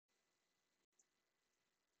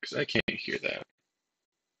Because I can't hear that.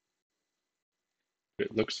 But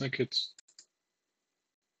it looks like it's...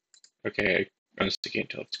 Okay, I honestly can't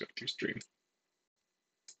tell if it's going through stream.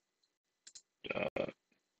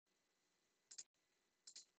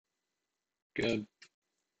 Good.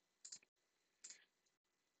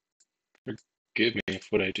 Forgive me if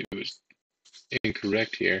what I do is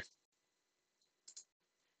incorrect here.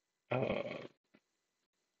 Not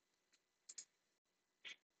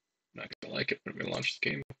gonna like it, but I'm gonna launch the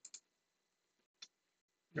game.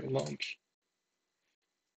 I'm gonna launch.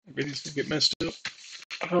 Everything's gonna get messed up.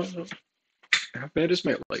 How bad is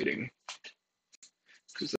my lighting?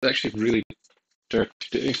 Because it's actually really dark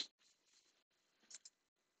today.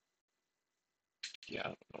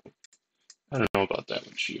 Yeah, I don't know about that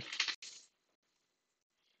one, Chief.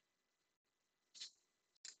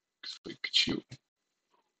 Because we could shoot.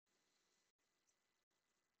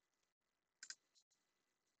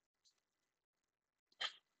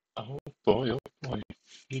 Oh boy, oh boy.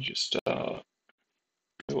 You just go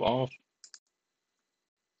off.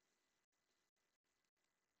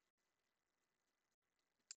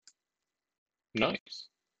 Nice.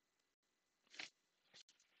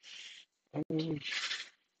 I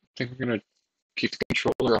think we're gonna keep the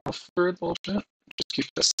controller off for a little bit. Just keep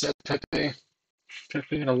the set Pepe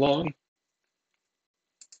along.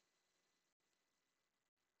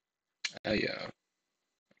 I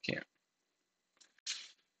can't.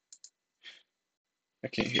 I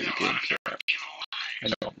can't hear the game chat. I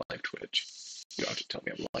know I'm live Twitch. You don't have to tell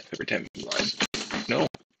me I'm live every time I'm live. No.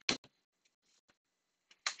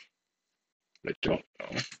 But I don't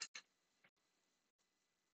know.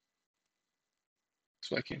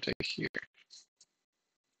 So why can't I hear?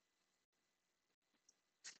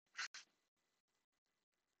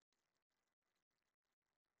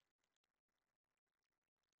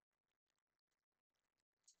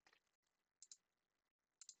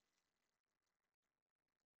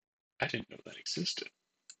 I didn't know that existed.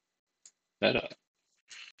 That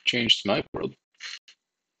changed my world.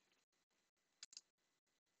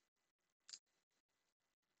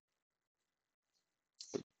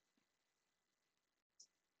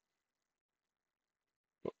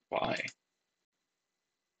 But why?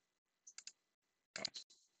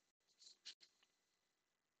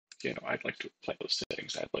 You know, I'd like to apply those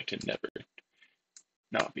settings. I'd like to never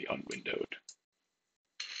not be unwindowed.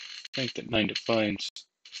 I think that 9 defines.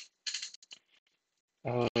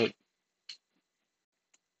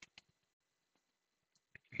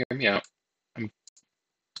 Hear me out. I'm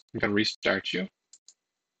gonna restart you.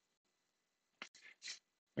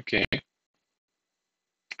 Okay. Okay,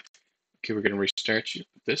 we're gonna restart you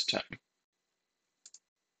this time.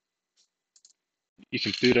 You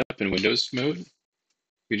can boot up in Windows mode.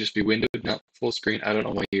 You just be windowed, not full screen. I don't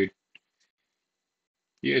know why you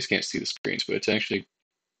guys can't see the screens, but it's actually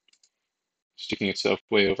sticking itself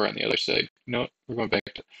way over on the other side. No, we're going back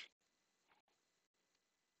to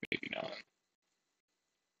maybe not.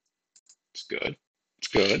 It's good. It's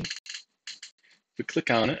good. If we click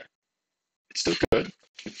on it, it's still good.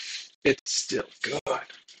 It's still good.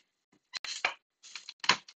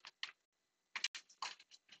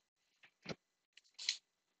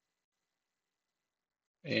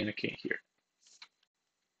 And I can't hear.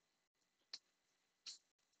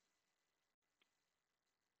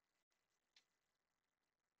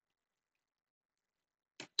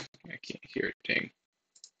 I can't hear a dang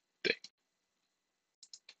thing.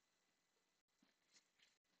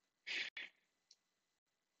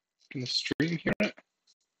 Can the stream hear it?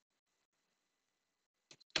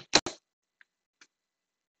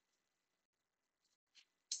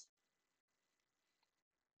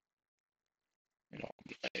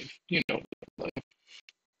 Live. You know live.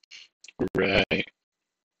 Right.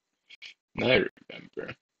 I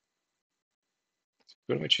remember.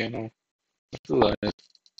 Go to my channel. Look alive.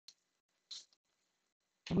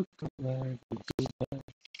 Look alive. Look alive.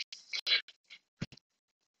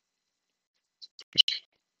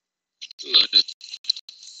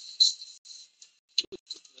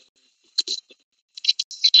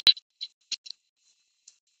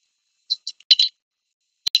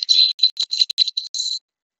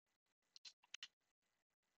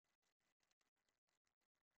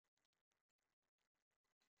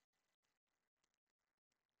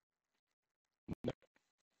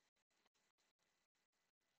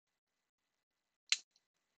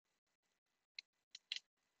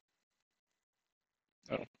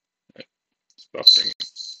 Oh, right. It's buffering.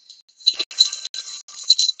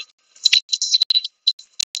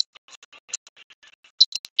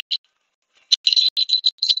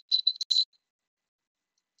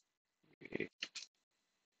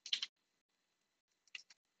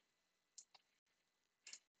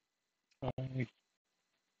 Yeah,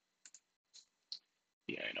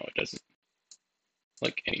 I know it doesn't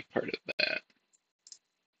like any part of that.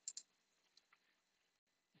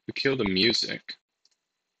 We kill the music.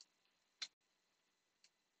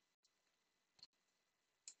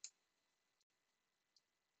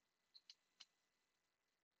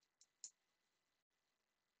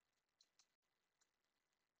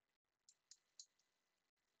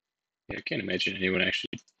 Yeah, I can't imagine anyone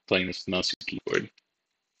actually playing this with mouse and keyboard.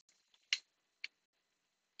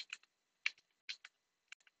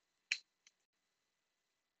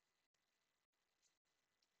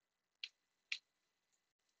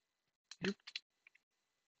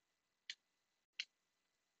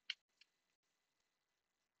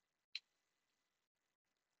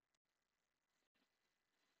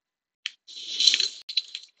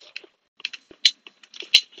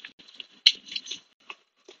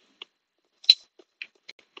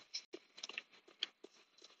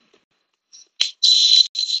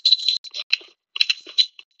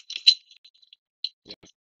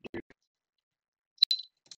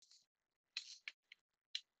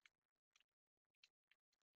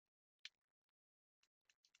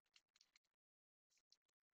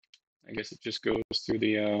 I guess it just goes through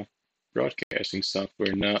the broadcasting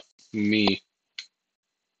software, not me.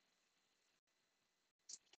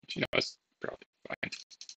 But you know, it's probably fine.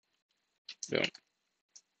 Don't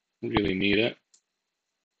really need it.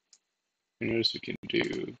 I notice we can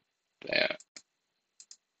do that.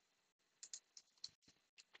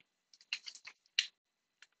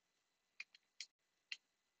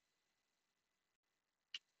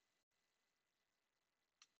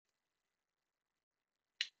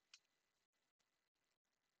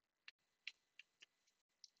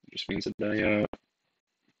 It just means that I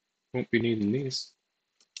won't be needing these.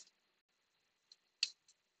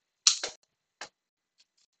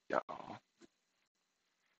 Yeah.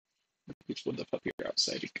 People the puppy are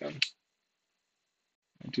outside again.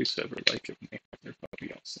 I do so ever like it when they have their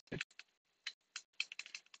puppy outside.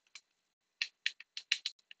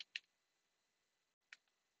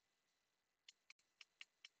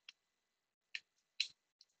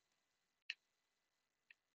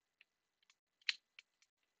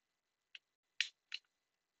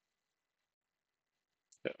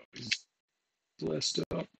 Oh, he's blessed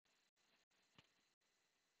up.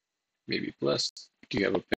 Maybe blessed. Do you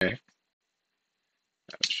have a pack?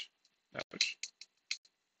 Ouch. Ouch.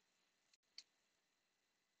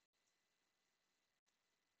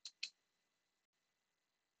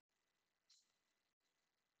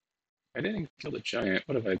 I didn't kill the giant.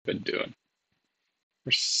 What have I been doing?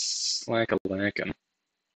 We're slack-a-lacking.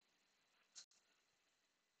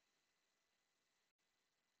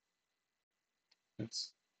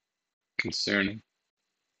 That's concerning.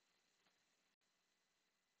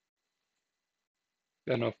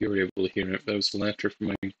 I don't know if you were able to hear it, but that was laughter from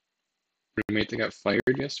my roommate that got fired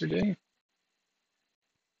yesterday.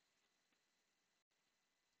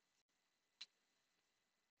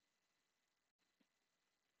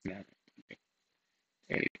 Yeah,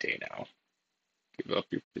 any day now. Give up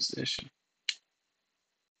your position.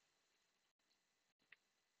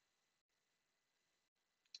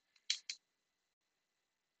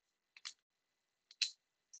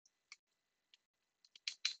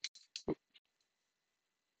 Oh,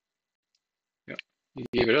 yeah, you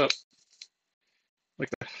gave it up. Like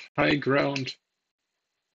the high ground.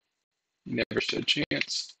 Never stood a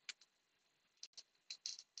chance.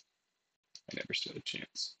 I never stood a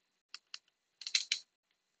chance.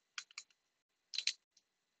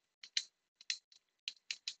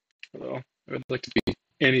 Although I would like to be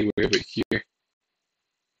anywhere but here.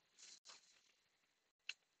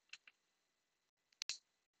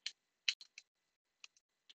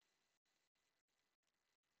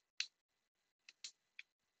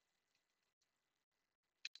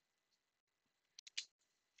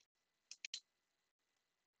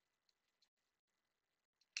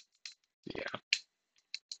 Yeah.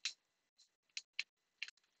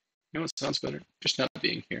 You know what sounds better? Just not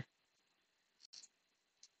being here.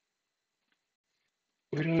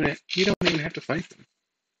 You don't even have to fight them.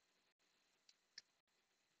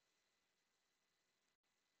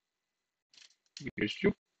 Here's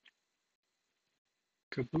you.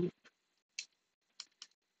 Kaboom.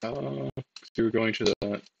 So we're going to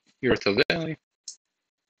the Urethra Valley.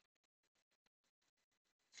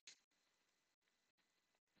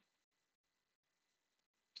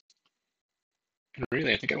 And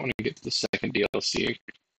really, I think I want to get to the second DLC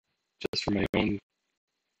just for my own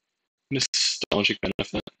nostalgic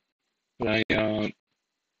benefit. But I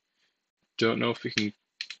don't know if we can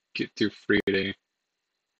get through Friday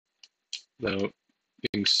without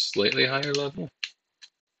being slightly higher level.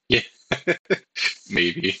 Yeah,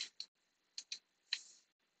 maybe.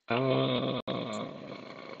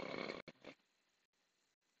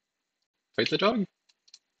 Fight the dog?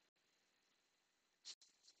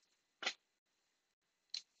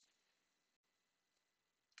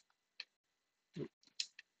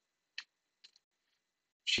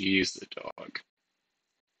 She's the dog.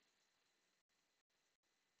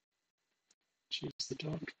 She's the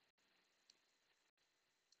dog.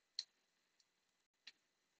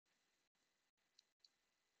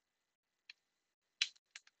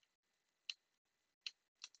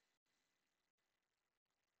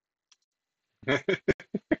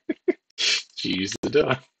 She's the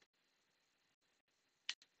dog.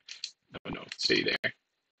 No, no, stay there.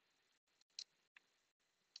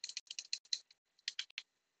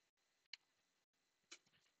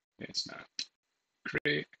 It's not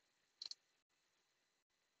great.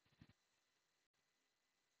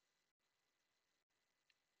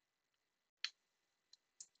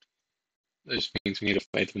 That just means we need to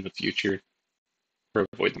fight them in the future or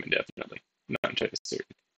avoid them indefinitely. I'm not entirely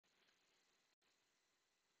certain.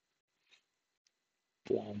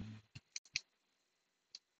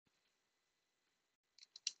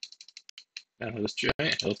 Now this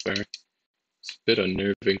giant health bar. It's a bit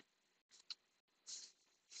unnerving.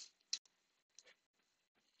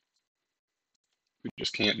 We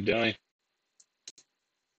just can't die.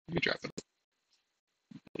 We drop it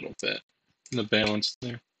a little bit in the balance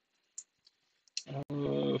there.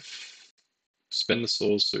 Uh, spend the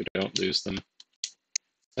souls so we don't lose them.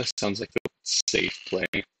 That sounds like the safe play.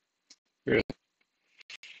 Really,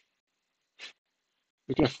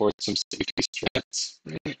 we can afford some safety strats,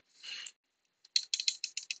 right?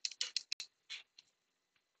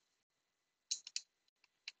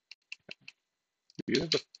 We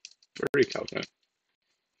have a furry covenant.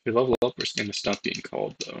 If we level up, we're going to stop being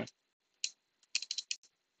called, though.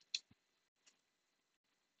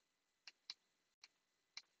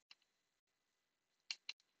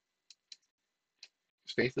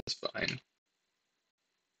 Faith is fine.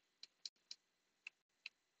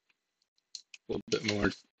 A little bit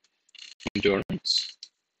more endurance.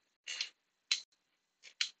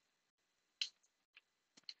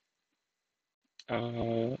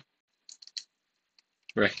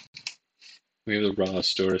 Right. We have the raw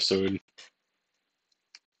store sword.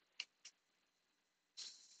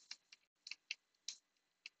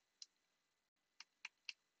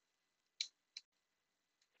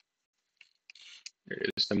 There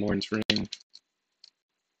it is, the Morn's Ring.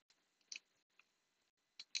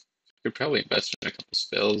 Could probably invest in a couple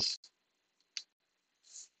spells.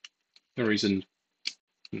 No reason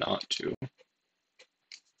not to.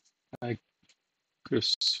 I could have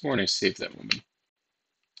sworn I saved that woman.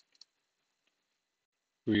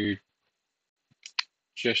 We're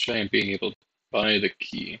just shy of being able to buy the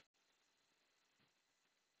key.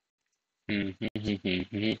 And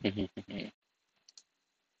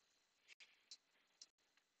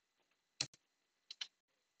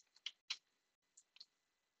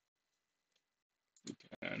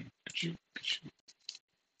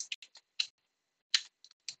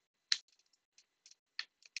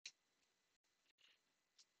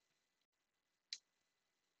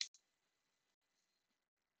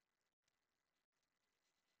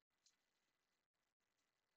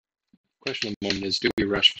question of the moment is, do we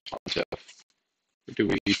rush Pontiff? Or do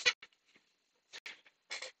we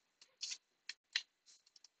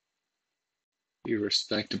be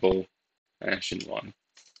respectable Ashen One?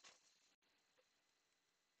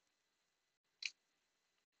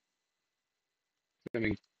 I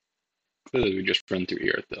mean, clearly we just run through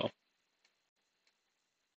here, though.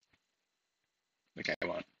 Like, I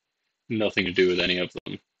want nothing to do with any of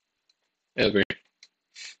them. Ever.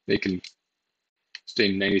 They can stay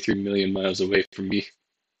 93 million miles away from me.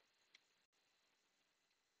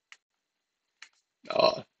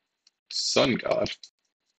 Ah, Sun God.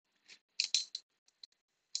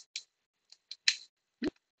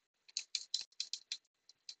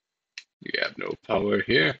 You have no power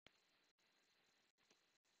here.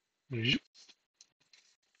 Can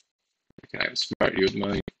I outsmart you with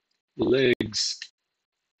my legs?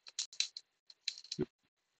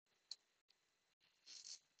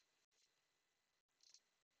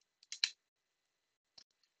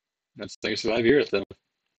 That's how you survive here, though.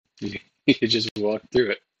 You just walk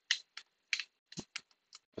through it.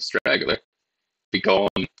 A straggler. Be gone.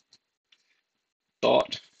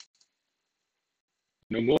 Thought.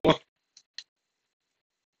 No more.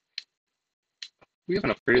 We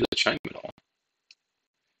haven't upgraded the chime at all.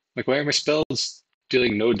 Like, why are my spells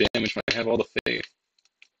dealing no damage when I have all the faith?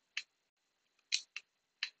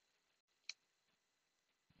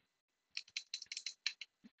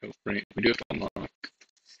 Oh, right. We do have to unlock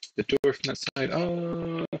the door from that side.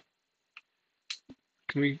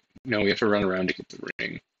 Can we? No, we have to run around to get the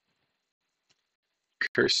ring.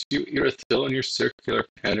 Curse you, Irithyll, and your circular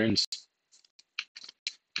patterns.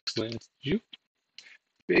 Excellent. You,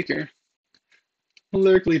 Baker.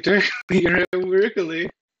 Lurkly, Durkly, you're Workly.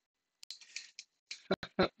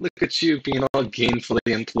 Look at you being all gainfully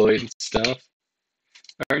employed and stuff.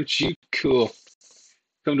 Aren't you cool?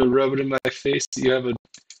 Come to rub it in my face that you have a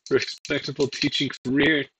respectable teaching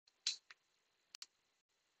career,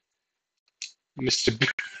 Mr.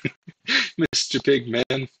 Mr. Big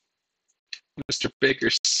Man, Mr. Baker,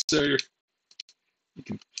 sir. You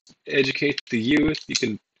can educate the youth. You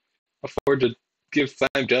can afford to give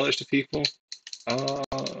 $5 to people. Uh,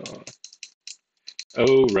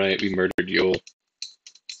 oh, right, we murdered Yule.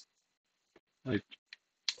 Like,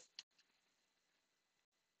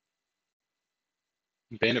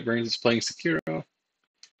 Bandit Burns is playing Sekiro,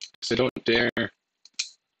 so don't dare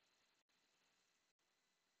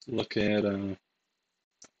look at.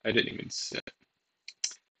 I didn't even sit.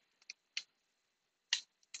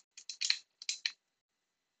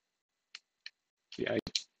 Yeah, I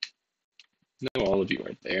know all of you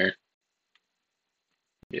are there.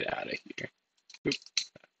 Get out of here. Oop,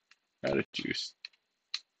 out of juice.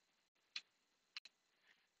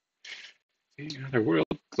 Another world,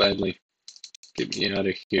 gladly. Get me out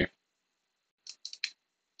of here.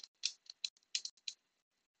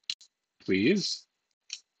 Please.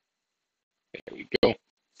 There we go.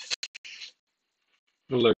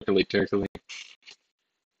 Lurkily, turkily.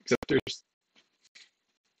 Except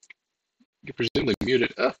you're presumably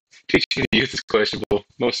muted. Teaching the youth is questionable.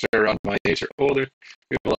 Most are around my age or older.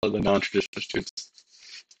 We have a lot of the non-traditional students.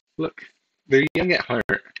 Look, they're young at heart.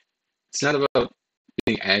 It's not about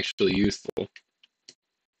being actually useful.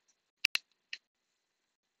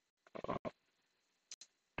 Uh,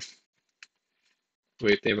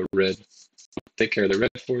 Wait, they have a red. Take care of the red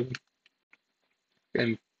for them.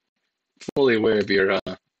 I'm fully aware of your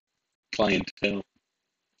clientele.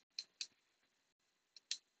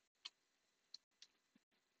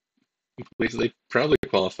 They probably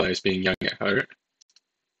qualify as being young at heart.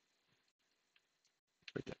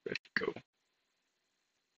 Where'd that red go?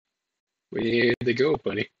 Where'd they go,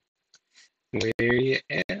 buddy? Where you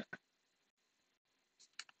at?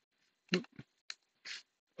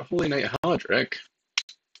 A Holy Knight Hodrick.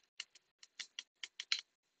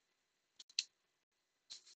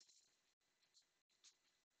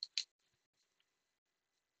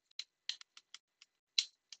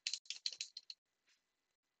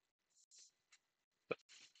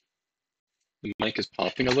 The mic is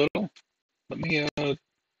popping a little. Let me,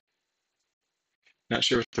 not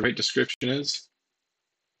sure what the right description is.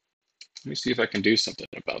 Let me see if I can do something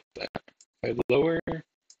about that. If I lower, because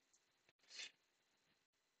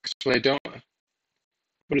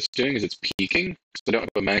what it's doing is it's peaking, so I don't have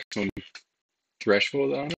a maximum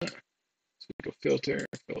threshold on it. So we go filter,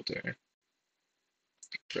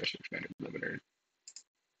 pressure expander limiter, a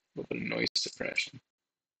little bit of noise suppression.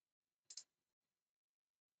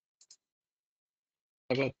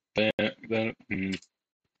 How about that? There's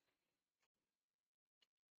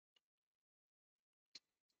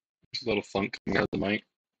a little funk coming out of the mic.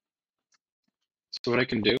 So what I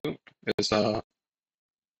can do is try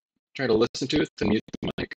to listen to it, then mute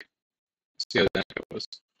the mic. See how that goes.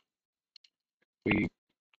 We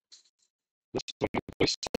listen to what my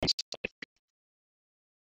voice sounds like.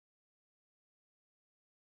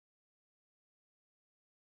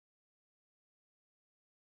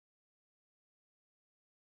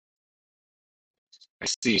 I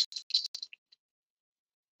see.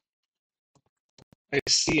 I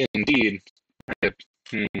see indeed. I don't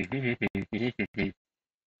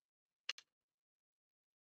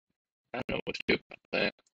know what to do about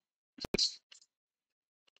that. It's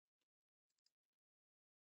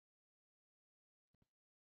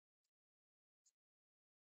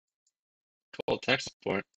called tech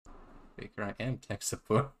support. Baker, I am tech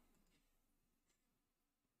support.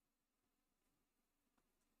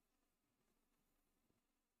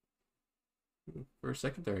 For a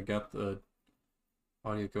second there, I got the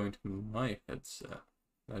audio going to my headset.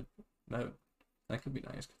 That that that could be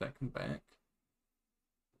nice. Could that come back?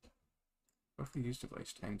 What if we use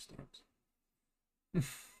device timestamps?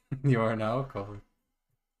 You are now a caller.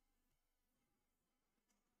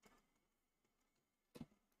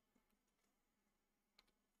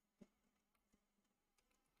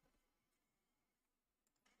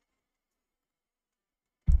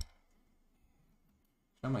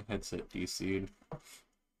 Now my headset DC'd.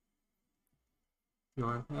 You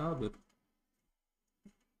are now the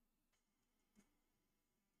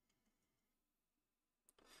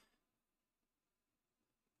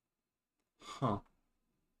Huh.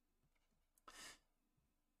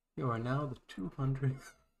 You are now the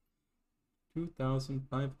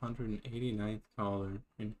 2,589th caller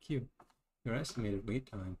in queue. Your estimated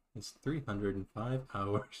wait time is 305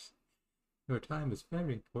 hours. Your time is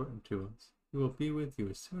very important to us. We will be with you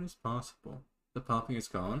as soon as possible. The popping is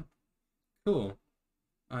gone? Cool.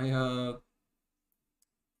 You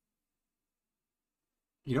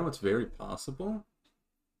know what's very possible?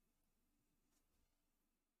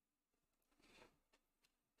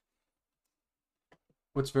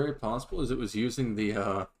 What's very possible is it was using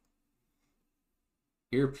the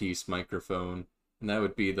earpiece microphone, and that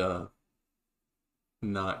would be the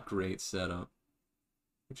not great setup,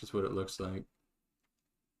 which is what it looks like.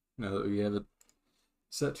 Now that we have it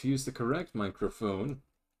set to use the correct microphone,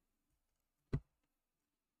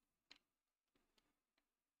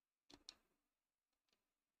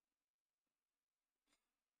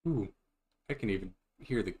 ooh, I can even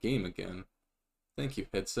hear the game again. Thank you,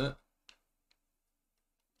 headset.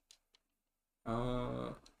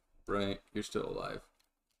 Right, you're still alive.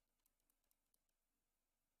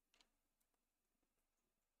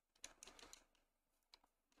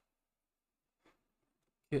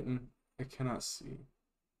 Kitten, I cannot see.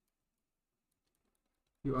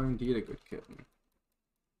 You are indeed a good kitten.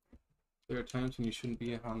 There are times when you shouldn't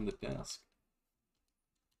be on the desk.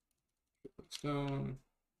 Triplet stone.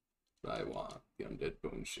 Raiwa, the undead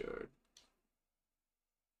bone shard.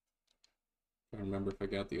 I can't remember if I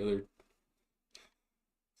got the other.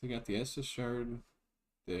 I got the Estus shard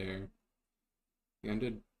there. The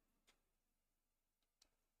undead.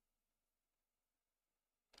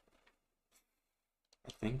 I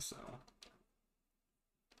think so.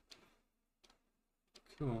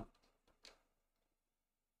 Cool.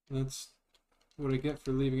 That's what I get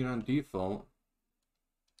for leaving it on default.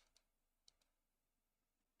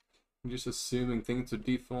 I'm just assuming things would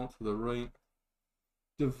default to the right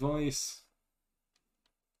device.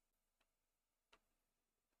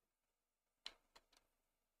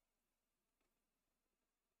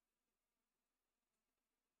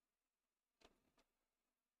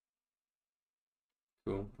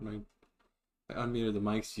 Cool. When I unmuted the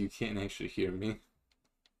mic so you can't actually hear me.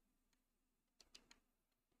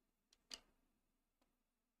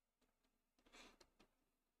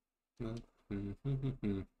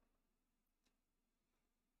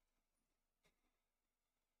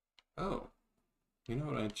 Oh, you know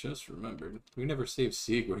what I just remembered? We never saved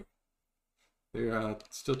Sigrid. They're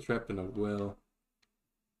still trapped in a well.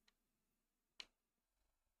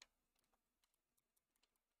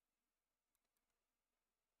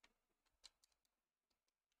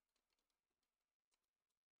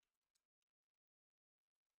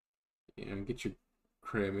 Yeah, get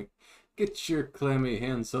your clammy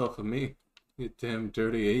hands off of me, you damn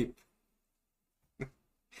dirty ape.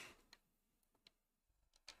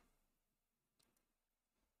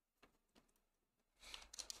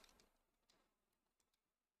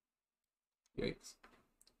 Yikes.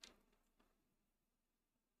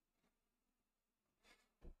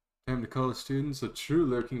 Time to call the students. A true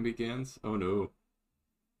lurking begins. Oh no.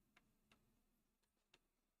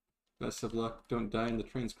 Best of luck. Don't die in the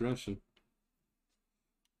transgression.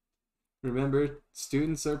 Remember,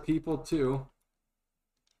 students are people too.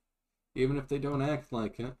 Even if they don't act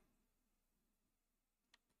like it.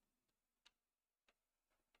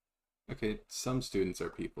 Okay, some students are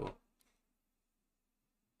people.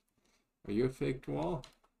 Are you a fake wall?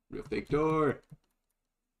 Real fake door.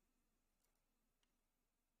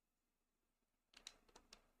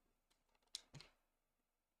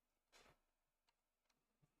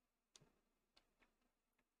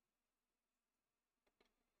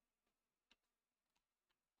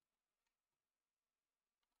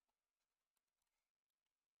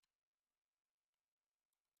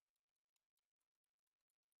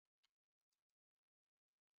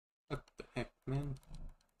 What the heck, man?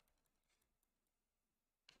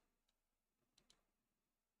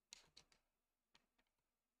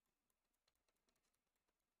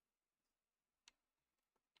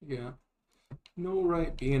 Yeah. No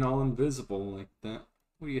right being all invisible like that.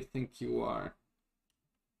 Who do you think you are?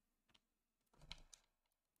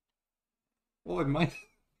 Oh, it might.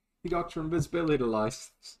 He got your invisibility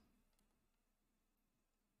license.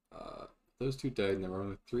 Those two died and there were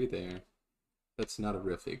only 3 there. That's not a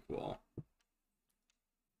real fake wall.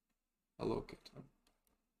 I'll look at them.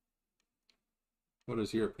 What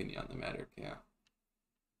is your opinion on the matter, yeah?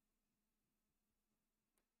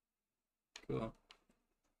 Cool.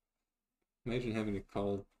 Imagine having to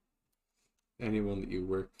call anyone that you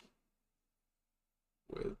work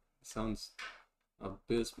with. Sounds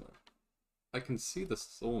abysmal. I can see the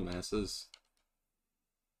soul masses.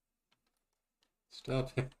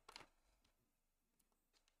 Stop it.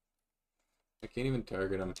 I can't even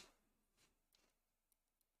target him.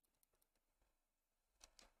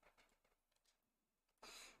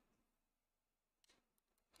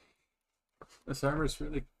 This armor is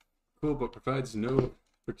really cool, but provides no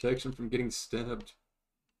protection from getting stabbed.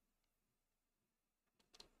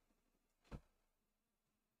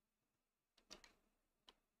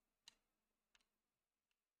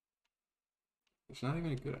 There's not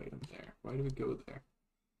even a good item there. Why do we go there?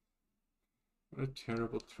 What a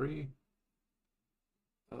terrible tree.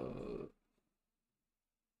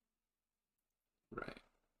 Right.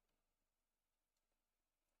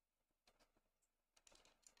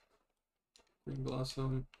 Green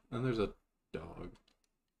blossom. And there's a dog.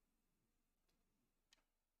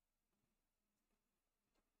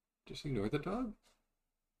 Just ignore the dog?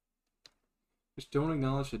 Just don't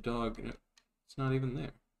acknowledge the dog, and it's not even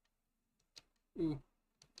there. Ooh.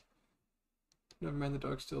 Never mind, the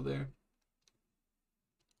dog's still there.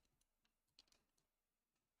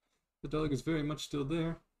 The dog is very much still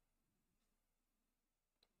there.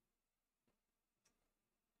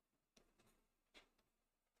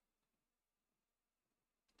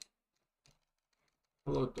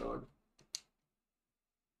 Hello, dog.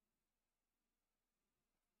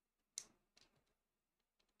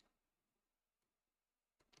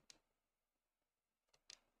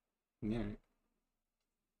 Yeah.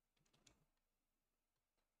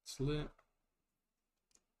 Slit.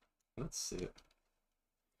 Let's sit.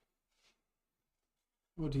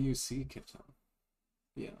 What do you see, kitten?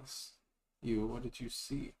 Yes. You, what did you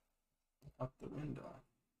see? Out the window.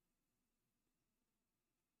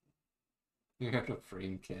 You have a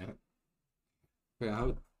frame cat. Yeah,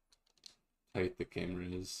 how tight the camera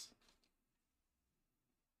is.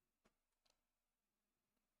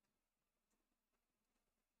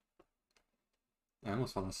 I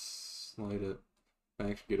almost want to slide it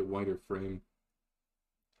back to get a wider frame.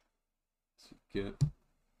 So get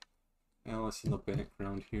Alice in the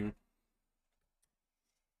background here.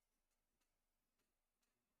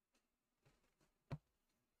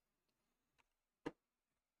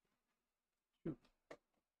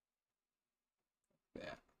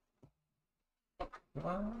 Yeah.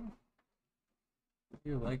 Wow.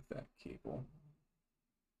 You like that cable.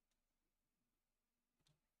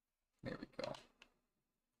 There we go.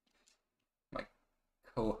 My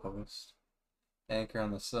co-host. Anchor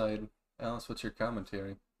on the side. Alice, what's your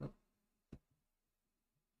commentary? Oh.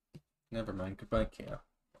 Never mind. Goodbye, Kia.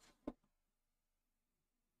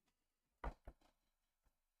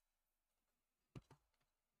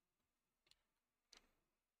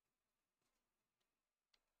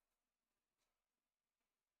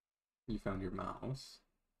 You found your mouse.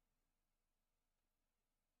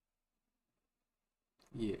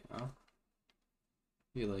 Yeah.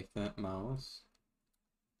 You like that mouse?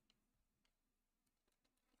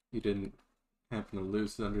 You didn't happen to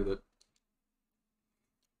lose it under the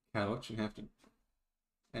couch and have to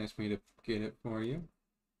ask me to get it for you?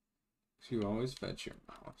 Because you always fetch your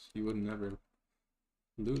mouse. You would never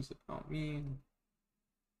lose it. Oh, man.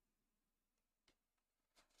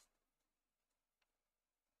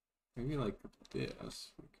 Maybe like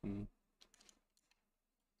this. We can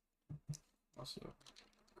also.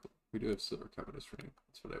 Cool. We do have silver covetous ring.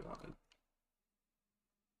 That's what I wanted.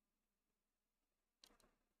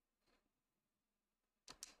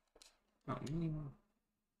 Oh, man.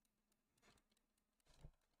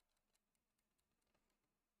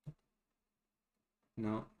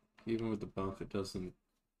 No, even with the buff, it doesn't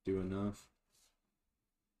do enough.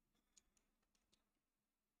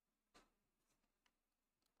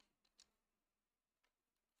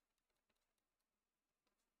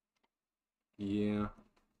 Yeah,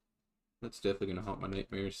 that's definitely gonna haunt my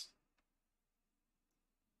nightmares.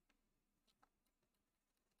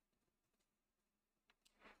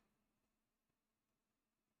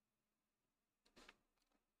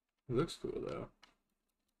 It looks cool though.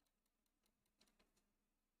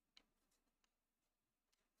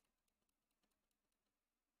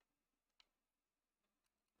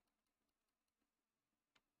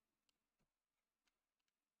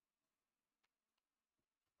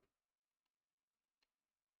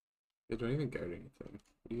 They don't even guard anything.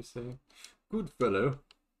 What do you say? Good fellow.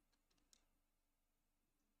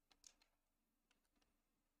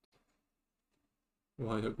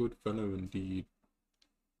 Why, a good fellow indeed.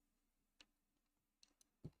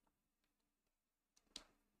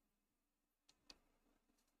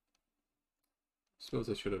 Suppose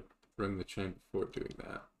I should have rung the chime before doing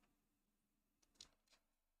that.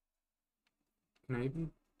 Can I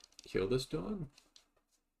even kill this dog?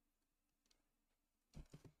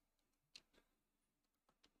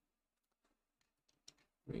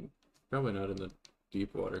 Probably not in the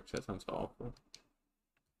deep water, because that sounds awful.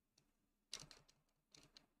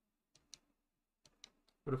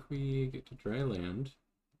 What if we get to dry land?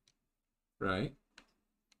 Right?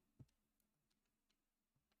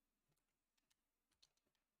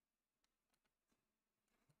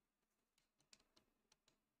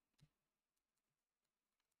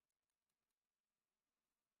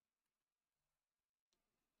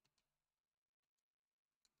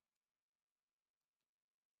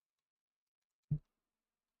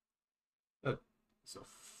 That's a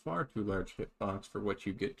far too large hitbox for what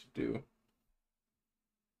you get to do.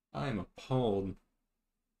 I am appalled.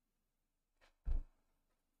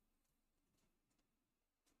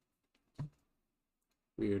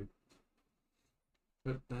 Weird.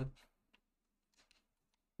 But that.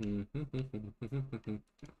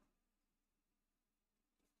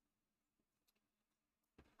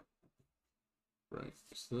 Right.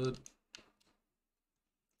 So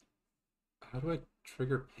how do I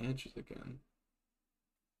trigger patches again?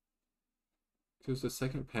 Because the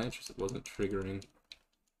second patches it wasn't triggering.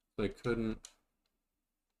 So I couldn't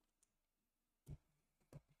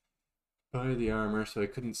buy the armor, so I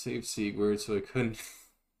couldn't save Sigurd, so I couldn't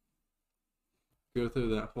go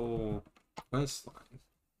through that whole quest line.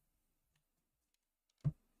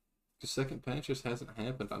 The second patch just hasn't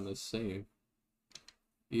happened on this save.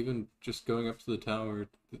 Even just going up to the tower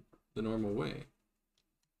the normal way.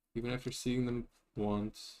 Even after seeing them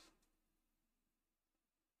once.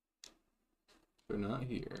 They're not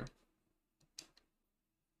here.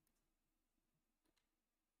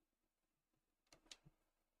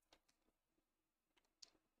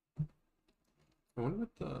 I wonder what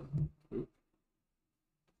the... Oop.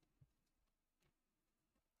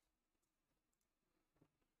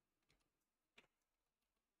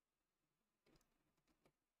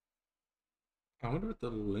 I wonder what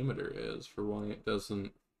the limiter is for why it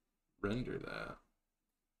doesn't render that.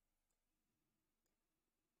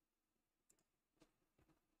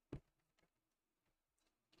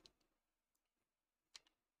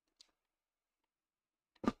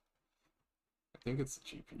 I think it's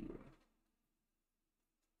the GPU.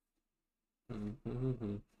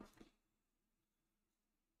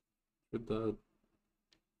 With the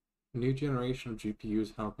new generation of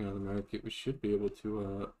GPUs helping on the market, we should be able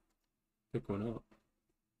to pick one up.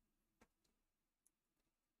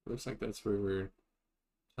 Looks like that's where we're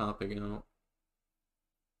topping out.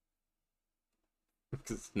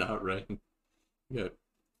 Because it's not right. We got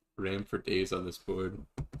RAM for days on this board.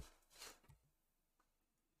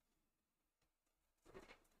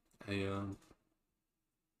 I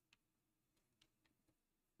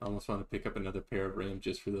almost want to pick up another pair of RAM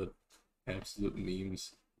just for the absolute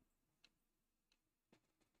memes.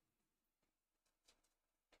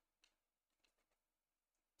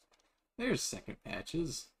 There's second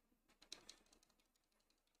patches.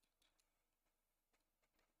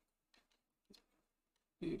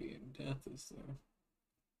 Beauty and death is there.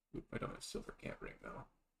 Oop, I don't have silver cat ring though.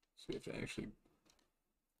 So we have to actually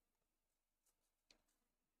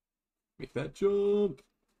make that jump.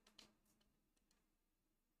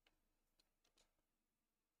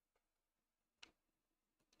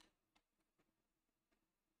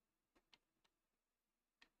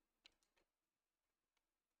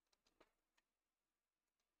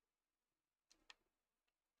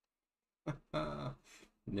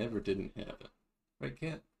 Never didn't have it. Right,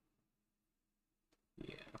 cat?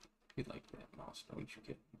 Yeah, you like that mouse, don't you,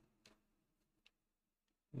 kid?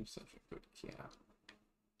 You're such a good cat.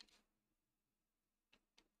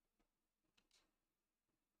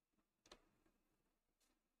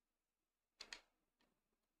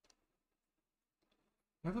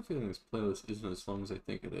 I have a feeling this playlist isn't as long as I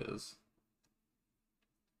think it is.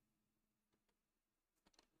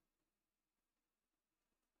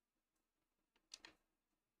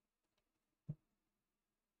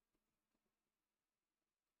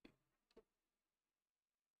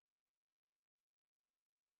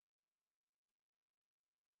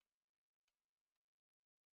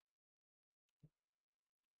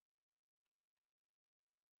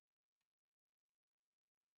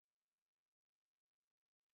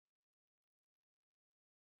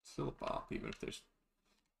 Still a bop, even if there's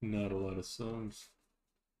not a lot of songs.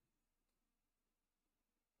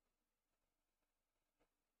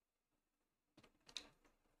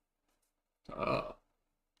 Ah,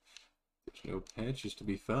 there's no patches to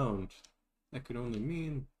be found. That could only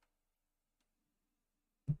mean...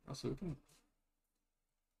 Also, we can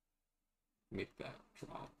make that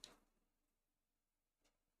drop.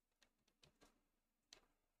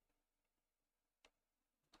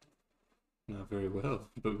 Not very well,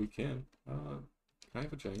 but we can. Can I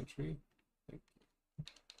have a giant tree? Thank you.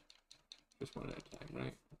 Just one at a time,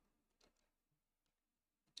 right?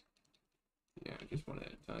 Yeah, just one at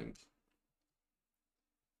a time.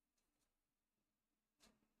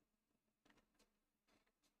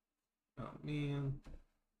 Oh man.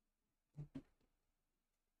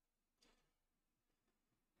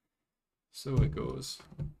 So it goes.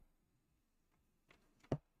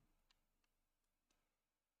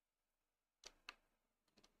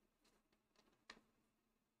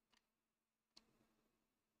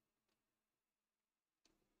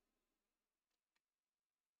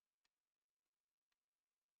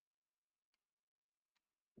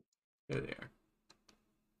 There they are.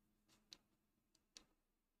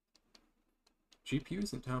 GPU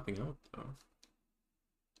isn't topping out though.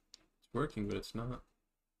 It's working, but it's not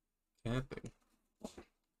capping.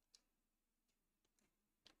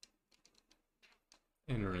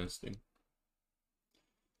 Interesting.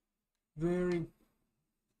 Very.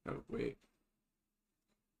 Oh, wait.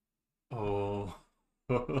 Oh.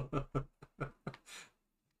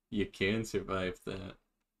 You can survive that.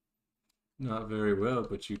 Not very well,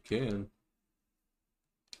 but you can.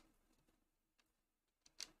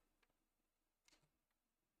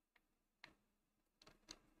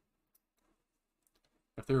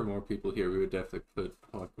 If there were more people here, we would definitely put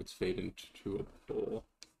Hawkwood's Fate into a poll.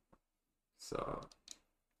 So,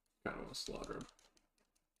 kind of want to slaughter him.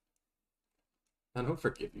 I don't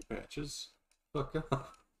forgive you, Patches. Fuck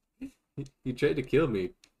off. He tried to kill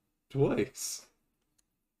me twice.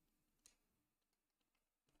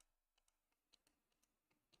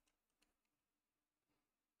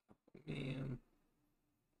 Man.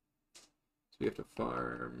 So we have to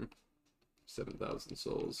farm 7,000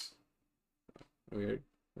 souls. We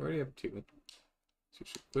already have 2. So we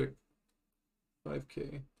should quick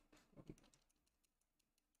 5k.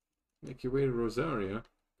 Make your way to Rosaria.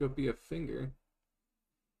 Go be a finger.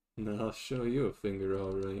 And I'll show you a finger,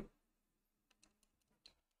 alright.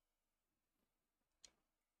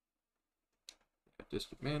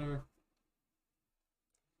 Distant Manor.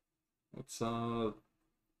 Let's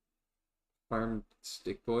farm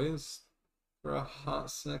Stick Boys for a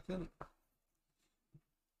hot second.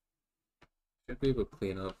 Should be able to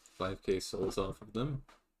clean up 5k souls off of them.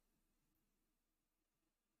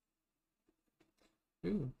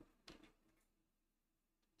 Ooh.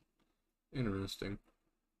 Interesting.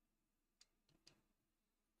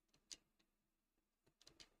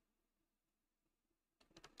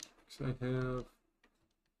 So I have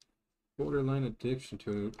borderline addiction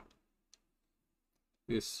to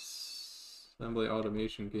the assembly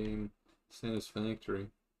automation game Satisfactory.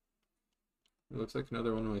 It looks like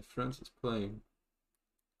another one of my friends is playing.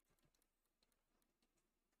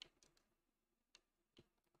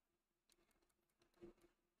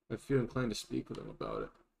 I feel inclined to speak with them about it,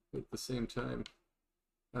 but at the same time,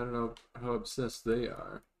 I don't know how obsessed they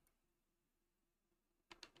are.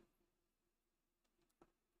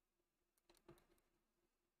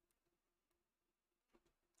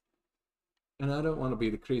 And I don't want to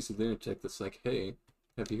be the crazy lunatic that's like, hey,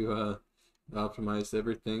 have you optimized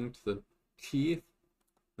everything to the teeth?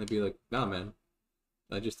 And I'd be like, nah, man.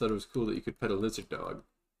 I just thought it was cool that you could pet a lizard dog.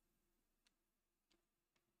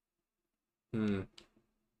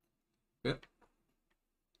 Yep.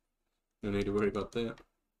 No need to worry about that.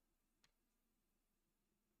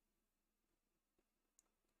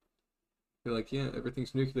 You're like, yeah,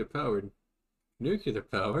 everything's nuclear powered. Nuclear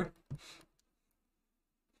power?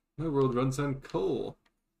 My world runs on coal.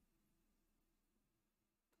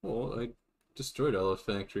 Well, I destroyed all the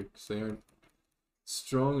factories because they aren't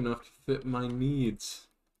strong enough to fit my needs.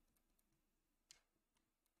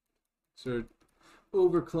 Started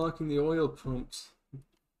overclocking the oil pumps.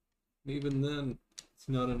 Even then, it's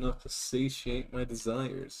not enough to satiate my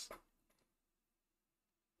desires.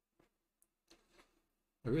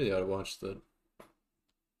 I really ought to watch the...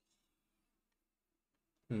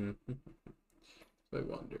 I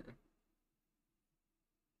wonder.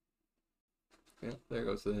 Yeah, there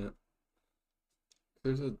goes that.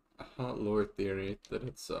 There's a hot lore theory that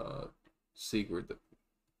it's Sigurd that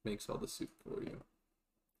makes all the soup for you.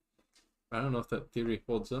 I don't know if that theory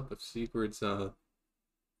holds up if Sigurd's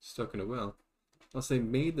stuck in a well. Unless they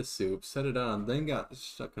made the soup, set it on, then got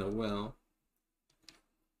stuck in a well.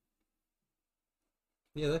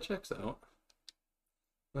 Yeah, that checks out.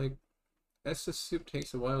 Like, Estes soup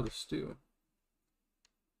takes a while to stew.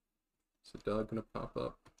 Is the dog gonna pop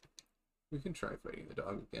up? We can try fighting the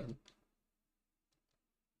dog again.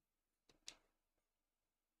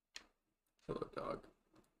 Hello, dog.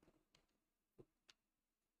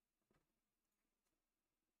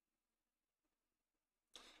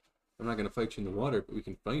 I'm not gonna fight you in the water, but we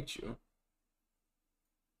can fight you.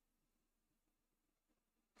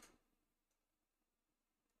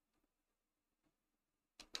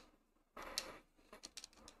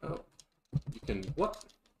 freaking what?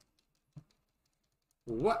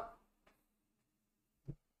 What?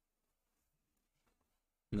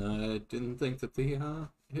 No, I didn't think that the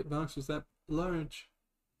hitbox was that large.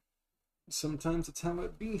 Sometimes it's how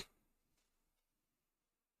it be.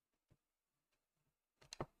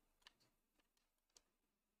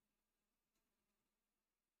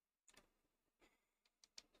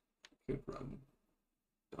 Could run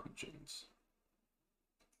dungeons.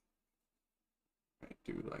 I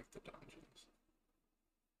do like the dungeons.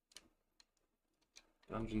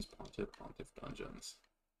 Dungeons, Pontiff, Pontiff, Dungeons.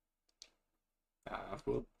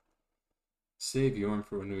 We'll save Yorm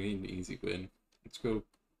for when we need an easy win. Let's go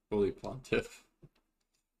fully Pontiff.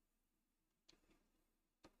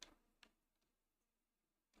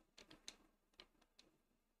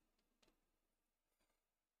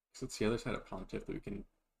 So it's the other side of Pontiff that we can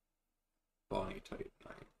body tight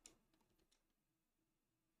knight.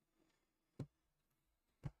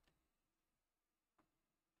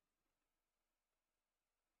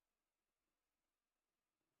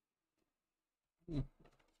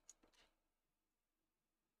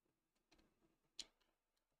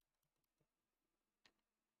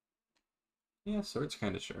 Yeah, sword's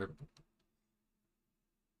kind of sharp.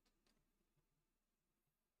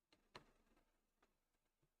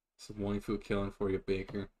 Some waifu killing for you,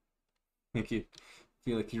 Baker. I think you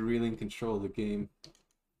feel like you're really in control of the game.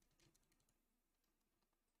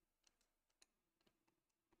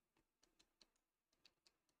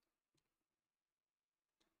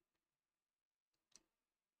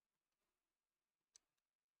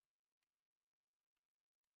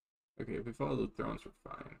 Okay, if we follow the thrones,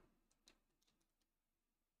 we're fine.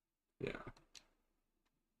 Yeah.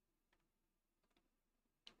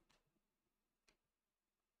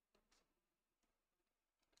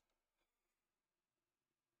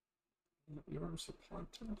 Yorm's a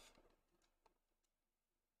Pontiff.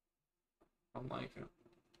 I like it.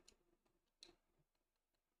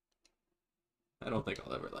 I don't think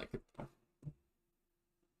I'll ever like it though.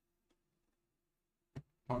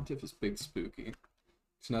 Pontiff is big spooky.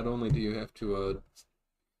 So not only do you have to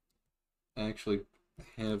actually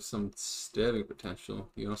have some stabbing potential,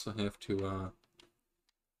 you also have to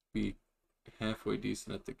be halfway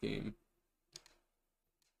decent at the game.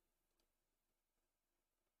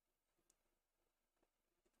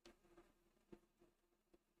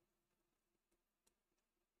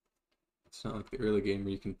 It's not like the early game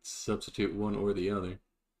where you can substitute one or the other.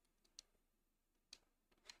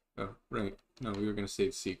 Oh, right. No, we were going to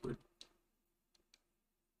save Secret.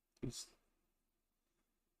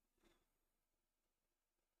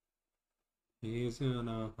 He's in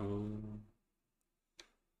a hole.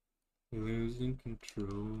 Losing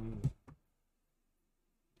control.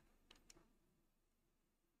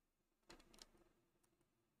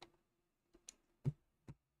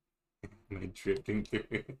 Am I drifting through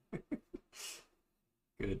it?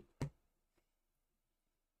 Good.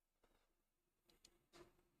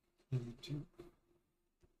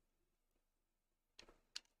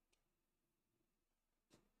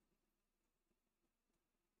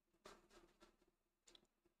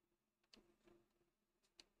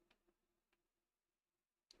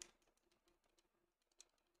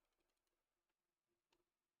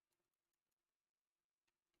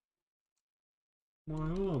 My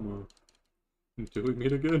armor. Until we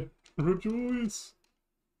meet again. Rejoice!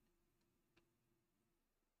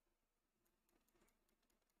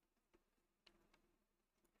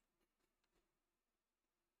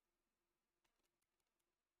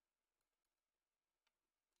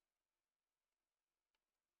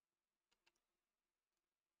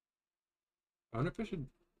 I wonder if I should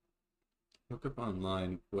look up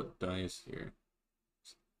online what dice here.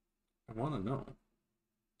 I want to know.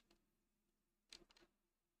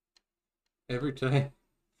 Every time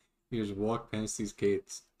you just walk past these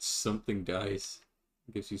gates, something dies.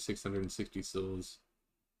 It gives you 660 souls.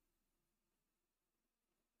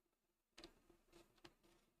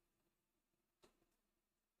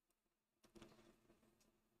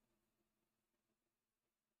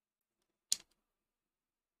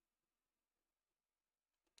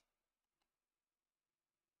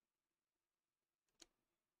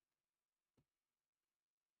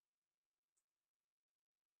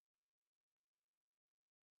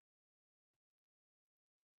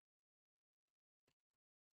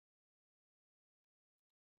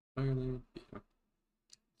 Ireland, yeah.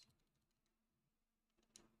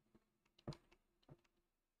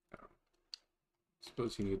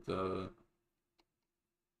 Suppose you need the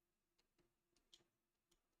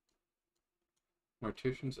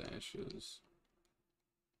Mortician's Ashes.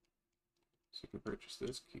 So you can purchase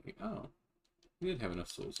this key. Oh, we did have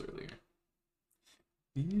enough souls earlier.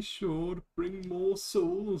 Be sure to bring more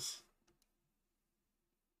souls.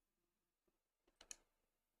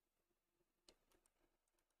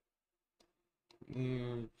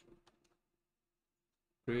 Yeah.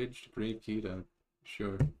 Bridge to Great Kita.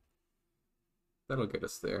 Sure. That'll get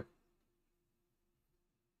us there.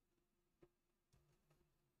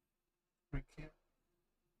 I can't.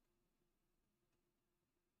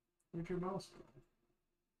 Where'd your mouse go?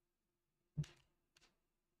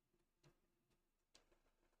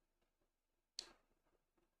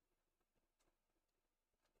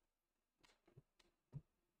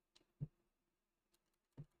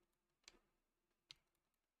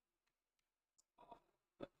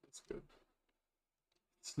 That's good.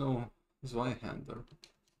 It's no Zweihander.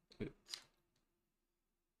 It's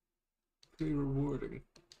pretty rewarding.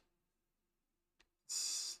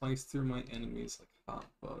 Slice through my enemies like hot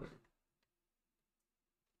butter.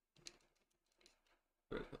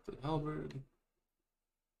 Red Hilted Halberd.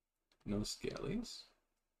 No scallies.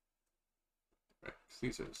 Right,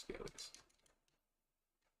 these are the scallies.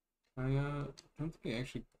 I don't think I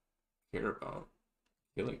actually care about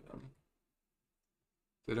killing them.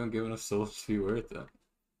 They don't give enough souls to be worth it.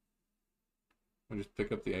 I'll just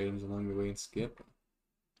pick up the items along the way and skip.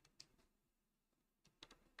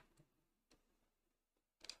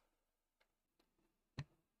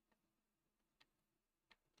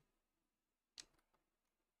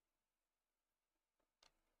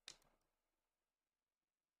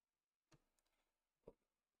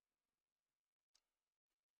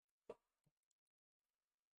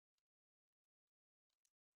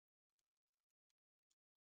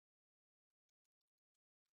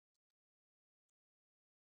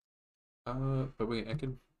 But wait, I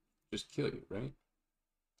could just kill you, right?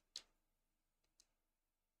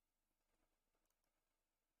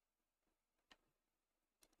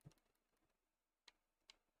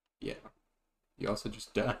 Yeah. You also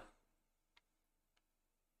just die.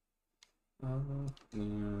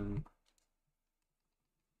 And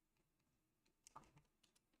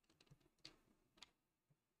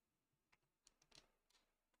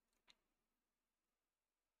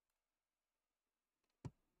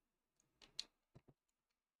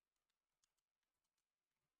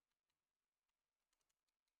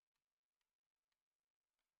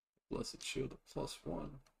Blessed Shield of +1.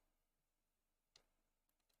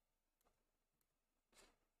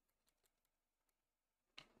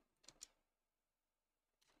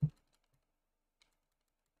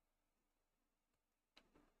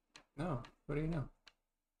 No, what do you know?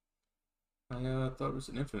 I thought it was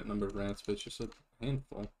an infinite number of rats, but it's just a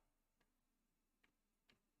handful.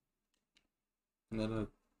 And then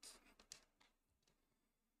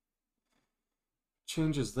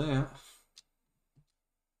changes that.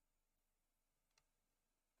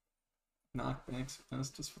 Knockbacks, that's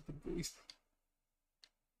just for the beast.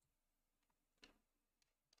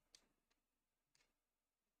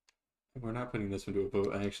 We're not putting this one to a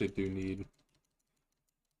vote. I actually do need.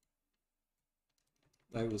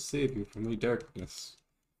 I will save you from the darkness.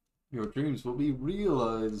 Your dreams will be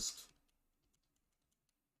realized.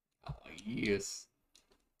 Oh, yes.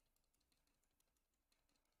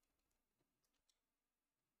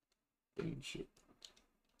 Friendship.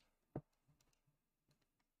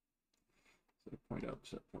 Set point up,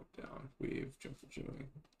 set point down. Wave, jump for joy.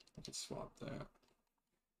 I'll just swap that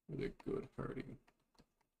with a good party.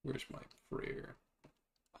 Where's my prayer?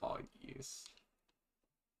 Oh, yes.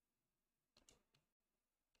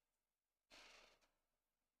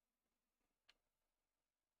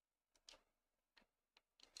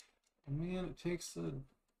 Man, it takes the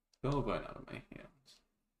Bellvine out of my hands.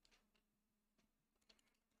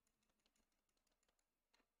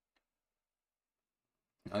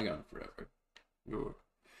 I got him forever.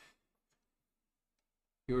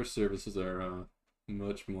 Your services are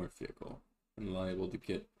much more fickle and liable to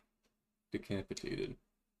get decapitated.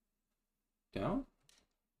 Down?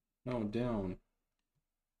 No, down.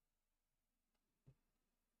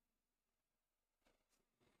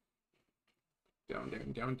 Down,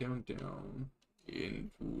 down, down, down, down.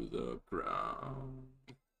 Into the ground.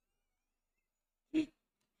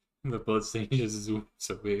 The bloodstain just zooms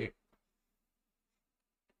away.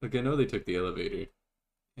 Like, I know they took the elevator,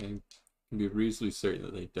 and can be reasonably certain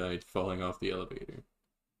that they died falling off the elevator.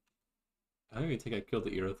 I don't even think I killed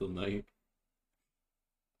the Earthel Knight.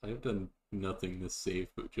 I have done nothing this safe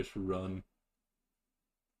but just run.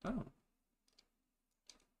 Oh.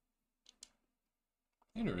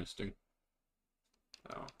 Interesting.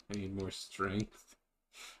 Oh, I need more strength.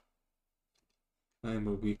 I'm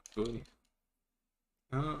a weak boy.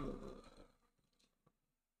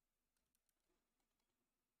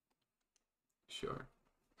 Sure.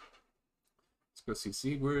 Let's go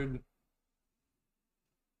see Sigurd.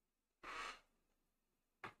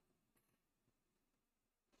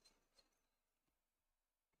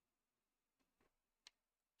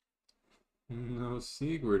 No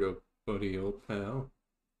Sigurd, oh buddy, old pal.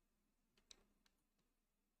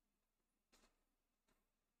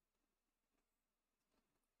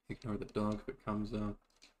 Ignore the dog if it comes up.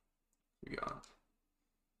 Yeah.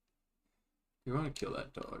 We want to kill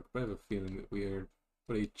that dog, but I have a feeling that we are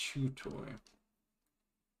but a chew toy.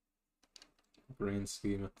 Grand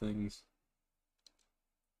scheme of things.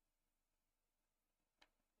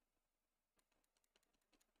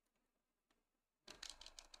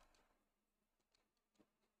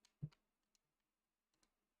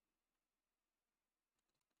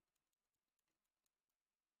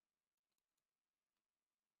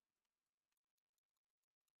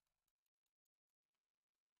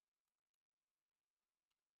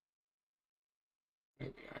 There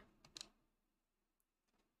we are.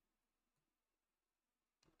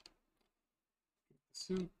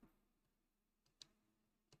 Soup.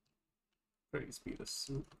 Praise be the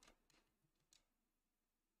soup.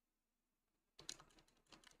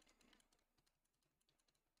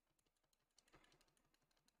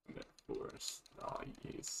 That forest. Oh,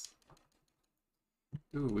 yes.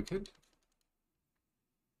 Ooh, we could.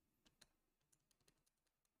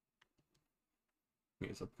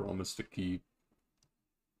 Here's a promise to keep.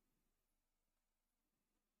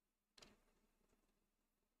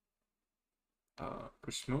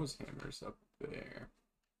 Krishno's hammer's up there.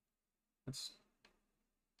 That's.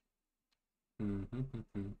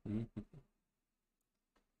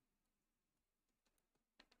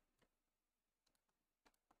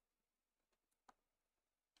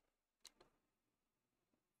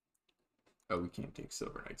 Oh, we can't take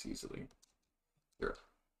Silver Knights easily. Here,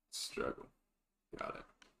 struggle. Got it.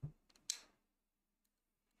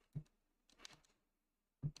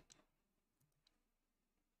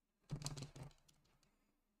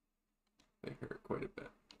 They hurt quite a bit.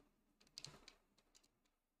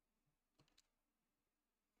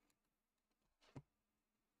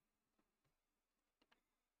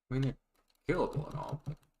 I mean, they're killable and all,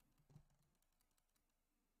 but...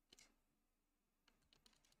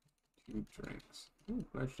 Two drinks. Ooh,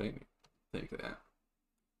 let's take that.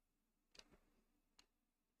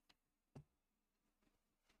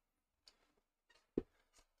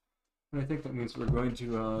 And I think that means we're going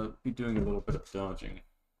to be doing a little bit of dodging.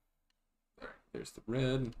 There's the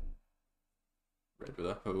red. Red with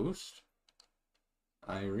a host.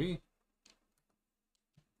 Irie.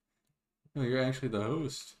 No, you're actually the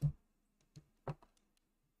host.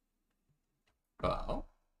 Wow.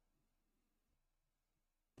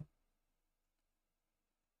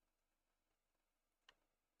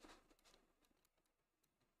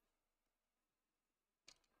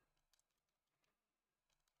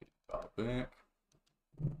 Bob back.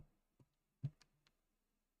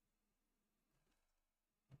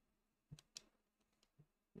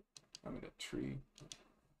 I'm in a tree.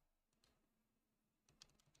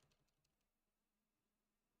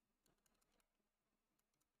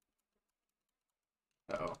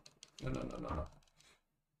 Oh. No.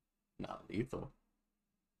 Not lethal.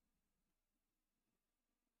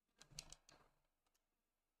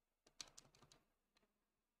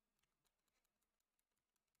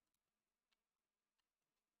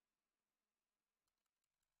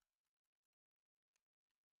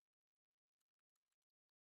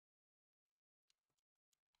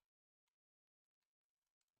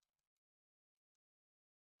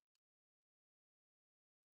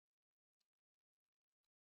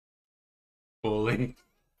 Fully.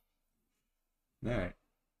 Alright.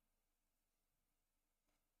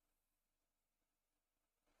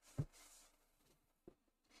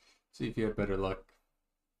 See if you have better luck.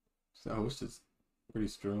 The host is pretty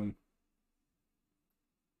strong.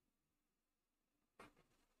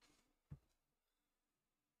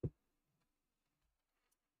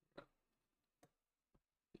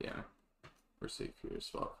 Yeah. We're safe here.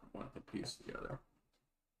 Swap from one hit piece to the other.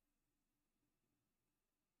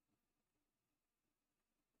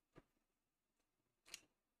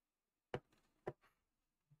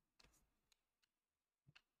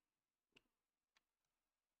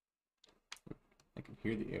 I can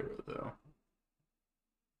hear the arrow though.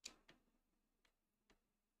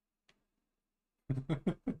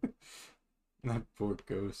 That poor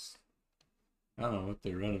ghost. I don't know what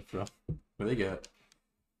they're running from. But they got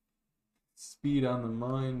speed on the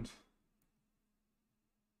mind.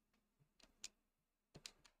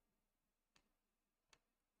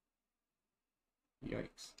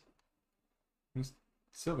 Yikes.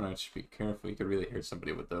 Silver Knight should be careful. You could really hurt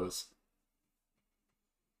somebody with those.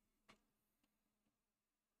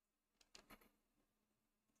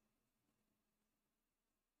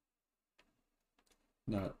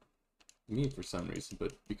 Not me for some reason,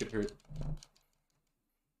 but we could hurt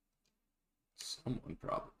someone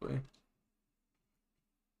probably.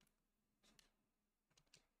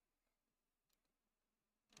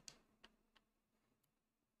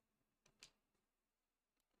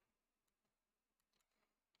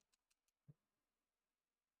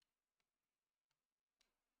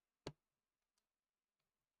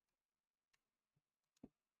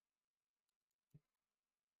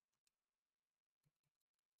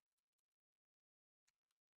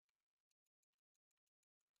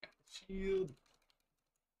 Shield.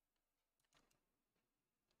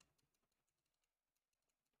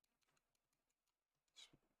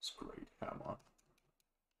 It's great hammer.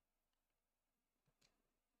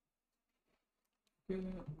 Yeah,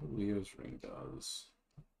 Leo's ring does.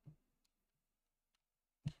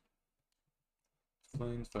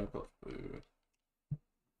 Flames, 5 plus food.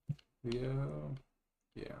 Leo.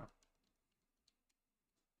 Yeah.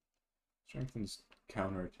 Strengthens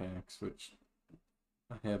counterattacks, which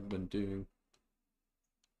I have been doing.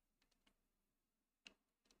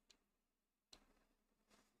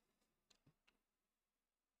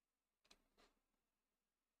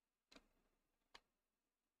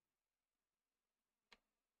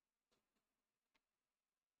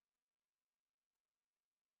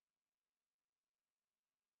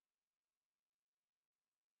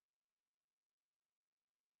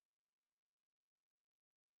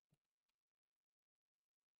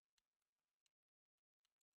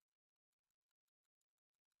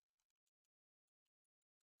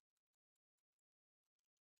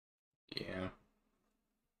 Yeah.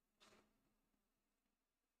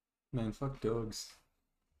 Man, fuck dogs.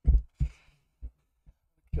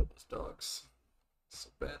 Kill those dogs so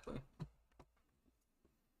badly.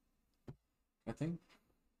 I think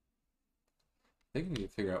I need to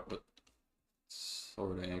figure out what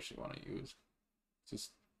sword I actually want to use.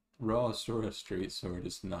 Just raw sword or straight sword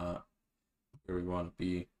is not where we want to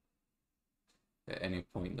be at any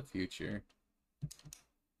point in the future.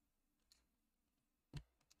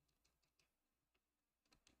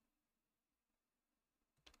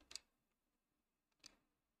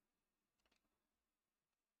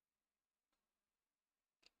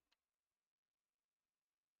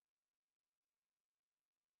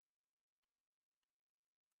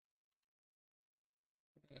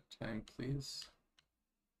 Time, please.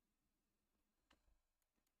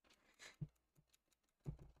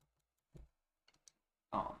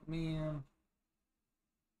 Oh man.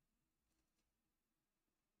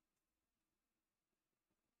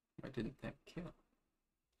 I didn't think kill.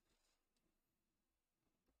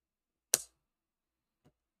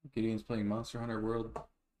 Gideon's playing Monster Hunter World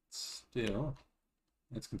still.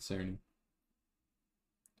 That's concerning.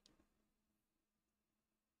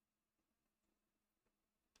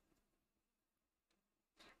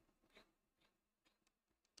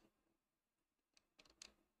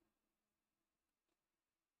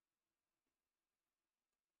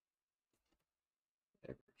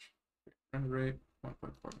 Average run rate,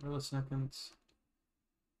 1.4 milliseconds.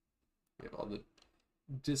 We have all the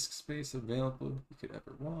disk space available you could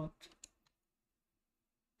ever want.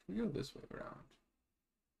 We go this way around.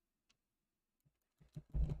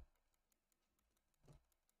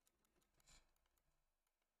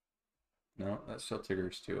 No, that still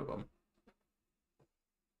triggers 2 of them.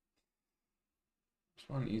 Just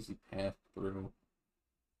one easy path through.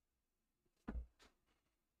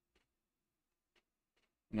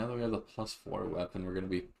 Now that we have the +4 weapon, we're going to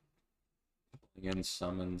be against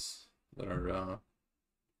summons that are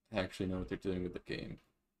actually know what they're doing with the game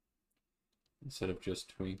instead of just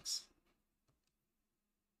tweaks.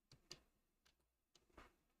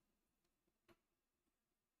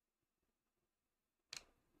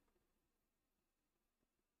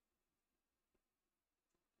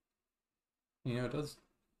 You know, it does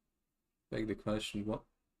beg the question what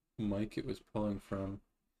mic it was pulling from.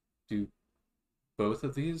 Do both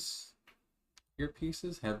of these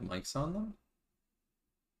earpieces have mics on them?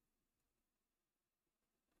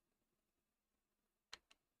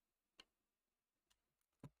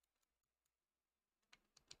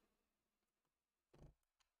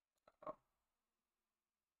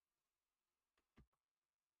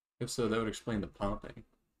 If so, that would explain the popping.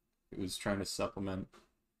 It was trying to supplement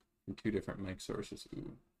from 2 different mic sources.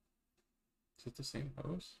 Ooh. Is it the same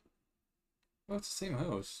host? Oh, it's the same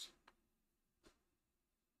host.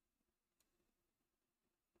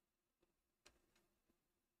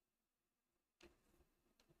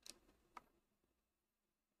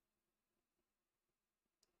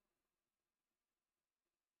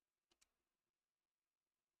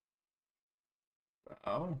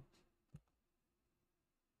 Oh.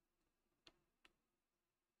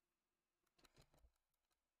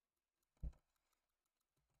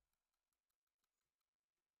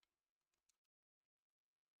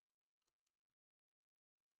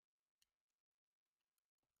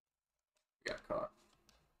 We got caught.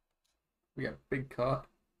 We got big caught.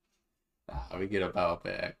 Ah, we get a bow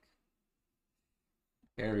back.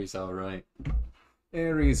 Aries alright.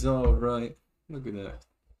 Aries alright. Look at that.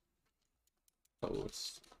 Oh,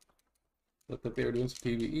 it's... Looked like they were doing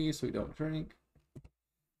some PvE, so we don't drink.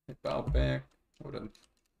 Bow back. What a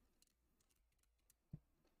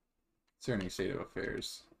concerning state of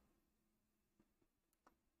affairs.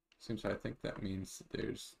 Seems I think that means that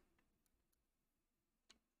there's...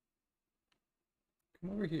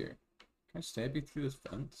 Come over here. Can I stab you through this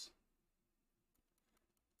fence?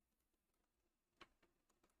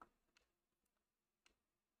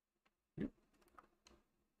 Yep.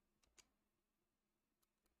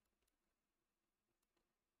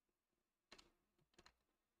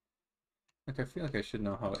 Like, I feel like I should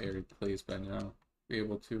know how Aerie plays by now. Be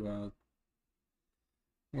able to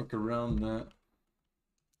work around that.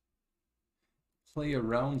 Play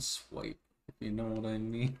around swipe, if you know what I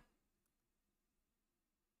mean.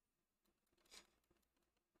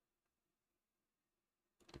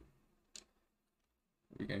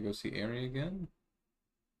 Are we gonna go see Aerie again?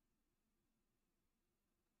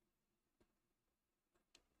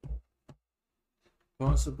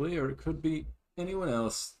 Possibly, or it could be anyone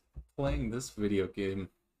else playing this video game.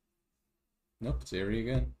 Nope, it's Aerie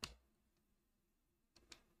again.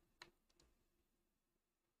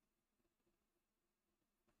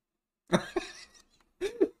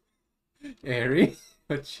 Aerie,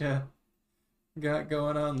 what you got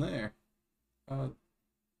going on there?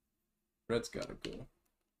 Red's gotta go.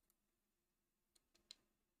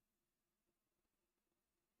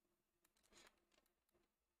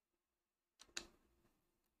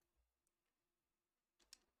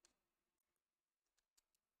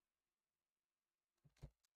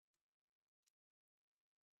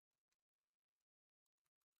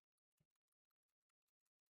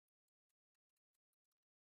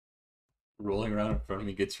 Rolling around in front of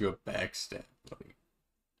me gets you a backstab, buddy.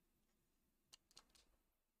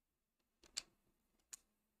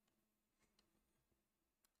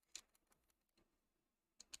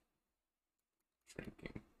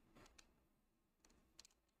 Drinking.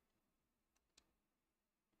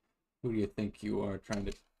 Who do you think you are trying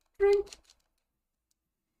to drink?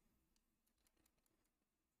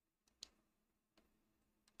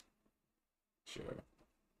 Sure.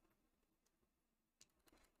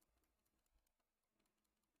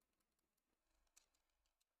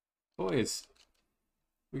 Boys,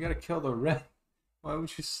 we gotta kill the red. Why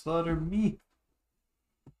would you slaughter me?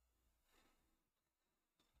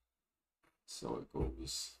 So it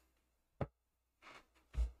goes.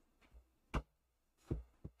 I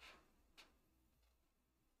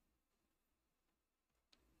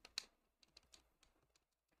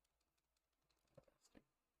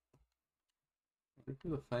wonder who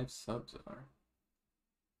the 5 subs are.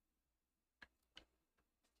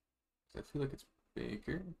 I feel like it's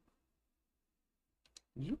Baker.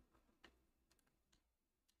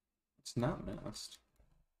 It's not masked.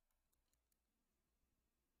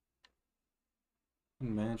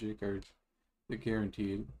 Magic are the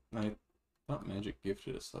guaranteed. I thought Magic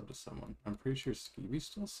gifted a sub to someone. I'm pretty sure Skeevy's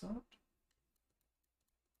still subbed.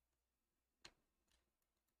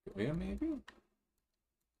 Goya maybe?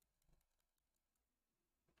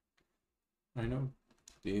 I know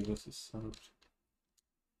Davis is subbed.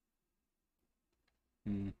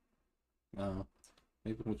 No.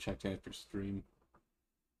 Maybe we'll check after stream.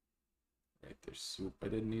 Right, there's soup. I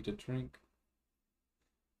didn't need a drink.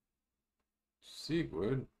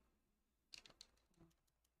 Sigurd.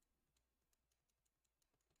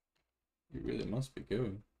 You really must be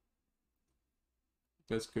going.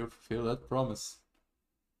 Let's go fulfill that promise.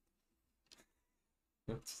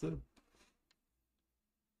 That's it.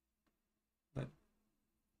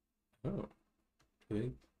 Oh. Do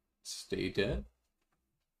they stay dead?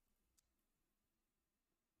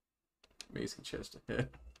 Amazing chest ahead.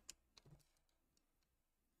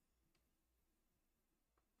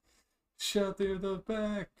 Shot through the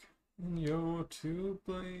back, and you're to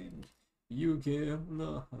blame. You give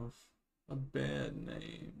love a bad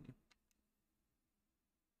name.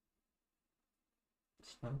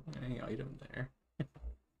 There's not any item there.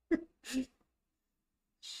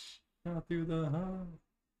 Shot through the heart,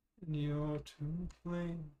 and you're to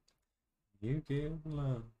blame. You give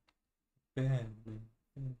love a bad name.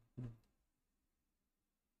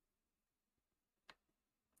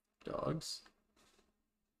 Dogs.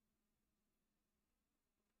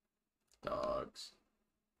 Dogs.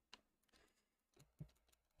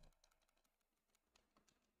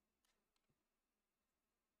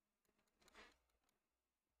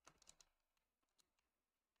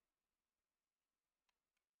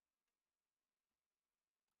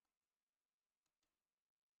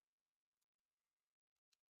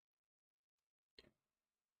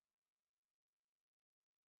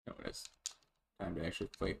 It's time to actually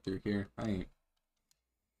fight through here. I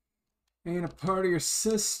ain't a part of your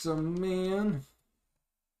system, man.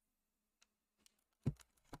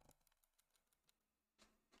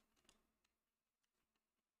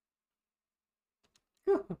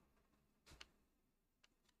 Yep.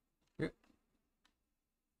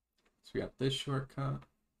 So we got this shortcut,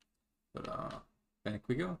 but back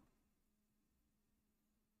we go.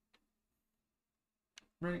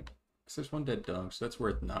 Right, because there's one dead dog, so that's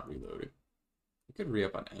worth not reloading. You could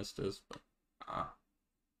re-up on Estes, but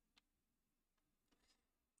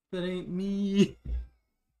that ain't me.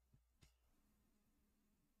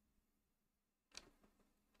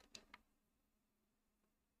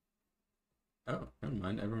 Oh, never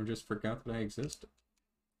mind. Everyone just forgot that I existed.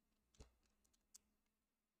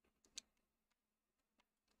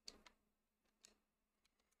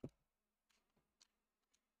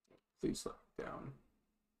 Please slow down.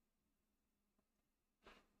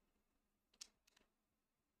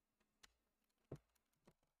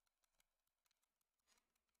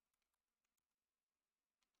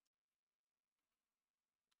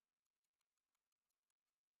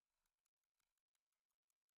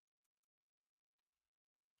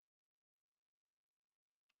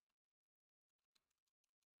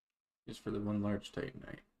 Just for the one large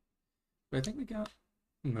Titanite. But I think we got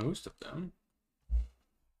most of them.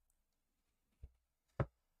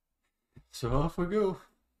 So off we go.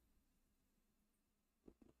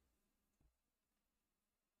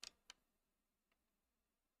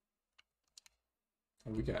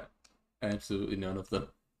 And we got absolutely none of them.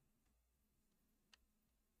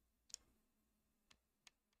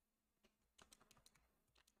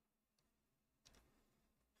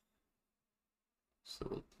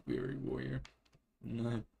 So weary warrior.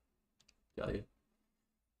 No. Got ya.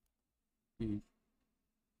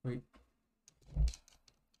 Wait.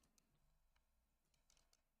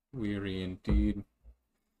 Weary indeed.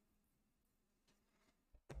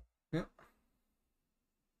 Yep.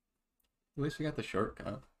 At least we got the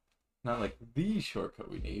shortcut. Not like the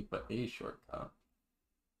shortcut we need, but a shortcut.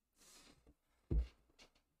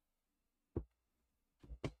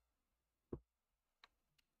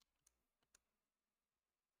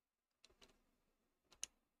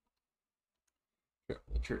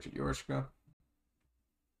 The Church of Yorshka.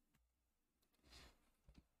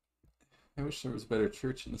 I wish there was a better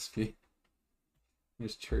church in this game.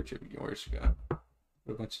 There's Church of Yorshka. What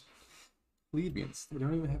a bunch of plebeians. They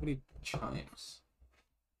don't even have any chimes.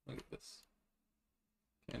 Look at this.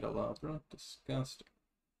 Candelabra. Disgusting.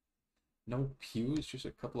 No pews, just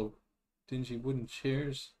a couple of dingy wooden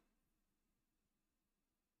chairs.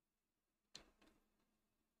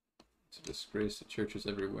 It's a disgrace to churches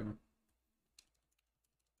everywhere.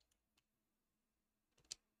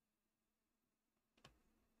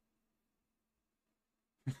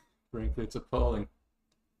 Frankly, it's appalling.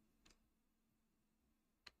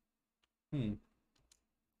 I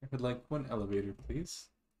would like one elevator, please.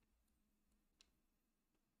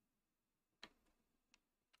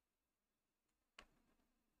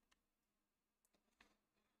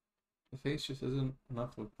 The face just isn't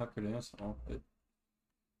enough of a puckered asshole. It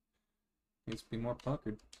needs to be more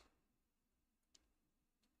puckered.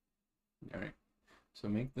 Alright, so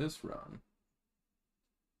make this run.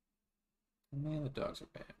 And man, the dogs are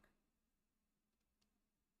back.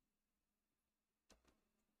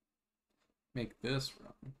 Make this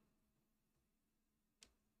run.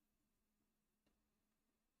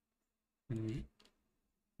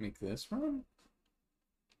 Make this run?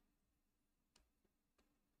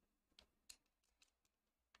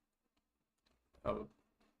 Oh.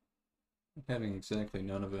 I'm having exactly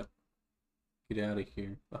none of it. Get out of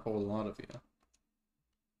here. A whole lot of you.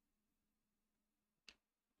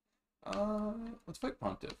 Let's fight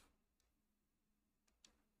Pontiff.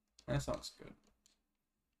 That sounds good.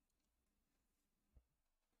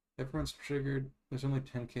 Everyone's triggered. There's only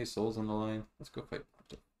 10k souls on the line. Let's go fight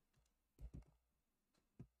Pontiff.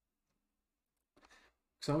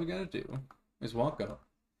 So all we gotta do is walk up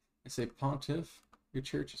and say, Pontiff, your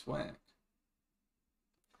church is whack.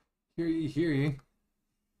 Hear ye, hear ye.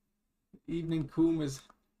 Evening coom is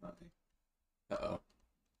high. Uh-oh.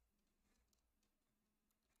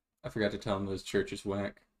 I forgot to tell him that his church is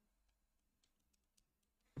whack.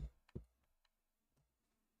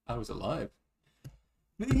 I was alive.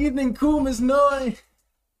 The evening coom is nigh!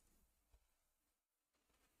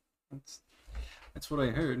 That's what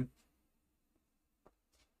I heard.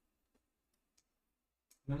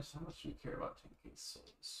 Notice how much do you care about 10k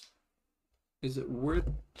souls? Is it worth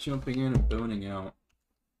jumping in and boning out?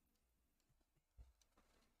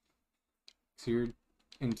 So you're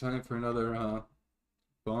in time for another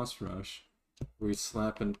boss rush. We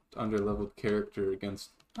slap an underleveled character against...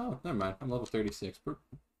 Oh, never mind. I'm level 36. We're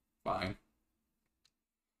fine.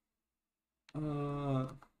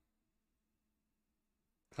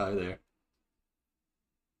 Hi there.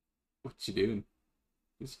 What you doing?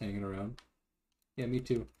 Just hanging around. Yeah, me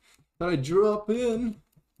too. Thought I'd drop in.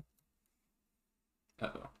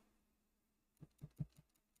 Uh-oh.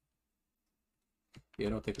 Yeah, I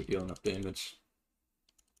don't think we deal enough damage.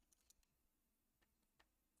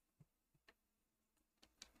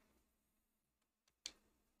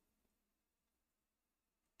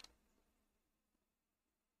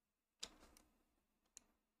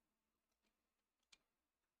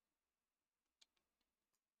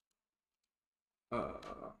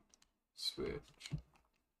 Switch.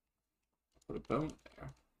 Put a bone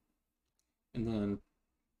there. And then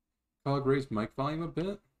Cog raise mic volume a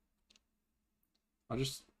bit. I'll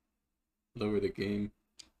just lower the game.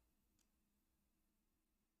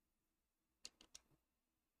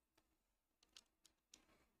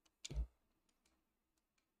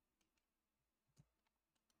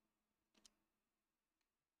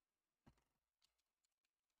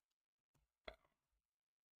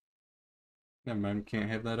 Never mind, we can't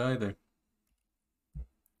have that either.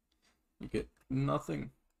 You get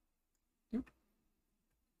nothing. Yep.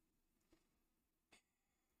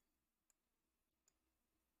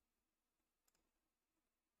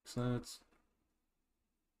 So let's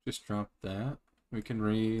just drop that. We can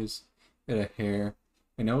raise it a hair.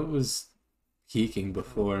 I know it was peaking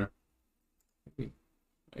before. Maybe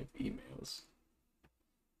I have emails.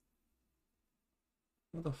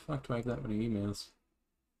 How the fuck do I have that many emails?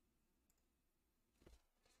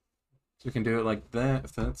 So we can do it like that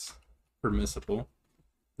if that's permissible.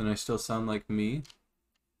 Then I still sound like me.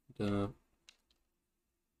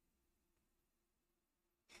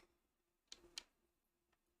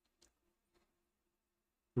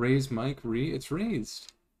 Raise mic, it's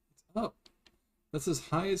raised. It's up. That's as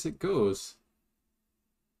high as it goes.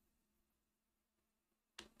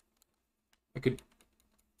 I could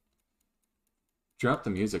drop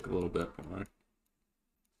the music a little bit more.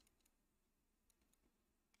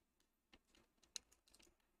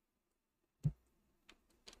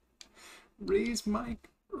 Raise mic.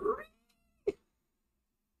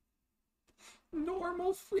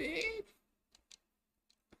 Normal feed.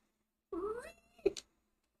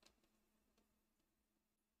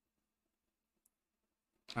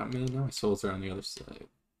 Oh man, now my souls are on the other side.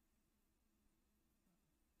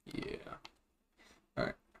 Yeah.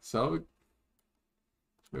 Alright, so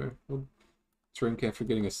we'll drink after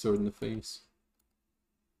getting a sword in the face.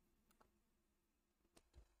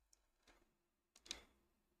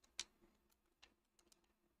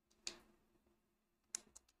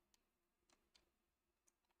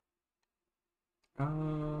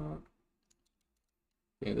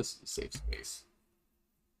 Yeah, this is a safe space.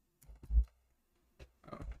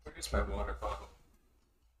 Oh, where's my water bottle?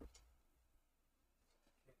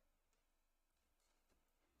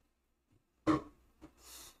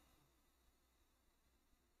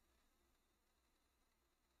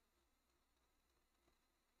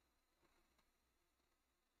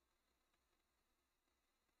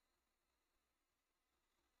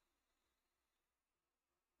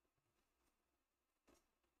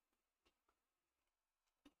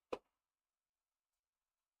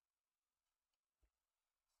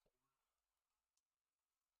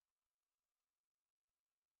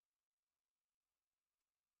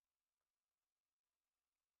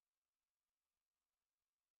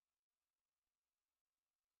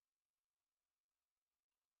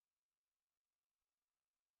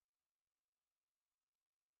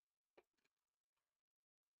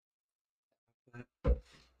 That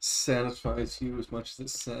satisfies you as much as it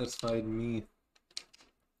satisfied me.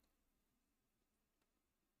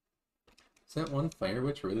 Does that one fire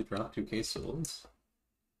witch really drop 2k souls?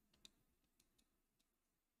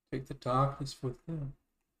 Take the darkness with them.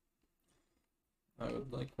 I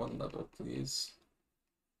would like one level, please.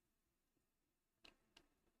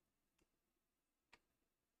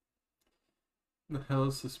 The hell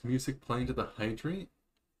is this music playing to the hydrate?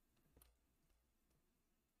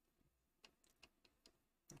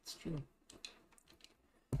 That's true.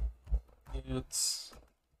 It's...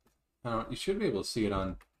 you should be able to see it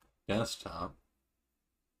on desktop.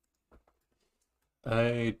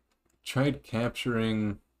 I tried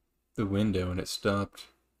capturing the window and it stopped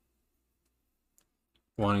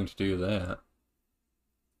wanting to do that.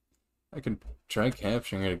 I can try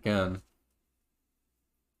capturing it again.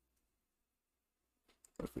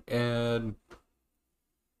 If we add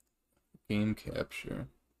game capture.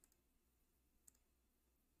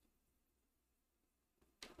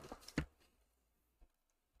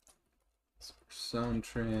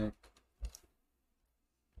 soundtrack.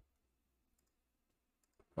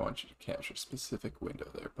 I want you to capture a specific window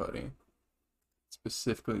there, buddy.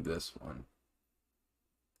 Specifically this one.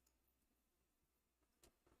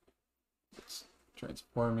 Let's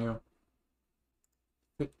transform you.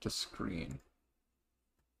 Fit to screen.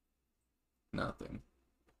 Nothing.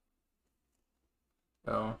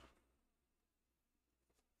 Oh.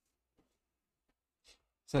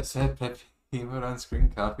 Is that sad pet emote on screen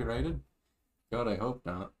copyrighted? God, I hope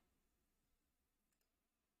not.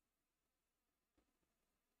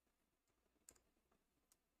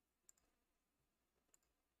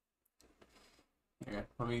 Here,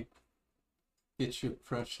 let me get your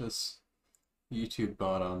precious YouTube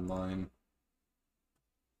bot online.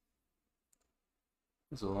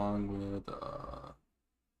 As along with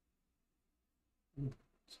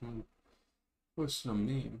some posted a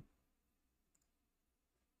meme.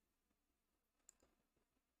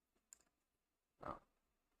 Oh.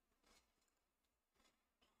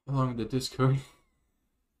 Along with the Discord.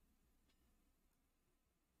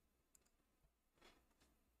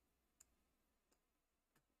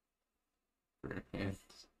 And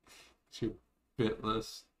shoot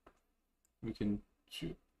bitless. We can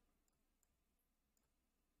shoot.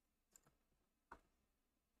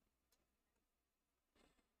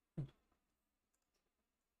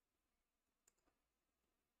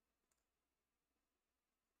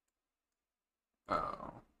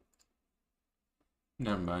 Oh.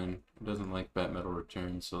 Never mind. It doesn't like Bat Metal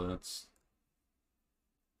Return, so that's.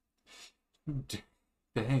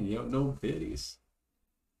 Dang, you don't know biddies.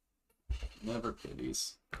 Never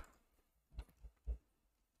biddies.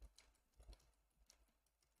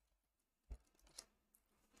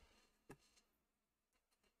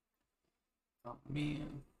 Oh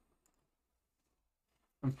man.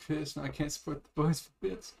 I'm pissed and I can't support the boys for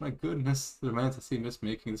bits. My goodness, the demands I see miss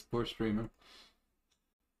making this poor streamer.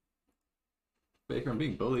 Baker, I'm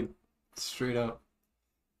being bullied. Straight up.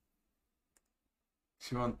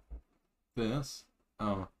 You want this?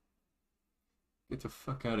 Oh. Get the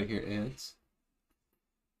fuck out of here, Eds.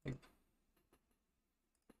 Like,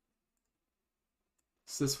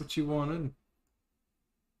 is this what you wanted?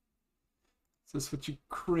 Is this what you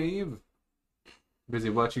crave? Busy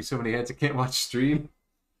watching so many ads I can't watch stream.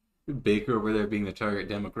 Baker over there being the target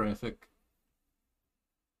demographic.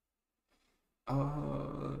 I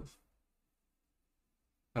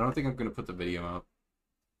don't think I'm gonna put the video up.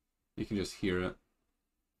 You can just hear it.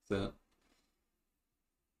 That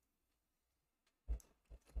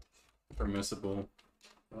permissible.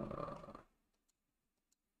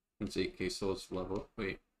 Let's 8K souls level.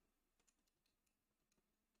 Wait.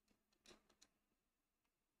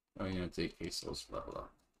 Oh yeah, it's 8K souls level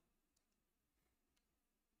up.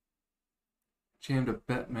 Jammed a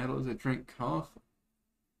bat metal as I drink coffee.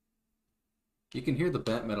 You can hear the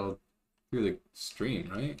bat metal through the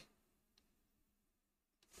stream, right?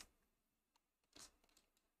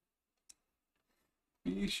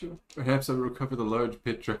 Be sure. Perhaps I'll recover the large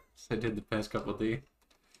pit traps I did the past couple of days.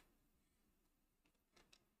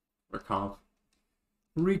 Or comp.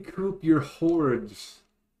 Recoup your hoards.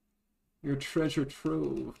 Your treasure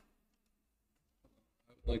trove.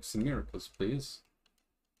 I would like some miracles, please.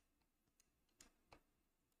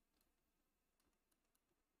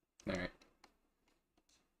 Alright.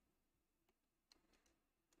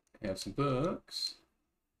 I have some books.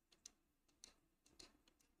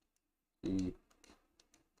 Ooh.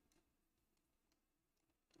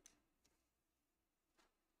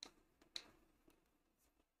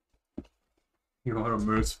 You are a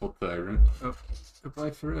merciful tyrant. Oh, goodbye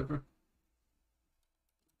forever.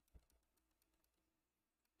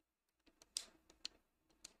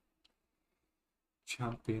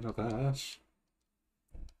 Champion of Ash.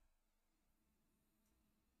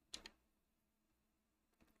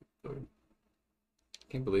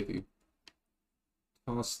 Can't believe you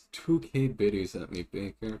tossed 2K biddies at me,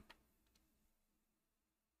 Baker.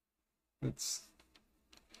 That's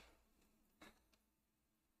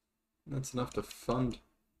enough to fund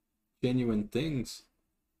genuine things.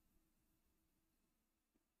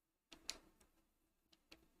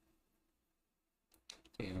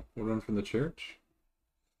 Yeah, we'll run from the church.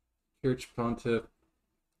 Church Pontiff.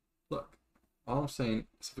 Look, all I'm saying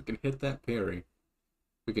is if we can hit that parry,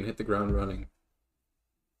 we can hit the ground running.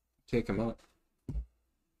 Take him out.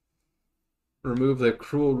 Remove that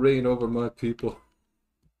cruel reign over my people.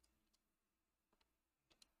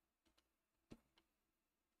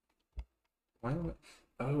 Why am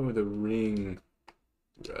I... Oh, the ring.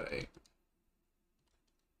 Right.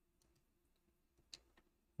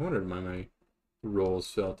 I wondered why my rolls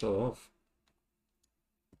felt off.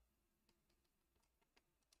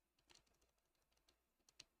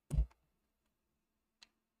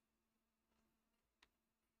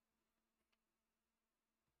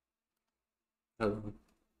 Hello.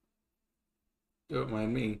 Don't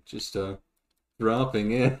mind me, just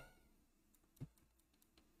dropping in.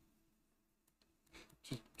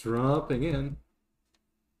 Just dropping in. Can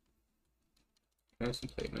I have some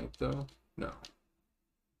plate knife though? No.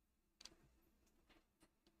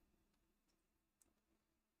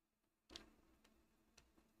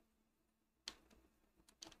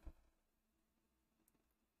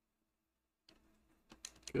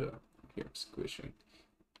 Good. Here, I'm squishing.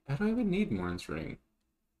 How do I even need Morin's ring?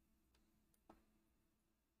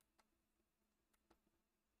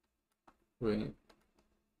 Wait.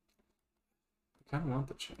 I kind of want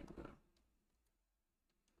the chain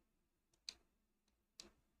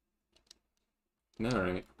though.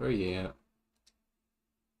 Alright, where you at?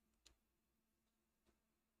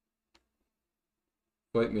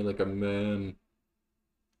 Fight me like a man.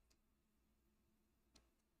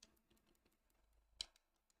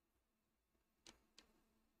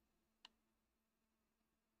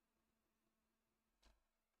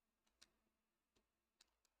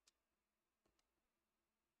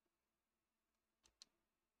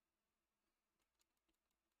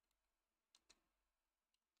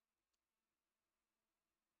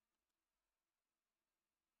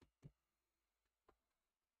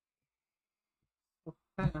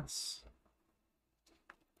 Pass.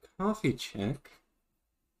 Coffee check?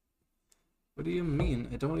 What do you mean?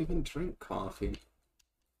 I don't even drink coffee.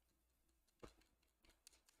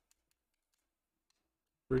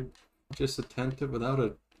 We're just attentive without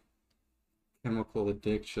a chemical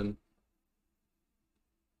addiction.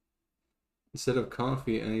 Instead of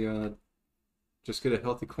coffee, I just get a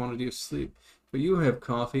healthy quantity of sleep. But you have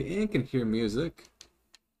coffee and can hear music.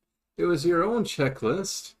 It was your own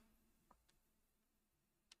checklist.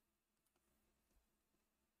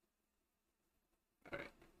 Alright.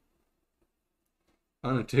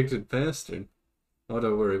 Unaddicted bastard. Oh,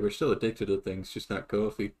 don't worry, we're still addicted to things, just not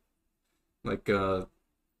coffee. Like, for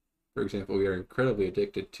example, we are incredibly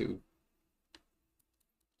addicted to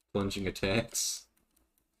plunging attacks.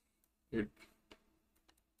 You're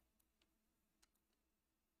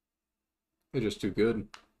just too good.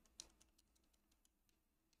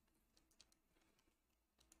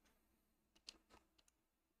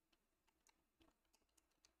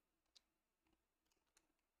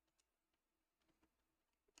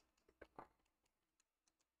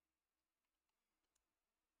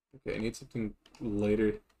 Okay, I need something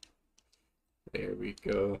lighter. There we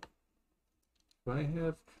go. Do I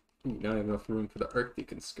have... Ooh, now I have enough room for the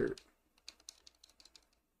Arctic skirt.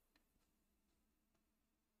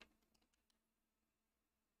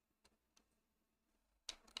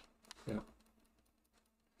 Yeah.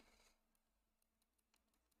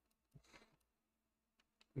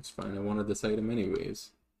 It's fine, I wanted this item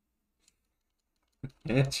anyways.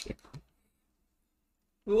 Gotcha.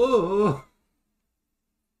 Whoa!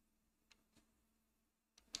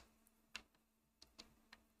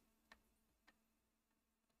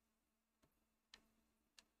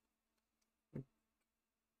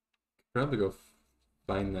 Probably go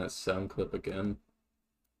find that sound clip again.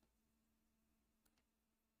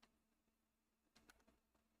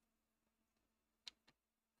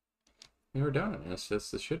 Yeah, we're down in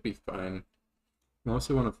SS. This should be fine. I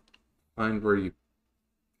also want to find where you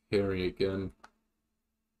parry again.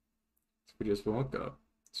 So we just walk up,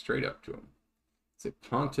 straight up to him. Say,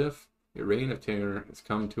 Pontiff, your reign of terror has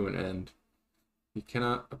come to an end. You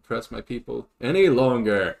cannot oppress my people any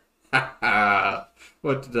longer. Ha ha!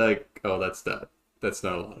 What did I... Oh, that's not... That's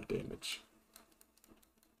not a lot of damage.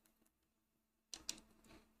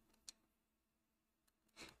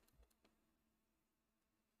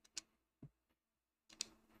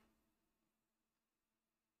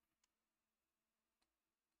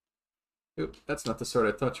 Oop, that's not the sword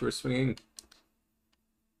I thought you were swinging.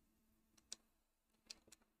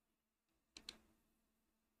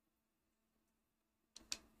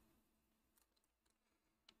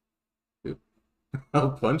 Oop.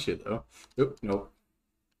 I'll punch you, though. Oop, nope.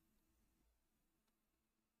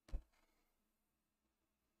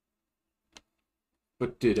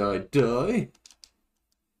 But did I die?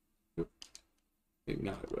 Oop. Maybe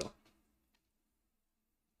not, I will.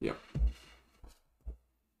 Yep.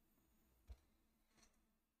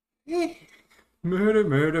 Murder,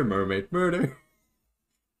 murder, mermaid, murder.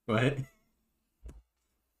 What?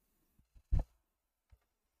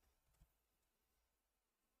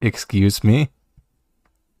 Excuse me?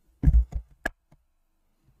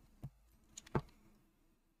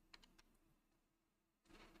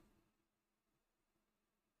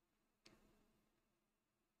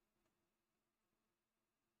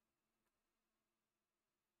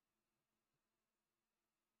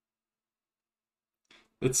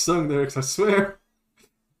 It's sung lyrics, I swear.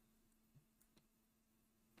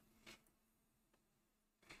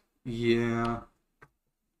 Yeah.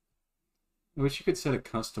 I wish you could set a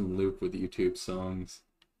custom loop with YouTube songs.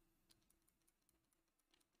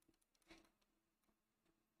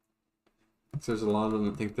 So there's a lot of them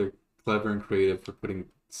that think they're clever and creative for putting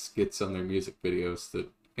skits on their music videos that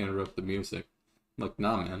interrupt the music. I'm like,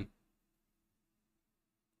 nah, man.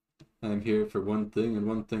 I'm here for one thing and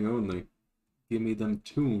one thing only. Give me them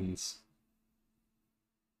tunes.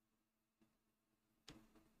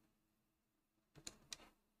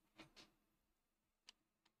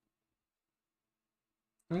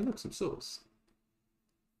 Alright, look, some souls.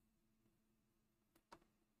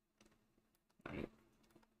 Alright.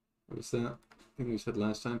 What was that? I think we said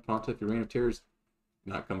last time, Pontiff, your reign of terror's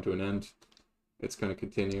not come to an end. It's going to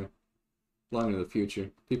continue. Long into the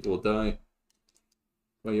future. People will die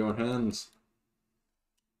by your hands.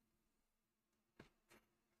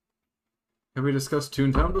 Have we discussed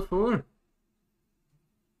Toontown before?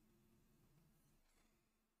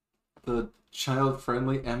 The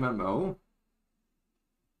child-friendly MMO?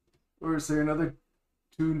 Or is there another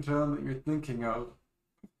Toontown that you're thinking of?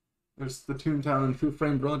 There's the Toontown in Who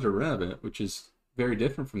Framed Roger Rabbit, which is very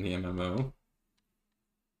different from the MMO.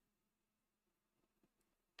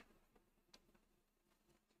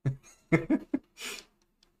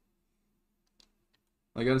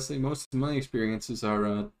 I gotta say, most of my experiences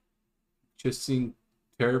are just seeing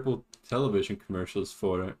terrible television commercials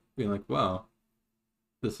for it, being like, wow,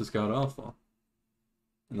 this has got awful.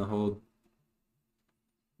 And the whole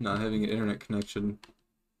not having an internet connection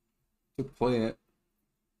to play it.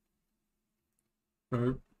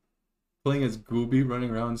 Or playing as Gooby, running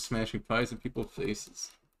around smashing pies in people's faces.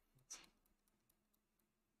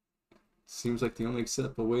 Seems like the only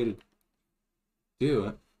acceptable way to do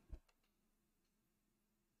it.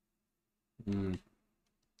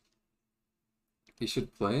 You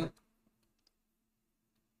should play it.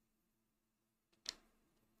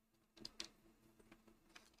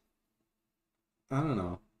 I don't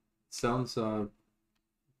know. Sounds a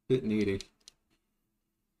bit needy.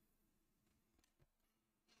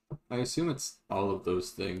 I assume it's all of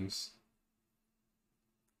those things.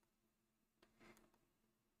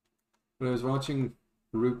 When I was watching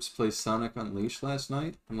Roops play Sonic Unleashed last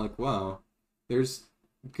night, I'm like, wow, there's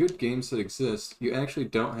good games that exist. You actually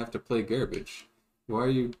don't have to play garbage. Why are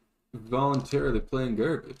you voluntarily playing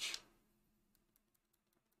garbage?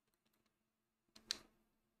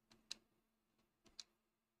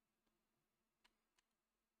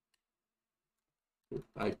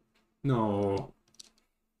 No.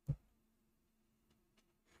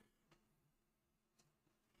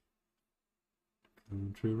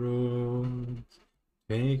 Country roads,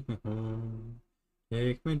 take me home,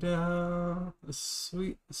 take me down a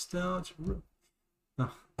sweet nostalgia road.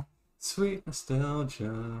 Oh, sweet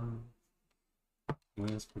nostalgia.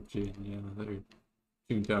 West Virginia, or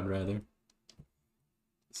Toontown rather.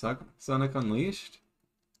 Sonic Unleashed?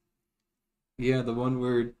 Yeah, the one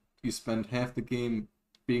where you spend half the game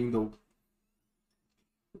being the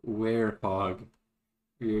werehog.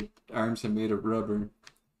 Your arms are made of rubber.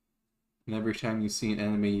 And every time you see an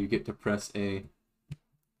enemy, you get to press A.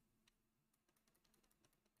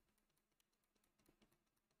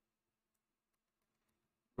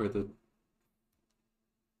 Where the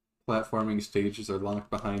platforming stages are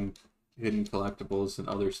locked behind hidden collectibles and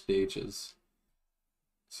other stages.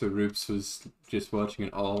 So Roops was just watching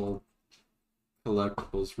an all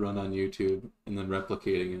collectibles run on YouTube and then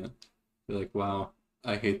replicating it. They're like, wow,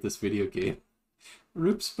 I hate this video game.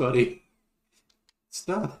 Roops, buddy.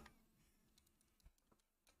 Stop.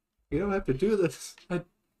 You don't have to do this.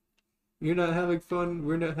 You're not having fun.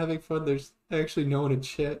 We're not having fun. There's actually no one in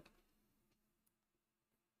chat.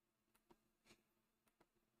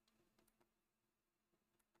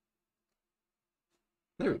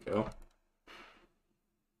 There we go.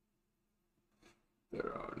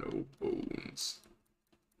 There are no bones.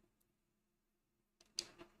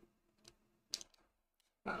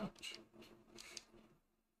 Ouch.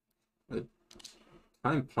 The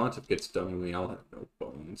time Pontiff gets done and we all have no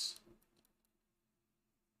bones.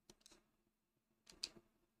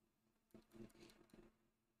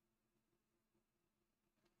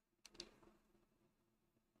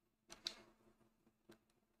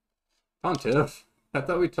 Pontiff, I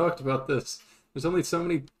thought we talked about this. There's only so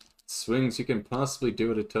many swings you can possibly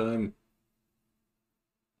do at a time.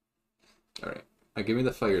 Alright, now give me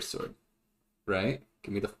the fire sword. Right?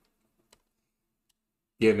 Give me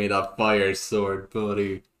the fire sword,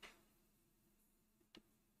 buddy.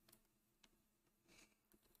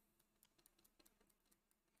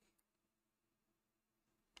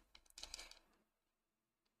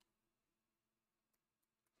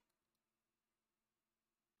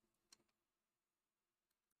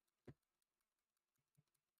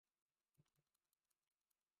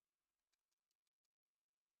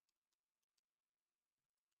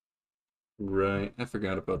 Right, I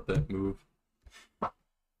forgot about that move.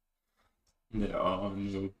 There are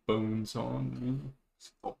no bones on me.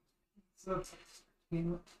 Oh,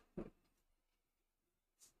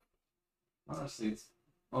 honestly, it's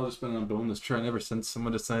all just been on boneless trend ever since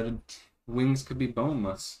someone decided wings could be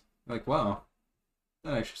boneless. Like, wow,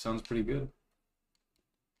 that actually sounds pretty good.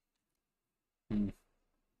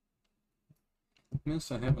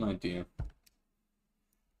 Yes, I have an idea.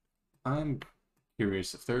 I'm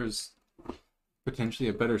curious if there's potentially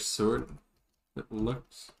a better sword that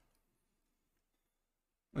looks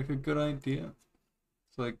like a good idea.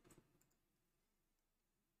 It's like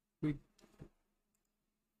we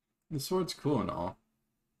the sword's cool and all,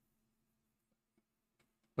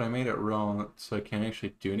 but I made it raw so I can't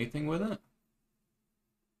actually do anything with it.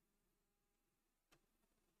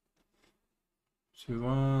 So we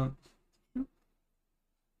want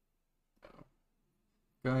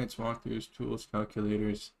guides, walkthroughs, tools,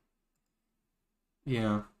 calculators.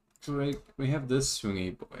 Yeah, so we have this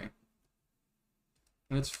swingy boy,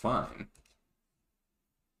 and it's fine.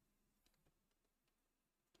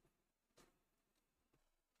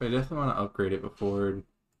 But I definitely want to upgrade it before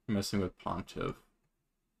messing with Pontiff.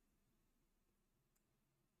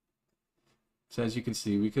 So as you can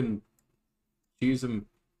see, we can use them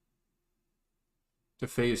to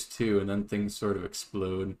phase 2, and then things sort of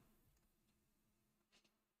explode.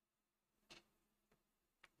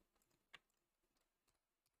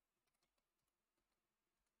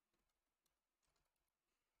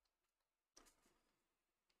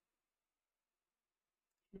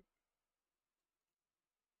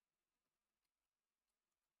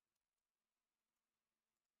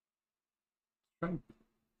 Trying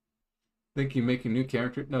think you make a new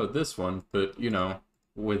character? No, this one, but you know,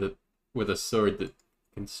 with a sword that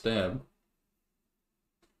can stab.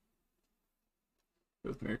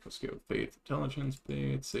 With miracle skill, faith, intelligence,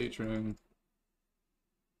 faith, sage ring.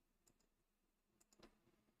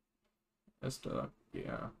 Esther,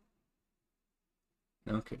 yeah.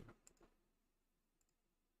 Okay.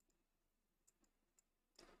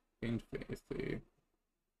 Gained faith, faith.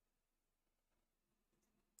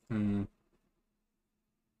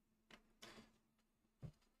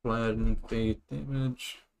 Blood, faith,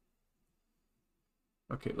 damage.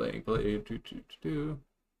 Okay, lightning blade, do.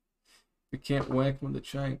 You can't whack him with a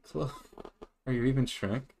giant club. Are you even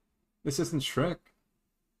Shrek? This isn't Shrek.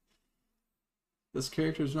 This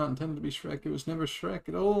character is not intended to be Shrek. It was never Shrek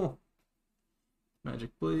at all. Magic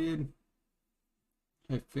blade.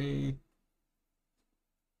 High faith.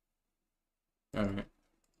 Alright.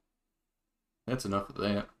 That's enough of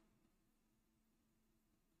that.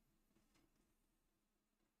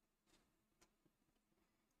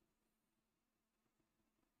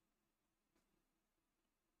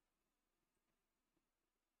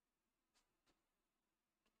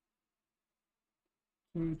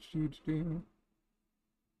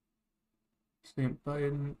 Stamp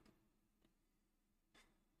Biden.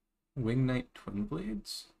 Wing Knight Twin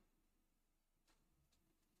Blades.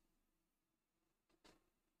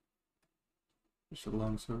 Just a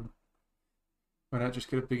longsword. Why not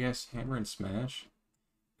just get a big ass hammer and smash?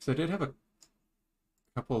 Because I did have a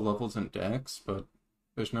couple of levels in Dex, but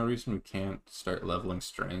there's no reason we can't start leveling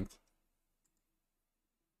strength.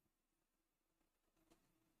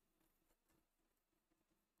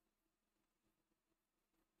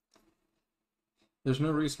 There's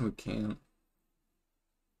no reason we can't.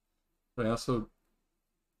 But I also...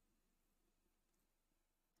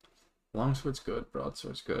 Longsword's good,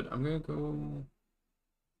 broadsword's good. I'm gonna go...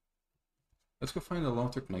 Let's go find the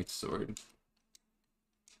Lothric Knight's sword.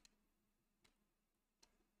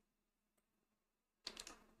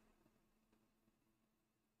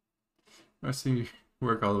 I see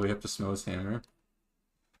work all the way up to Snow's hammer.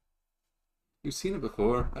 You've seen it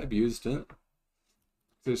before. I've used it.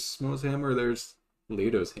 There's Snow's hammer, there's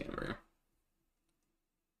Leto's hammer.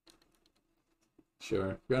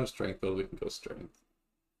 Sure. If you're on a strength build, we can go strength.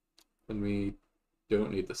 And we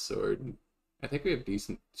don't need the sword. I think we have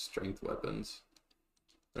decent strength weapons.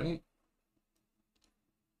 Right?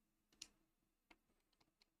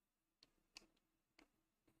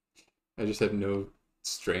 I just have no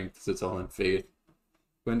strength because it's all in faith.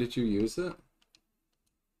 When did you use it?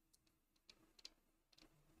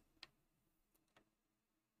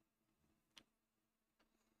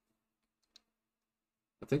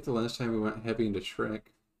 I think the last time we went heavy into Shrek.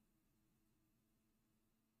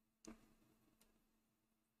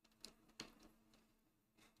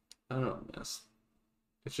 I don't know, miss.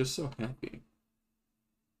 It's just so happy.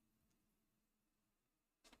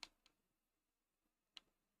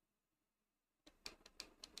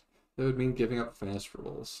 That would mean giving up fast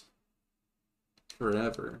rolls.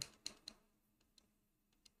 Forever.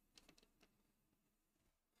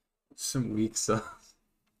 Some weak sauce.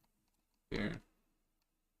 Here.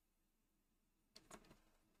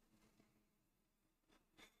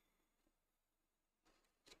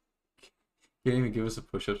 Can't even give us a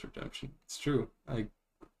push-ups redemption. It's true. I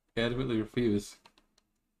adamantly refuse.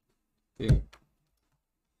 Yeah.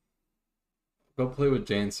 Go play with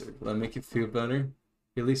Dancer. Will that make you feel better?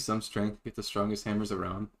 At least some strength. Get the strongest hammers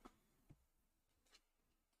around.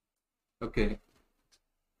 Okay.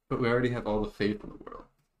 But we already have all the faith in the world.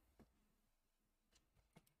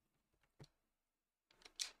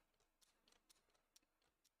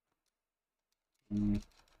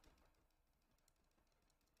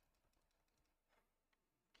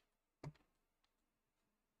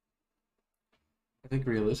 I think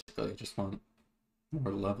realistically, I just want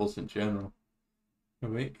more levels in general. Oh,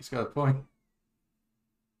 wait, he's got a point.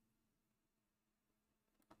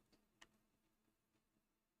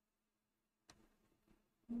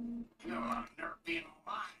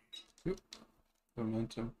 Oop,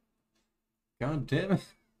 momentum. God damn it.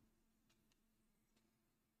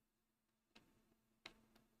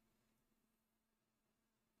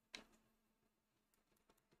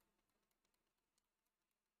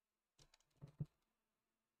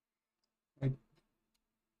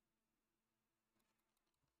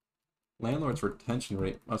 Landlord's retention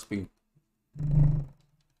rate must be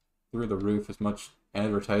through the roof as much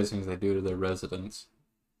advertising as they do to their residents.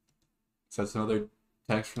 So that's another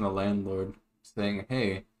text from the landlord saying,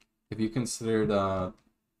 hey, have you considered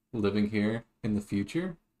living here in the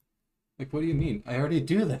future? Like, what do you mean? I already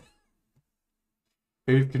do that.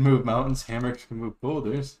 Faith can move mountains, hammers can move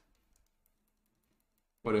boulders.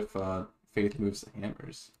 What if Faith moves the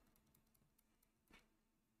hammers?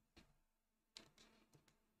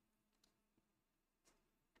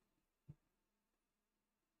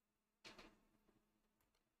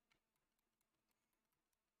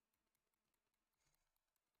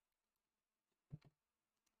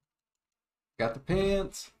 Got the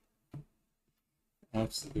pants.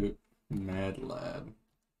 Absolute mad lad.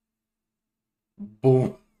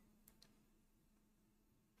 Boom.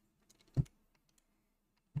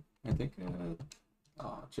 I think,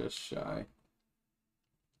 oh, just shy.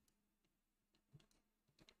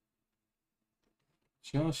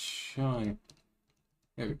 Just shy.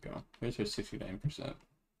 There we go. There's our 69%.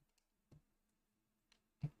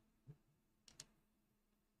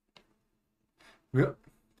 Yep.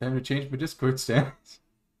 Time to change my Discord stats.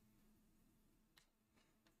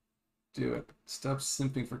 Do it. Stop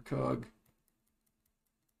simping for COG.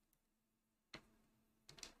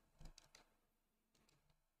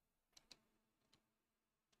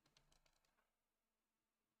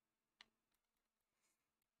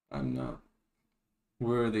 I'm not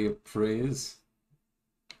worthy of praise.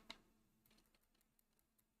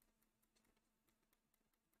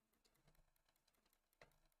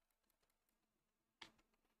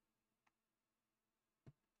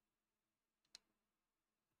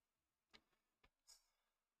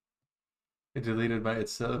 It deleted by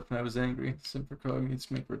itself and I was angry. Simpercog needs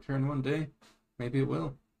to make a return one day. Maybe it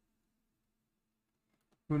will.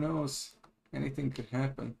 Who knows? Anything could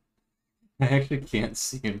happen. I actually can't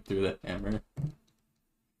see him through that hammer.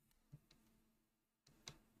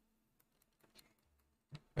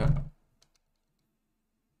 Yeah.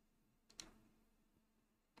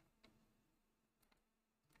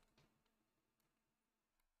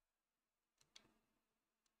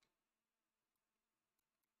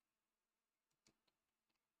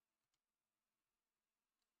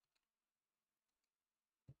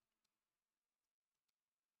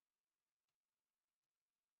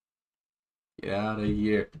 Get out of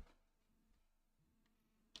here.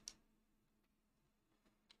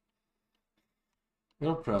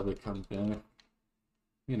 It'll probably come back.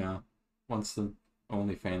 You know, once the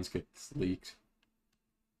OnlyFans gets leaked.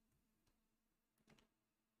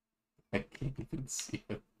 I can't even see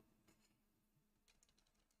it.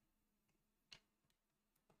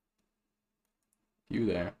 You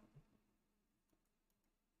there.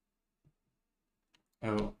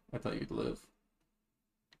 Oh, I thought you'd live.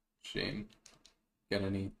 Shame. Got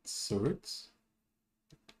any swords?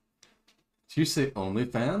 Did you say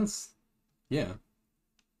OnlyFans? Yeah.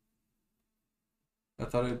 I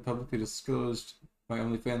thought I had publicly disclosed my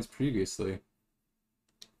OnlyFans previously.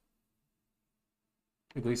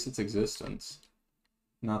 At least its existence.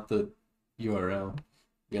 Not the URL.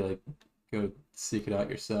 You gotta go seek it out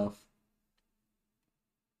yourself.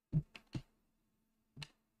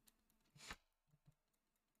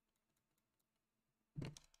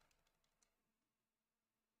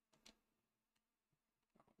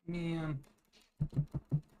 Man.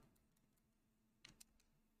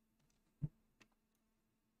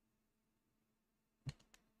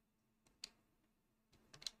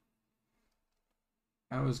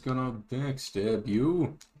 I was gonna backstab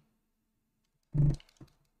you.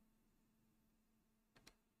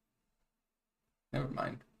 Never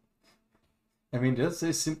mind. I mean, it does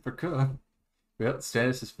say simp for cook. Well,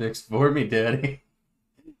 status is fixed for me, daddy.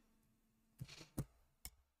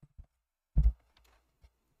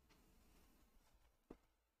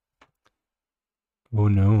 Oh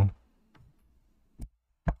no.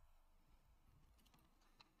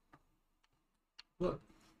 Look,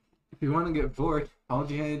 if you want to get bored, all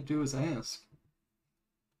you had to do is ask.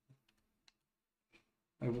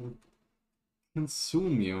 I will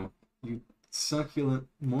consume you, you succulent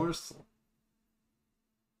morsel.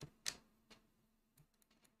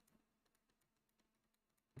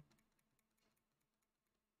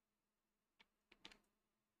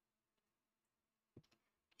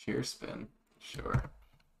 Cheer spin. Sure.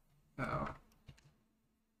 Oh.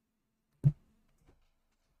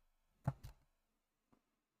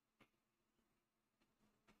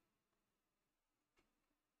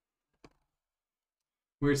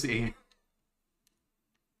 Where's the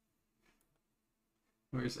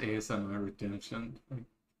Where's ASMR redemption? Like,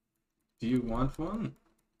 do you want one?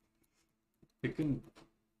 It can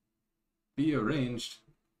be arranged.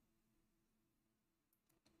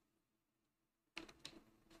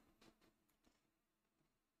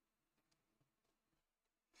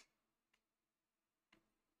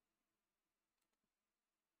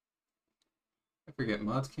 I forget,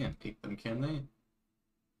 mods can't peek them, can they?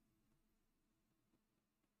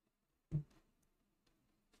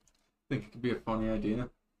 Think it could be a funny idea.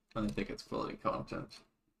 I think it's quality content.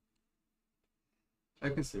 I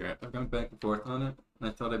consider it. I've gone back and forth on it, and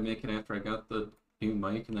I thought I'd make it after I got the new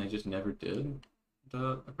mic, and I just never did.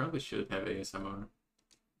 I probably should have ASMR.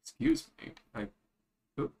 Excuse me.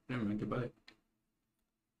 Oh, never mind. Goodbye.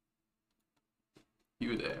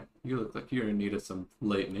 You there. You look like you're in need of some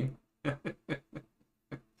lightning.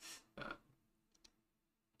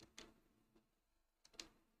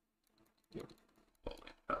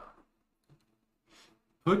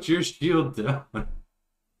 Put your shield down.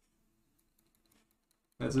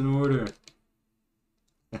 That's an order.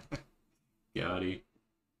 Gotti.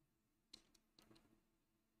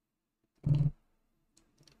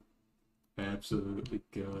 Absolutely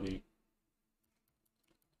Gotti.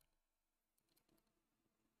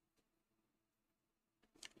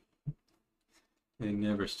 They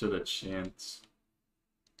never stood a chance.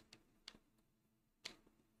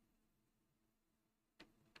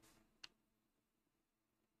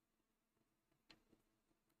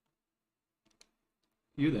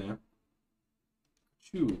 You there?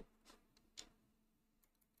 Chew.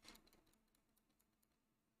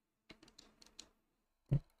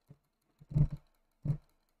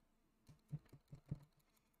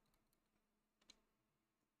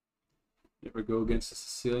 Never go against a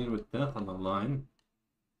Sicilian with death on the line.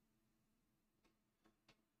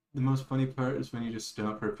 The most funny part is when you just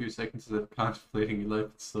stop for a few seconds as if contemplating your life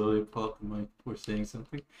and slowly pull up the mic before saying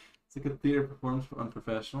something. It's like a theater performance for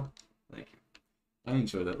unprofessional. Thank you. I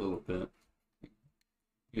enjoy that little bit. You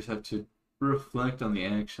just have to reflect on the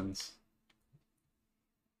actions.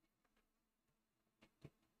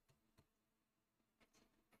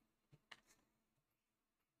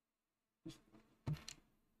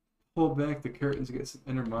 Pull back the curtains to get some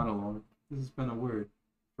inner monologue. This has been a word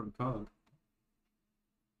from Cog.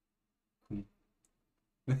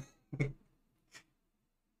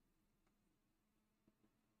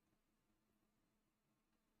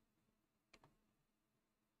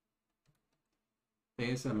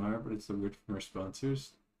 ASMR, but it's a word from our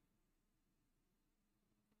sponsors.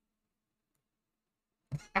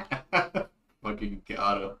 Fucking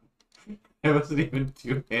got him. I wasn't even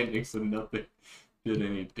two-handing, so nothing did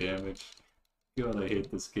any damage. God, I hate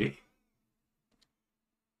this game.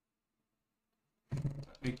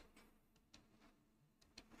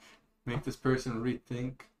 Make this person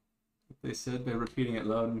rethink what they said by repeating it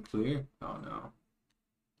loud and clear? Oh no.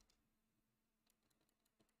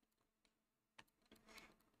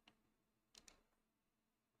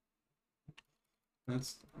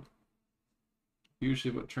 That's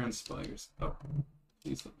usually what transpires. Oh,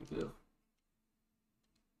 please let me live.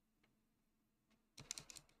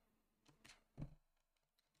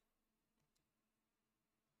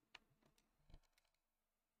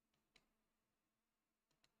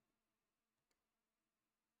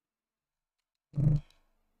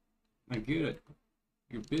 I get it.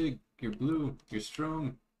 You're big, you're blue, you're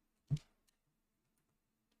strong. You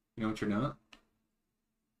know what you're not?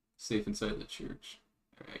 Safe inside the church.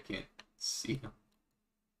 I can't see him.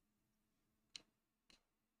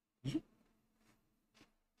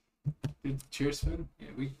 Did the cheer spin? Yeah,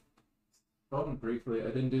 we called him briefly. I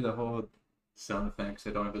didn't do the whole sound effects.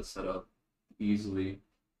 I don't have it set up easily.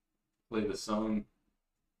 Play the song.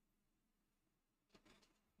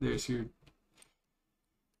 There's your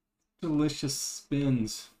delicious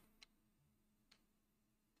spins.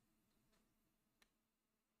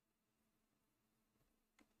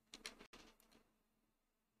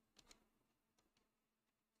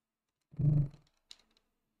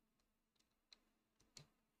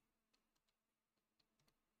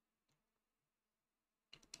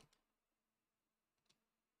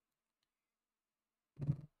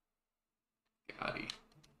 Gotti.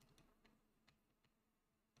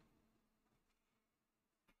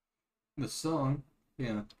 The song,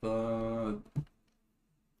 yeah, I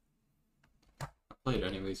play it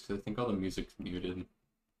anyways because I think all the music's muted.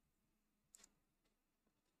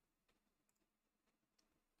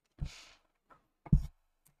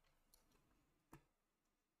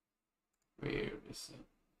 Where is it?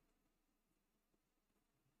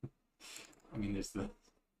 I mean, there's the.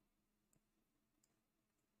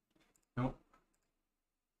 Nope.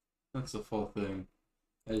 That's the full thing.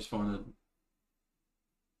 I just wanted.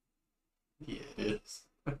 Yeah, it is.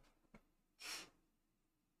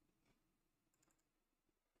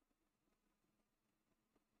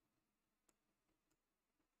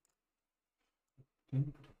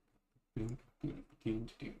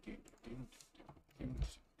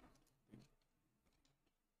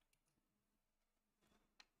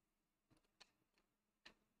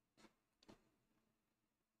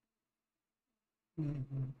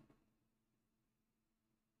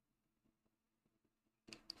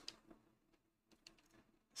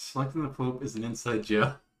 Selecting the Pope is an inside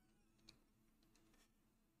joke.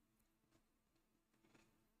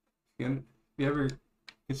 If you ever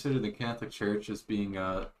consider the Catholic Church as being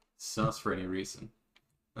sus for any reason,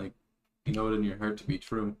 like you know it in your heart to be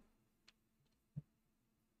true.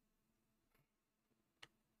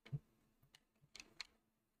 I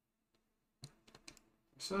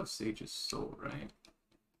still have Sage's soul, right?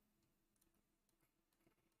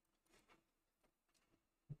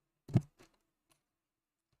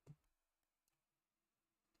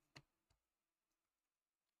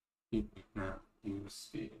 Now you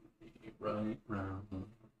spin me right round,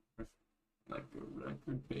 like a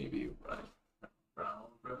record, baby, right round,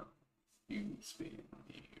 round. You spin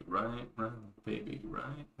me right round, baby,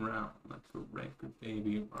 right round, like a record,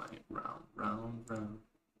 baby, right round, round, round.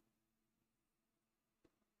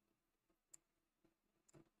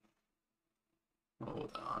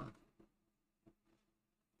 Hold on.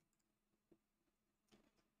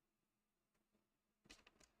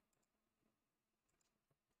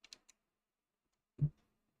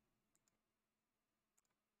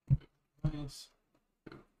 Nice.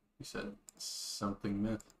 You said something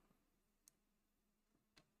myth.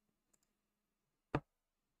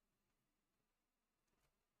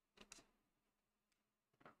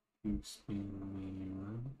 You spin me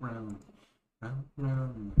right round, round,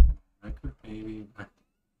 round, record, baby,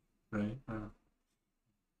 right round.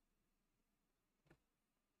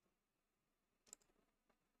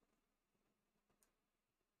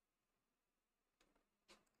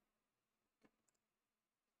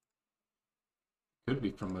 Could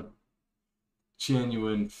be from a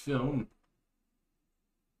genuine film.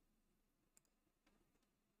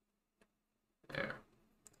 There.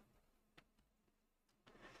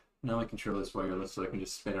 Now my controller is wireless, so I can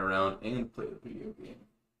just spin around and play the video game.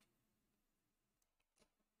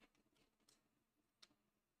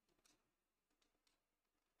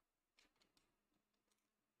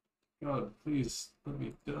 God, please let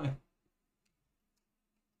me die.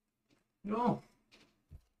 No!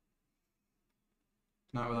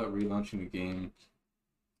 Not without relaunching the game.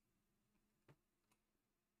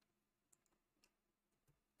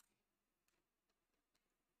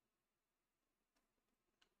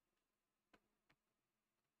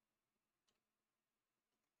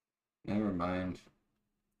 Never mind.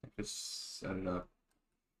 I just set it up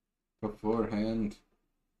beforehand.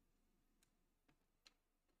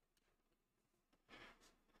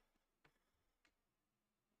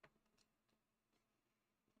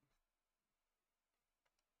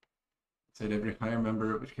 Said every higher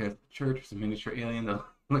member of the Catholic Church is a miniature alien that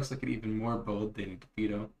looks like it even more bold than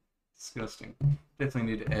DeVito. Disgusting.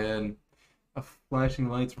 Definitely need to add a flashing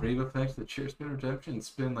lights rave effect to the Cheer Spin Redemption and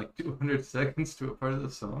spin like 200 seconds to a part of the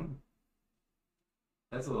song.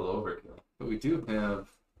 That's a little overkill. But we do have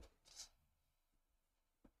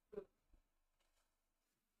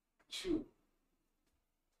two.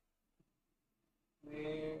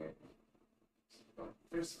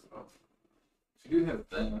 There's if we do have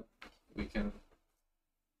that, we can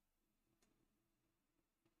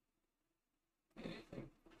anything.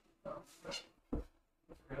 Oh, I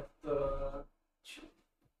forgot the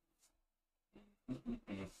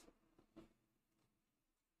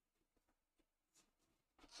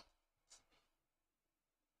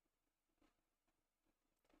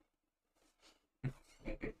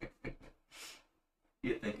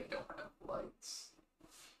You think I don't have lights?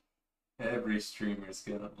 Every streamer's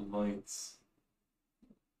got lights.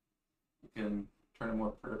 You can turn them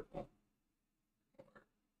more purple, or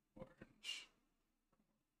orange,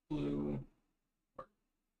 blue, or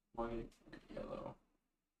white, or yellow.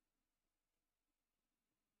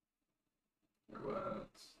 Or what?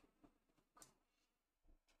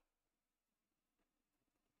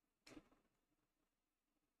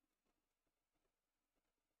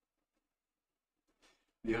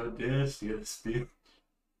 The audacity of the speed.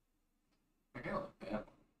 I kinda like that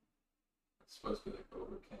one. It's supposed to be like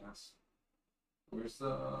overcast. Where's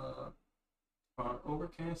the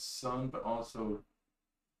overcast sun, but also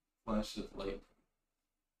flashes of light?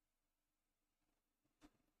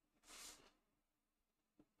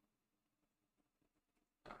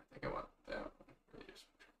 I think I want that one.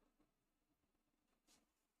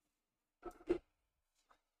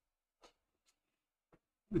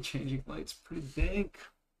 The changing light's pretty dank.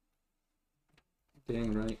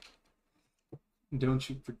 Dang right. Don't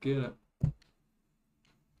you forget it. What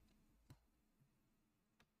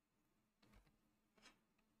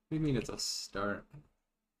do you mean it's a start?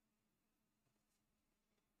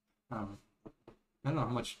 I don't know how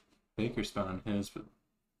much Baker spent on his, but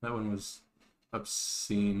that one was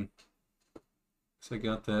obscene. So I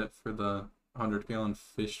got that for the 100-gallon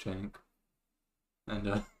fish tank.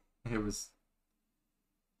 And it was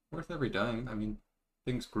worth every dime. I mean,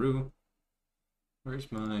 things grew.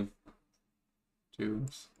 Where's my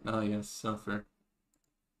tubes? Oh yes, suffer.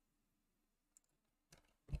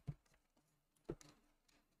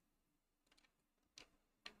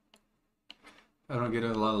 I don't get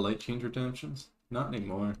a lot of light change redemptions. Not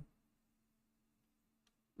anymore.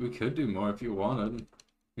 We could do more if you wanted.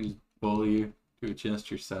 We just bully you to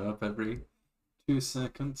adjust your setup every 2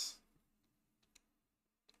 seconds.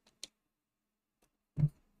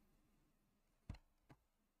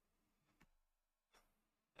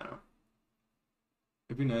 No.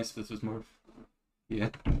 It'd be nice if this was more. Yeah.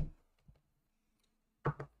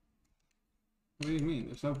 What do you mean?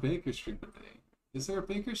 There's no Baker stream today. Is there a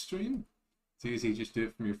Baker stream? It's easy, just do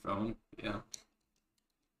it from your phone. Yeah.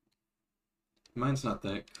 Mine's not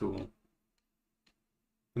that cool.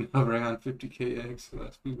 Been hovering on 50k eggs for the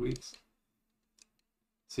last few weeks.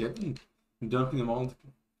 See, I've been dumping them all into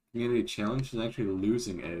community challenge and actually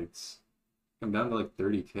losing eggs. I'm down to like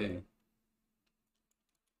 30k.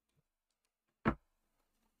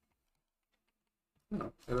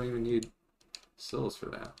 No, I don't even need souls for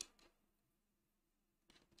that.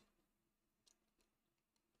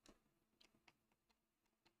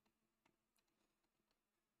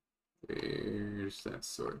 Where's that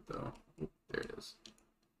sword though? There it is.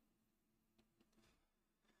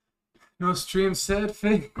 No stream, sad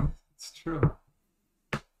fate. It's true.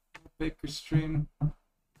 Baker stream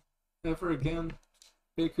ever again.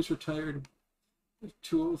 Baker's retired. They're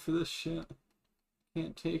too old for this shit.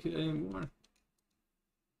 Can't take it anymore.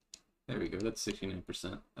 There we go. That's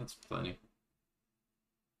 69%. That's plenty.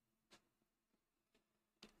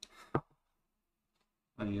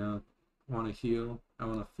 I want to heal. I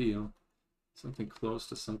want to feel something close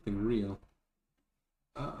to something real.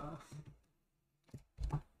 No.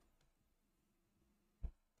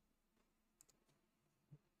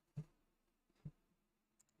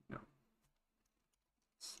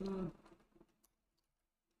 So.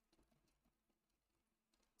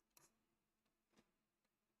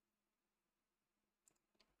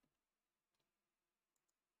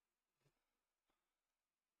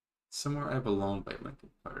 Somewhere I Belong by Linkin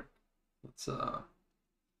Park. Let's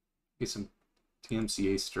get some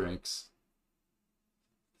TMCA strikes.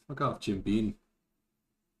 Fuck off, Jim Bean.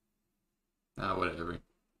 Ah, whatever.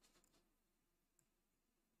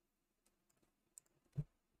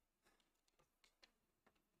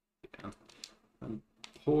 Yeah. I'm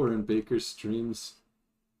poor in Baker's streams.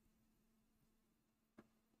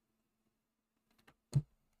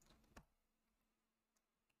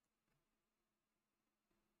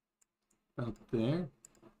 Out there.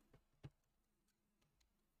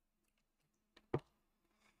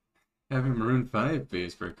 Having Maroon 5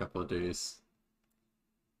 base for a couple of days.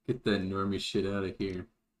 Get that normie shit out of here.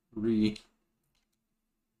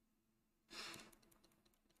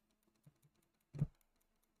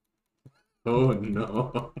 Oh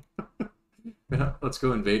no. Yeah, let's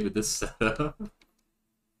go invade with this setup.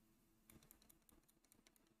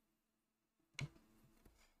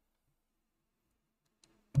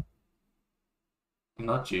 I'm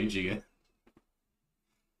not changing it.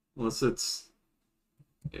 Unless it's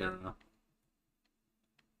era.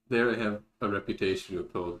 There I have a reputation to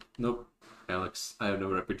uphold. Nope, Alex, I have no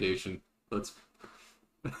reputation. Let's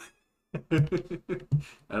I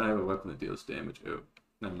don't have a weapon that deals damage. Oh,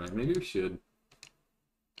 never mind. Maybe we should.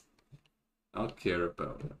 I'll care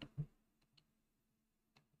about it.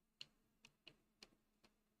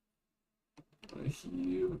 I wanna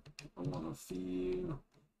heal. I wanna feel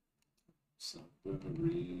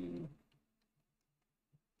suffering.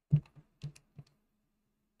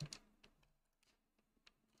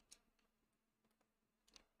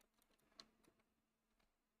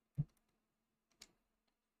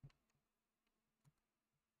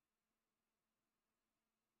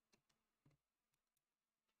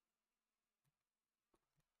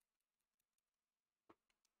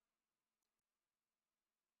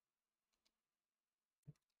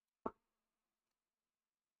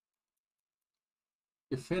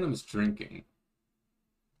 If Phantom's drinking.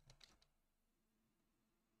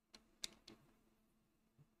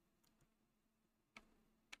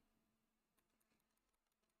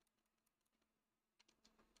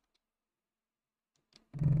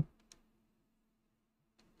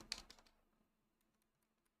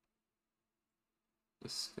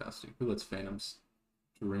 Disgusting. Who lets Phantoms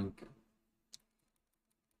drink?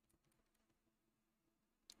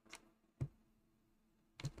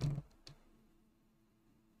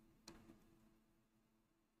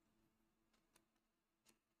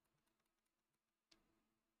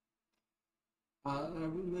 I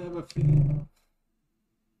will never feel.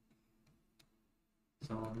 It's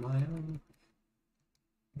on my own.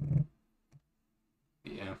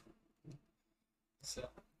 Yeah. So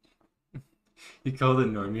you called it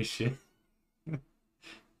normie shit.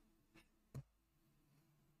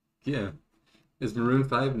 Yeah. Is Maroon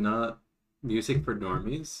 5 not music for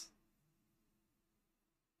normies?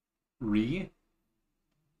 Re?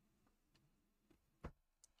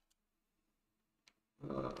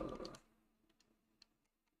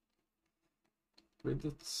 Where'd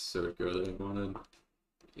the sword go that I wanted?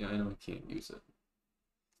 Yeah, I know I can't use it.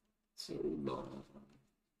 So long.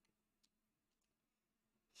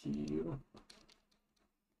 Heal.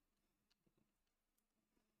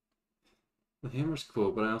 The hammer's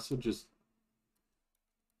cool, but I also just...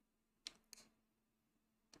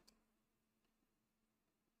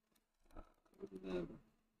 would never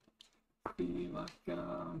be like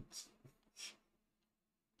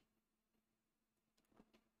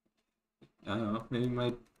I don't know, maybe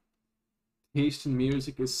my taste in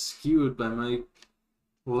music is skewed by my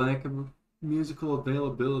lack of musical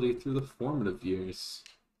availability through the formative years.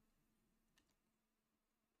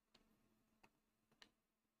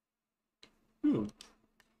 Hmm.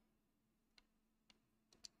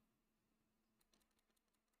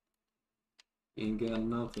 Ain't got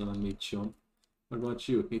nothing on me, chump. What about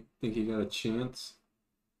you? You think you got a chance?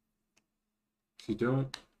 If you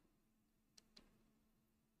don't,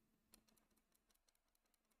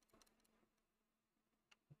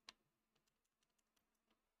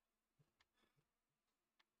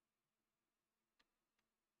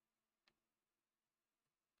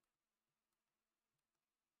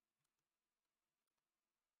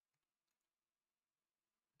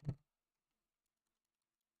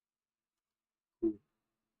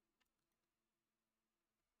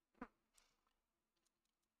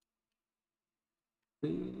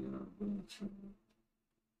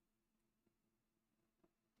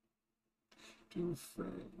 to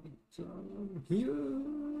fate on here.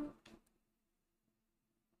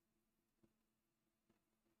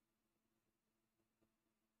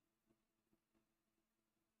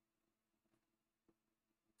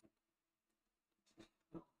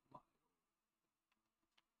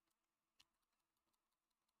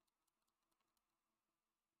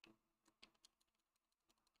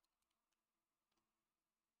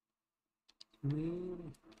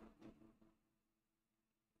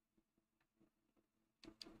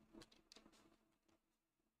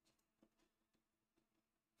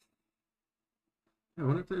 I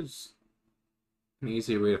wonder if there's an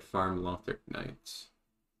easier way to farm Lothric Knights.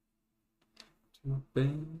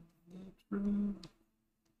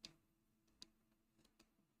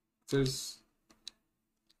 There's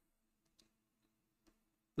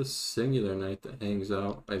the singular knight that hangs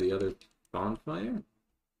out by the other bonfire.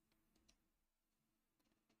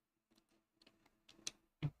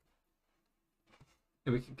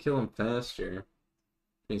 And we can kill him faster.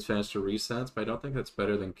 Means faster resets, but I don't think that's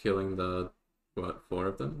better than killing the, what, 4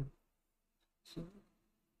 of them? So,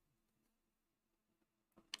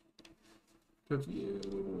 of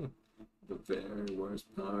you, the very worst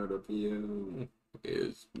part of you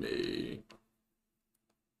is me.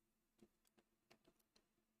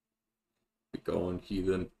 Be gone,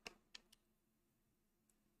 heathen.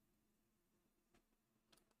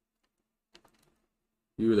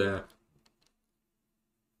 You there.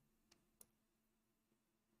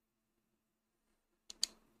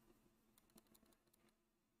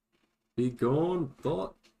 Be gone,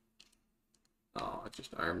 thought. Oh,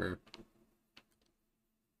 just armor.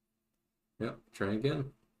 Yep, try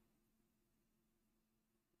again.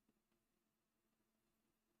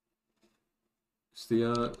 So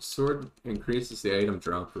the sword increases the item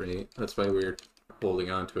drop rate. That's why we're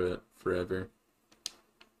holding on to it forever.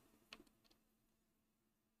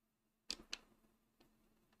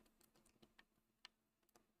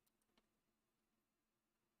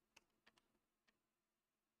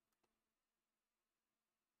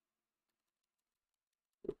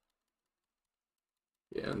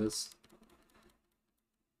 Yeah, and this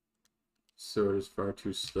sword is far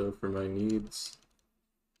too slow for my needs.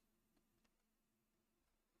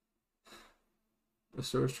 The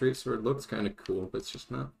sword straight sword looks kind of cool, but it's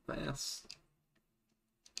just not fast.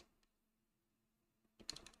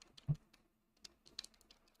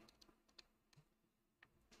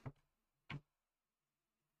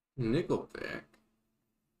 Nickelback.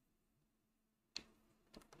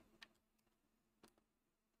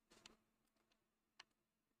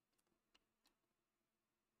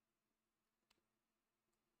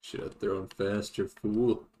 Should have thrown faster,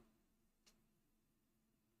 fool.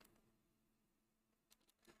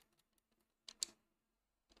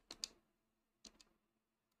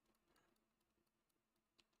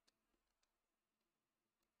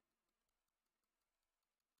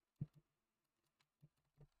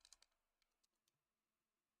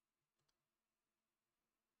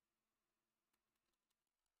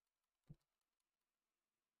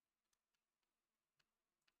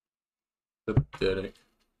 Pathetic.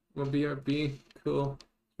 Well, BRB, cool.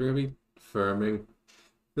 We're gonna be farming.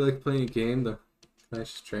 Feel like playing a game, the Clash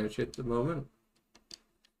strategy at the moment.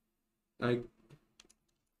 If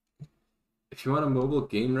you want a mobile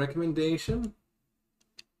game recommendation,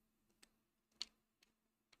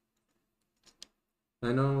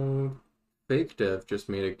 I know Fake Dev just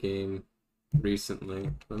made a game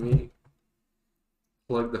recently. Let me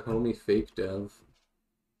plug the homie Fake Dev.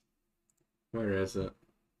 Where is it?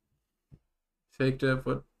 Fake Dev,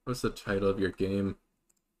 what's the title of your game?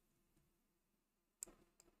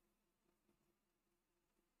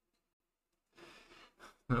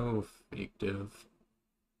 Oh, Fake Dev.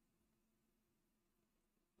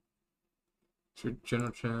 General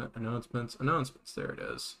chat, announcements, there it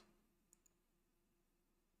is.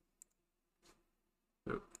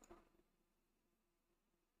 Oh.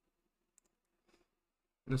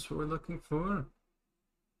 That's what we're looking for.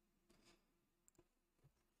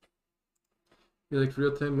 You like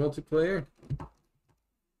real-time multiplayer?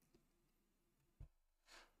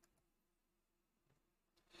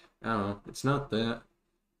 I don't know. It's not that.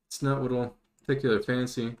 It's not what'll take your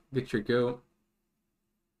fancy, get your goat.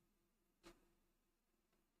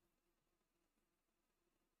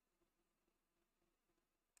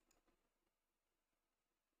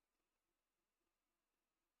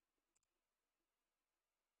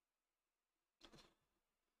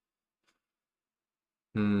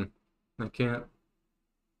 I can't.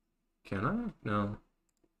 Can I? No.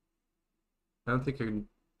 I don't think I can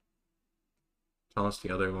toss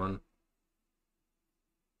the other one. If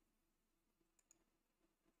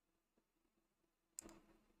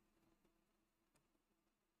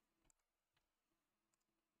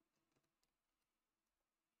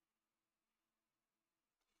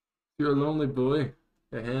you're a lonely boy,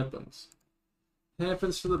 it happens. It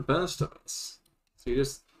happens to the best of us. So you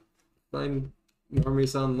just find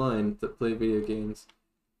normies online that play video games.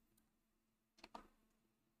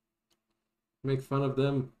 Make fun of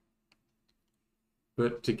them,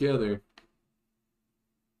 but together.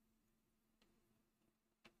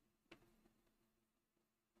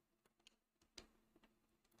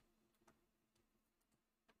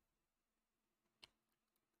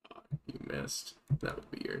 You missed. That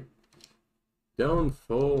would be your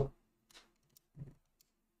downfall.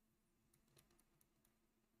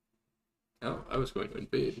 Oh, I was going to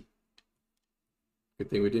invade.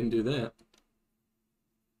 Good thing we didn't do that.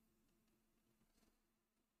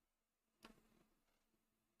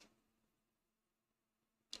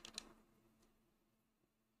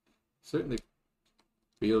 Certainly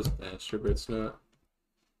feels faster, but it's not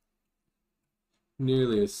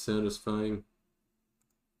nearly as satisfying.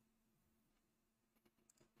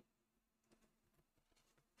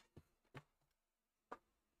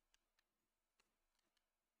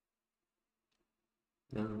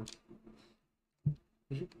 No.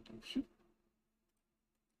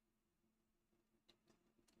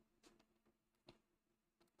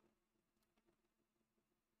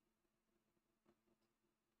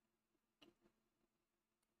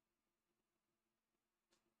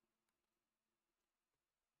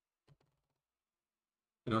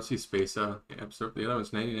 You don't see space out. Yeah, absorb the other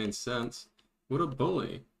one's 99 cents. What a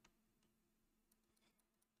bully.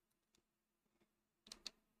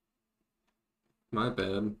 My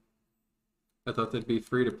bad. I thought they'd be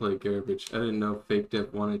free to play garbage. I didn't know Fake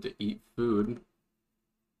Dev wanted to eat food.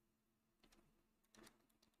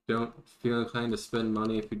 Don't feel inclined to spend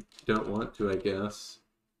money if you don't want to, I guess.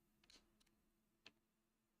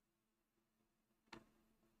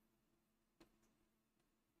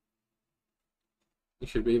 You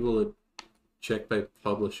should be able to check by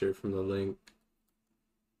publisher from the link.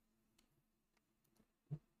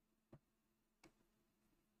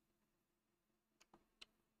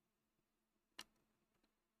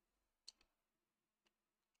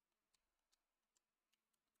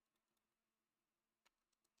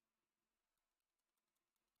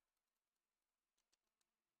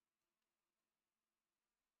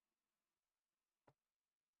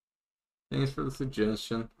 Thanks for the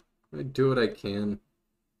suggestion. I do what I can.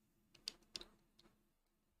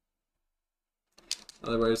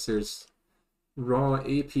 Otherwise, there's raw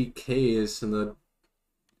APKs in the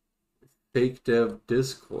Fake Dev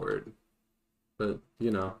Discord. But, you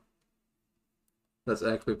know, that's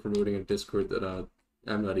actually promoting a Discord that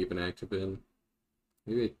I'm not even active in.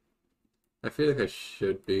 Maybe I feel like I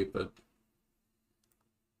should be, but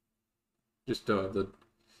just don't have the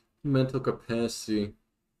mental capacity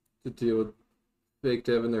to deal with Fake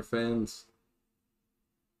Dev and their fans.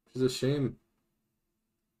 Which is a shame.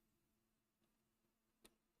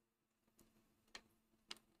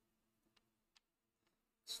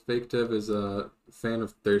 Fake Dev is a fan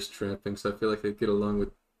of thirst trapping, so I feel like they get along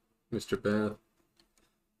with Mr. Bath.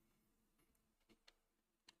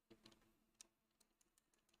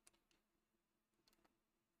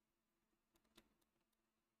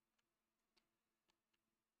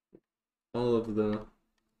 All of the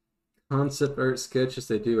concept art sketches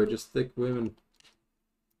they do are just thick women.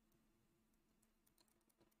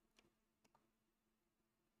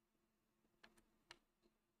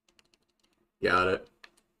 Got it.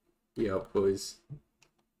 We out, boys.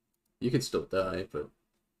 You can still die, but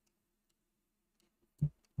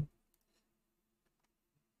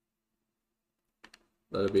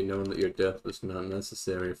let it be known that your death was not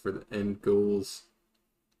necessary for the end goals.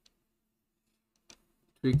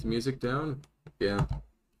 Tweak the music down? Yeah.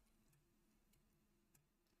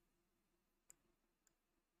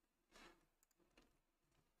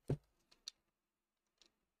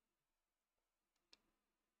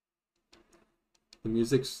 The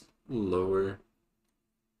music's lower.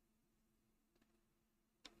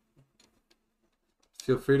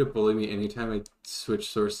 Feel free to bully me anytime I switch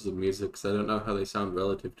sources of music, because I don't know how they sound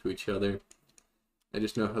relative to each other. I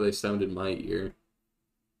just know how they sound in my ear.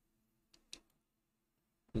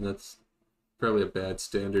 And that's probably a bad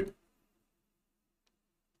standard.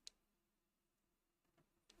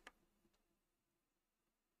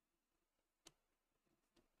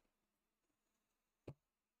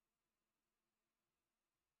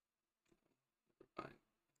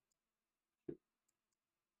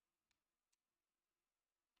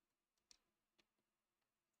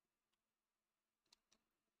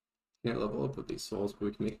 Can't level up with these souls, but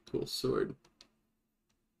we can make a cool sword.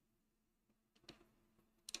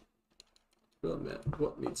 Well, man,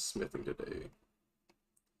 what needs smithing today?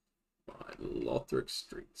 My Lothric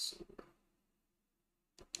Street Sword.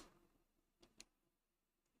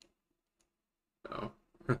 Oh.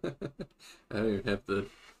 I don't even have the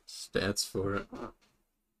stats for it.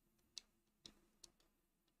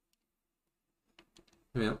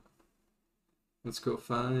 Yeah. Let's go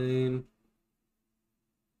find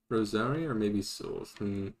Rosaria or maybe Souls.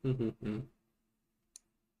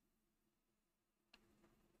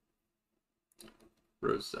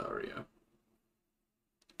 Rosaria.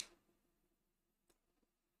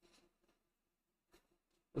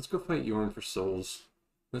 Let's go fight Yorn for Souls.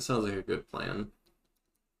 That sounds like a good plan.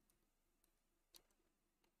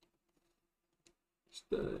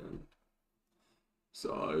 Stand.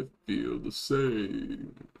 So I feel the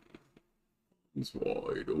same. It's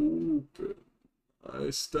wide open.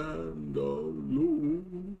 I stand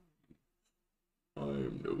alone.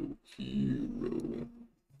 I'm no hero.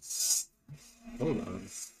 Hold on.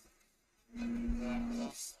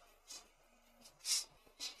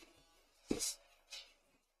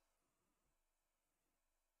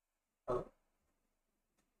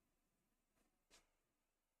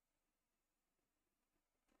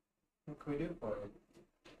 What can we do for it?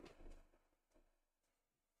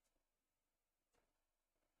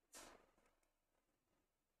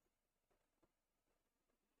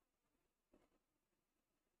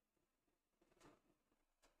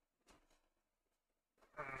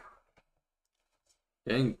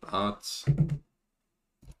 Dang bots.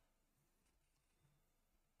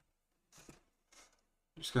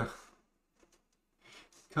 Just got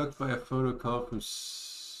cucked by a photo call from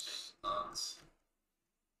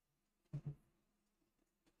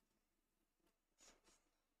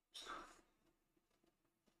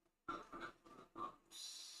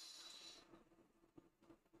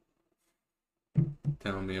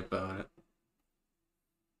Tell me about it.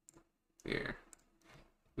 Here.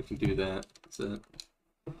 We can do that. That's it.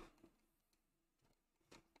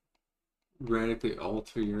 Radically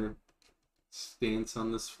alter your stance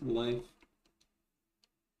on this life.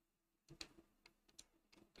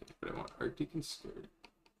 But I want Art Deacon scared.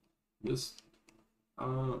 This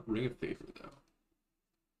Ring of Favor though.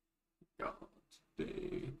 God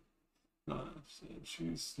today. I said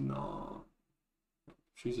she's not.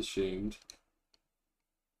 She's ashamed.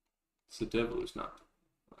 It's the devil who's not.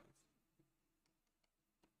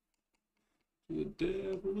 The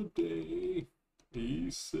devil today.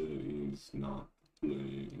 He said he's not to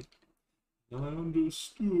blame. I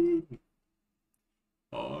understood.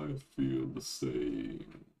 I feel the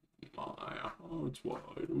same. My heart's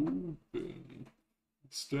wide open.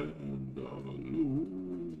 Stand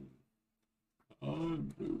alone.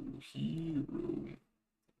 I'm no hero.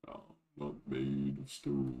 I'm not made of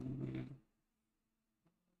stone.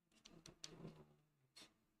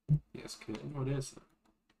 Yes, kid, what is it?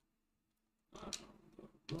 I'm on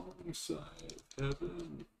the wrong side of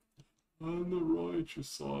heaven. On the righteous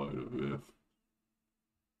side of it.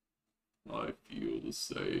 I feel the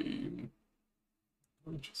same.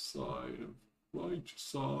 Righteous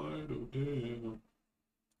side of hell.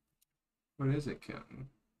 What is it, Captain?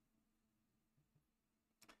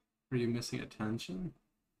 Are you missing attention?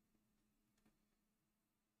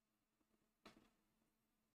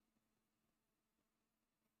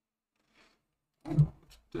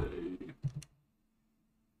 Today,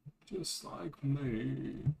 just like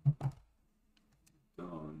me,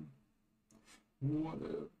 done. What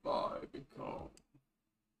have I become?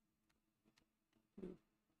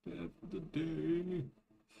 Dead for the day,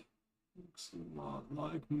 looks a lot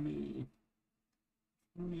like me.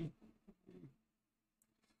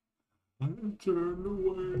 I turned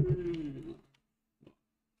away,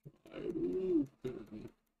 wide open,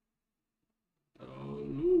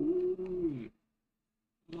 alone.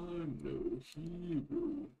 I'm no hero,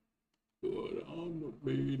 but I'm not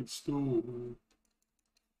made of stone.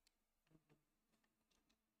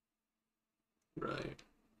 Right.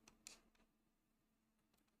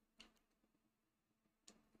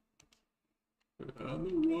 And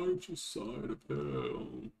the righteous side of hell,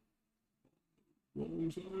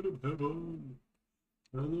 wrong side of heaven,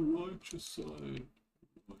 and the righteous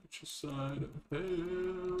side of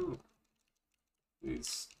hell.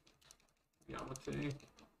 These Yamate.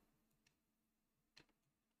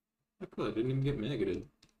 Cool, I didn't even get negative.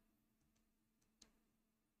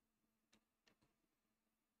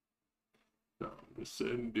 Down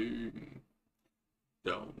descending,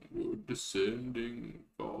 downward descending,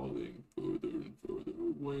 falling further and further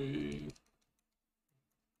away.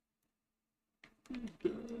 Good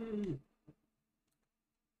day.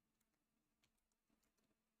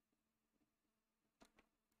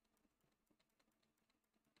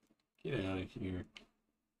 Get out of here.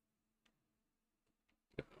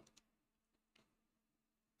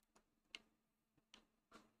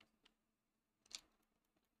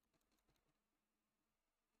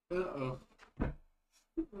 Uh-oh.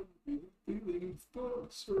 Feeling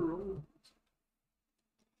thoughts are old.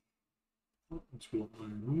 Until my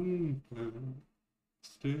own can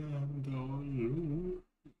stand alone.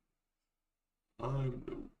 I'm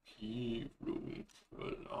no hero,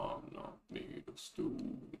 but I'm not made of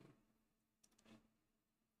stone.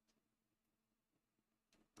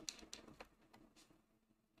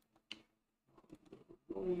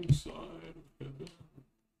 On the wrong side of heaven,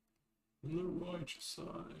 and the righteous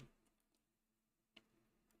side.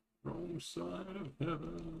 Wrong side of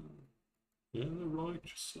heaven, and the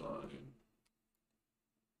righteous side.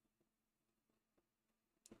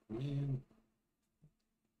 Man.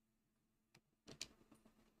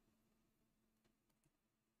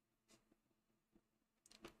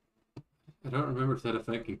 I don't remember if that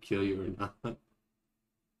effect can kill you or not.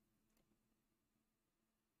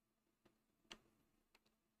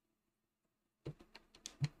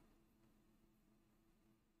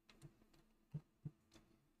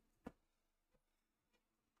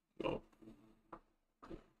 Oh.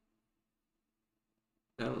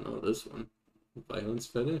 I don't know this one. Violence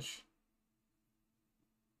fetish?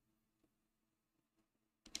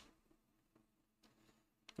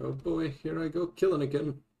 Oh boy, here I go killing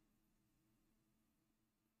again.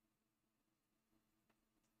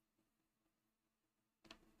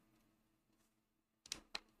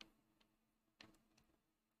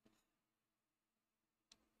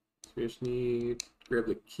 we just need to grab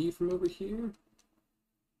the key from over here.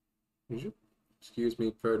 Excuse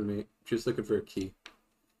me, pardon me. Just looking for a key.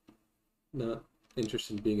 Not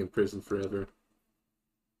interested in being in prison forever.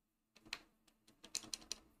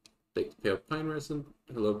 Take the pale pine resin.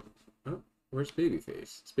 Hello. Oh, where's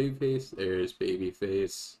Babyface? It's Babyface. There's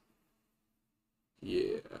Babyface.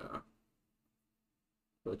 Yeah.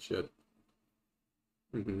 Bloodshot.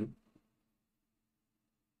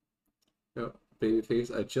 Oh,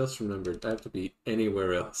 Babyface. I just remembered. I have to be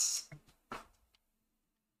anywhere else.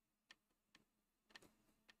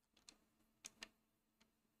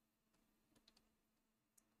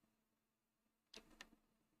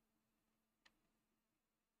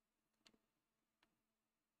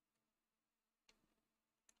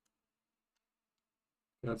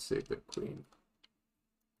 Let's save the queen.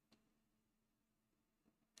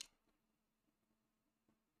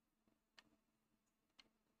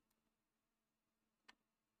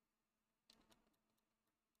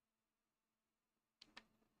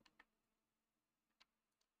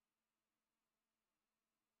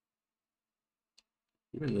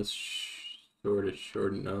 Even this sword is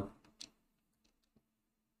short enough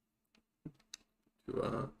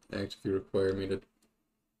to actually require me to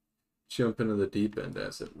jump into the deep end,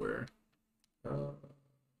 as it were.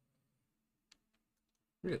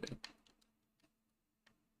 Really? Is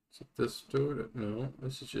it this door? No,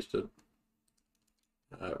 this is just a...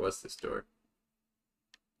 what's this door?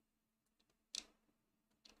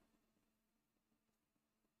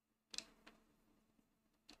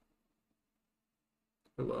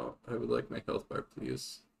 Hello, I would like my health bar,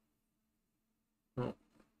 please. Oh.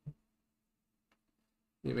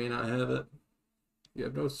 You may not have it. You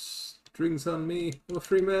have no strings on me. I'm a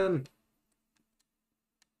free man.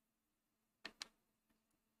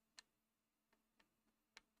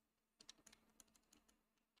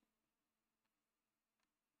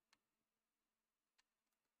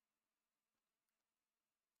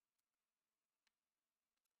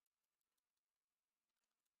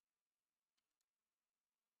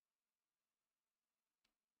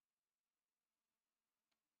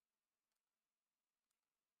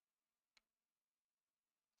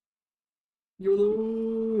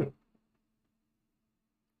 YOLO!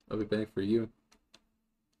 I'll be back for you.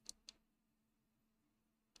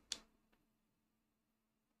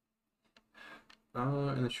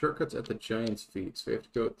 And the shortcut's at the giant's feet, so we have to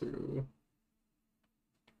go through...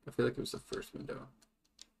 I feel like it was the first window.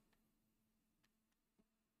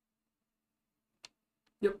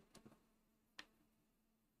 Yep.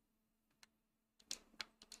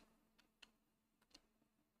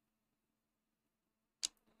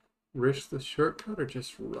 Risk the shortcut or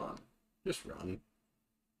just run? Just run.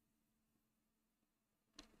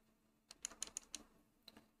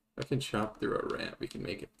 If I can chop through a ramp, we can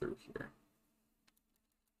make it through here.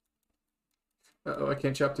 Uh-oh, I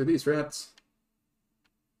can't chop through these rats.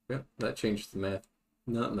 Yeah, that changed the math.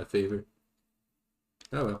 Not in my favor.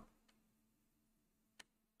 Oh well.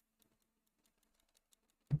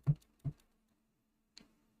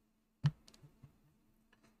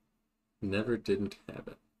 Never didn't have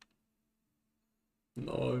it.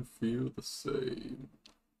 Now I feel the same.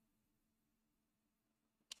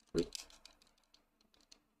 Wait.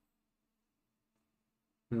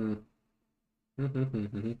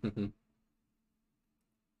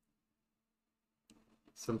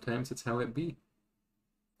 Sometimes it's how it be.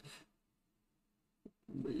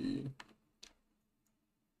 Me.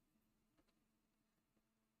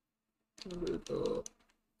 Turn it up.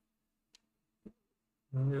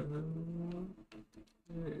 I'll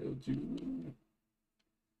do.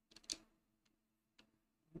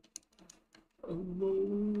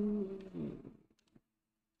 Alone.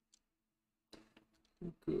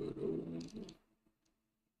 Good old.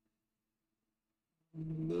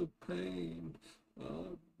 The pain. I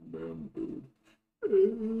remembered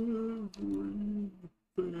everything.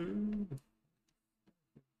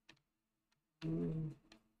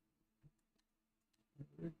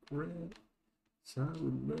 Regret. I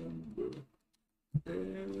remember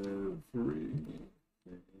everything.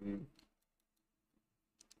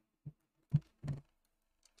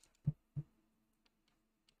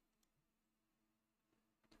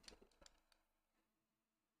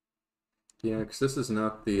 Yeah, because this is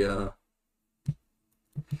not the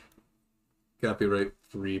copyright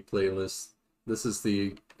free playlist. This is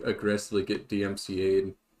the aggressively get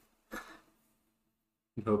DMCA'd. I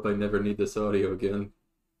hope I never need this audio again.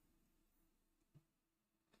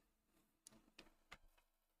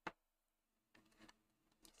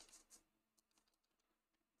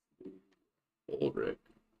 Ulrich.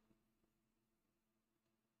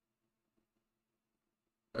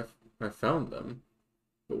 I found them.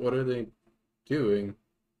 But what are they doing?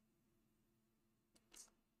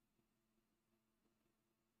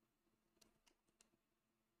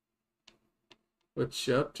 What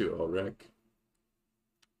you up to, Ulrich?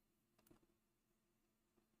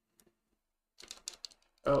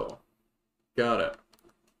 Oh, got it.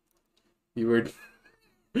 You were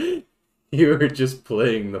you were just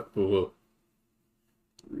playing the fool.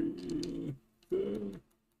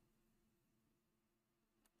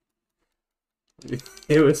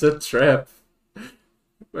 It was a trap.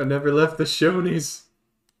 I never left the Shonies.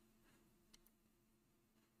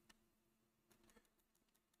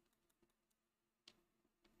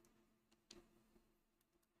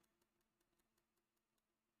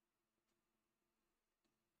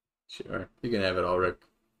 Sure, you can have it, Ulrich.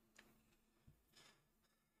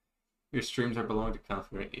 Your streams are belong to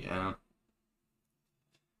copyright, yeah.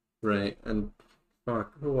 Right, and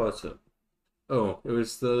fuck, who was it? Oh, it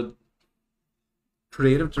was the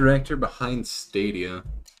creative director behind Stadia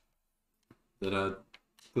that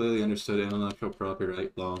clearly understood intellectual property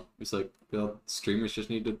law. It's like, well, streamers just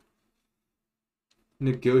need to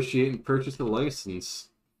negotiate and purchase a license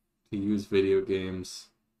to use video games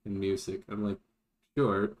and music. I'm like,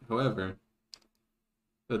 sure, however,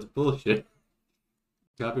 that's bullshit.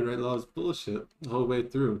 Copyright law is bullshit the whole way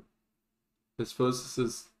through. I suppose this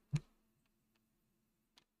is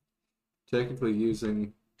technically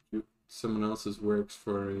using someone else's works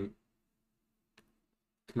for a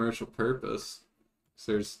commercial purpose.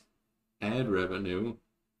 So there's ad revenue,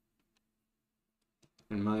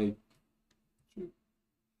 and my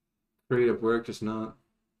creative work is not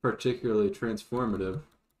particularly transformative.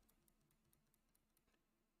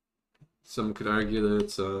 Some could argue that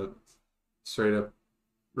it's a straight up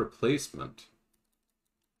replacement.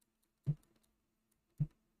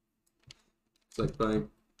 It's like by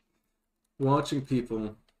watching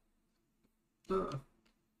people,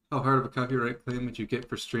 how hard of a copyright claim would you get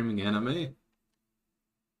for streaming anime?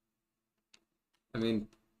 I mean,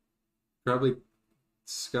 probably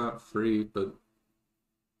scot-free, but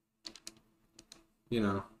you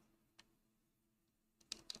know,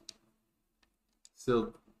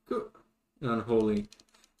 still an unholy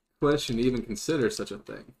question to even consider such a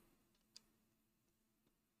thing.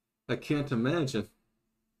 I can't imagine.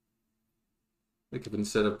 Like if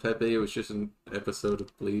instead of Pepe, it was just an episode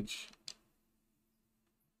of Bleach.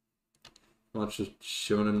 Watch the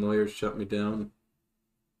shonen lawyers shut me down.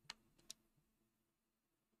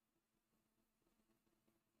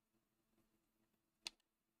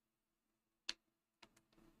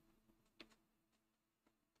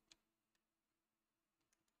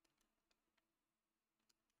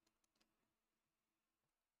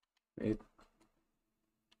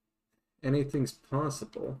 Anything's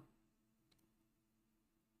possible.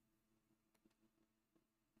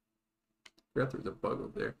 Forgot there was a bug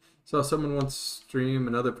over there. Saw someone once stream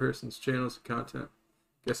another person's channel's content.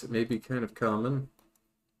 Guess it may be kind of common.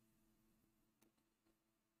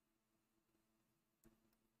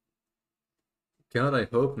 God, I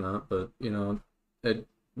hope not, but you know, I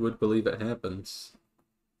would believe it happens.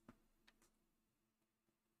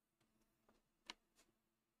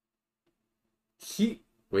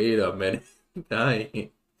 Wait a minute.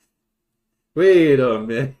 Wait a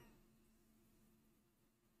minute.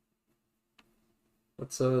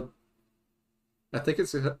 What's I think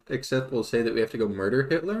it's acceptable to say that we have to go murder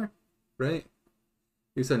Hitler, right?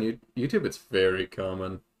 At least on YouTube, it's very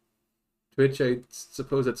common. Twitch, I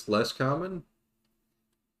suppose it's less common.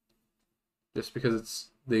 Just because it's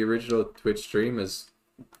the original Twitch stream is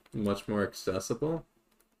much more accessible.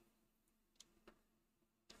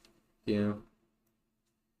 Yeah.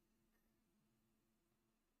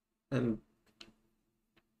 And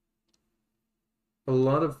a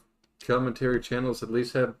lot of commentary channels at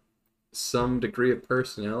least have some degree of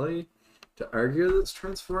personality to argue that it's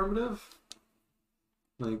transformative.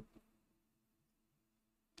 Like,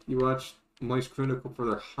 you watch Moist Chronicle for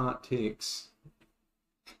their hot takes.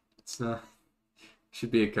 It's not...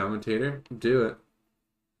 Should be a commentator. Do it.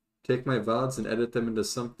 Take my VODs and edit them into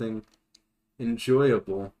something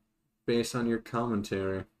enjoyable based on your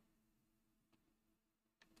commentary.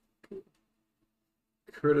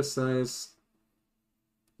 Criticize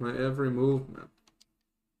my every movement.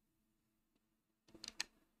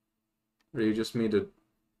 Or you just mean to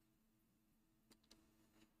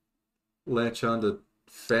latch onto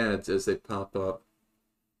fads as they pop up?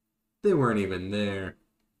 They weren't even there.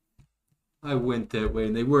 I went that way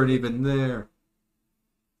and they weren't even there.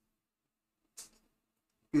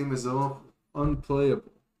 Game is all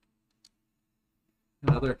unplayable.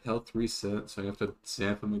 Another health reset, so I have to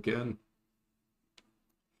zap him again.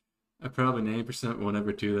 I probably 90% won't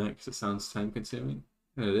ever do that because it sounds time consuming.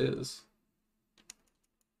 And it is.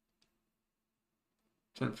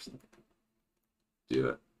 10%. Do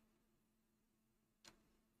it.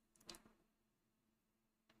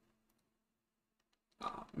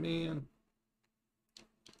 Oh, man.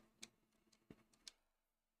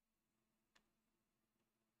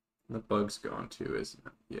 The bug's gone too, isn't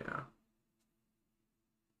it? Yeah.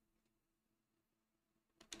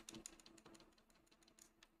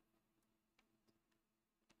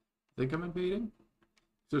 I think I'm invading.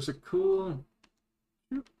 There's a cool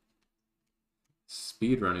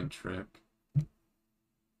speedrunning trick.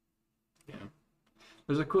 Yeah.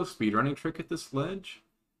 There's a cool speedrunning trick at this ledge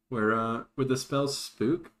where with the spell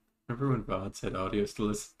Spook, remember when VODs had audios to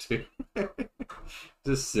listen to?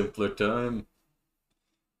 Just simpler time.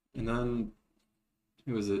 And then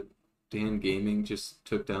who was it? Dan Gaming just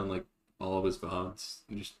took down like all of his VODs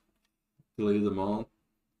and just deleted them all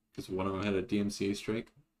because one of them had a DMCA strike.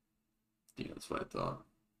 Yeah, that's what I thought.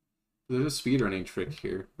 There's a speedrunning trick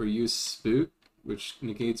here where you use Spook, which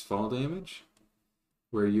negates fall damage,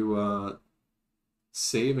 where you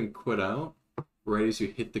save and quit out right as you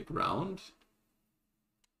hit the ground,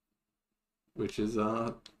 which is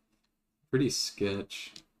pretty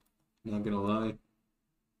sketch, not gonna lie.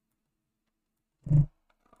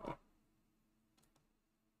 Oh.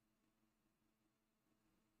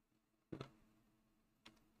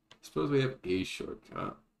 Suppose we have a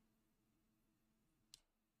shortcut.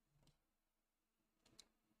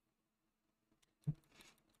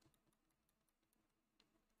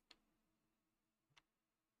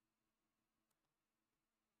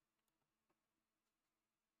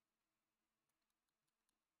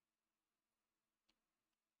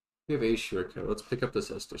 We have a shortcut. Let's pick up this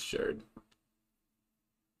Estus shard.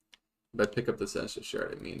 By pick up this Estus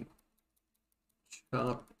shard, I mean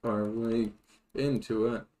chop our way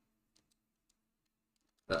into it.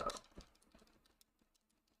 Oh.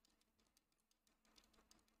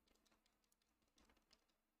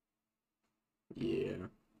 Yeah.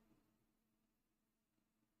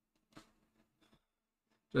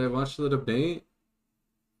 Did I watch the debate?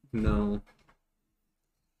 No.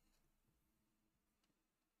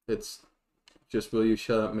 It's just Will You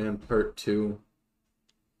Shut Up Man Part 2.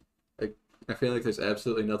 I feel like there's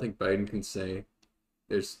absolutely nothing Biden can say.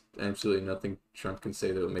 There's absolutely nothing Trump can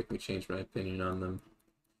say that will make me change my opinion on them.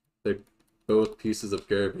 They're both pieces of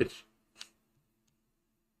garbage.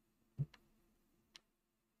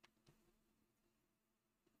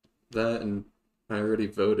 That and I already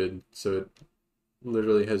voted, so it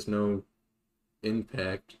literally has no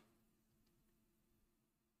impact.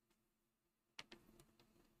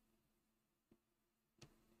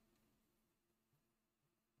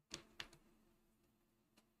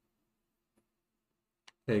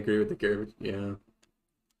 I agree with the garbage. Yeah.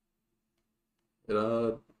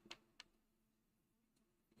 It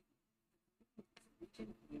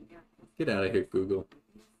get out of here, Google.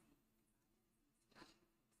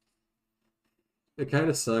 It kind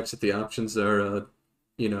of sucks that the options are,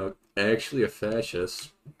 actually a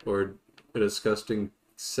fascist or a disgusting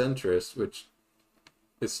centrist, which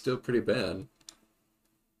is still pretty bad.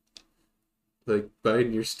 Like,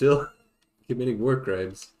 Biden, you're still committing war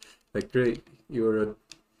crimes. Like, great, you're a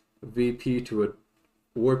VP to a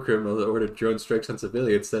war criminal that ordered drone strikes on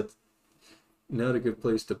civilians. That's not a good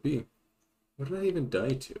place to be. What did I even die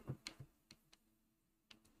to?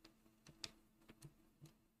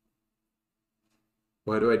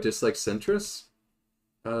 Why do I dislike centrists?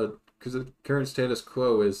 Because the current status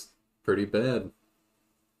quo is pretty bad.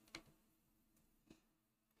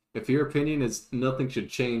 If your opinion is nothing should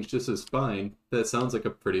change, this is fine, that sounds like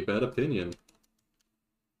a pretty bad opinion.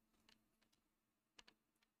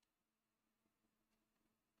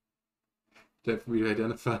 Definitely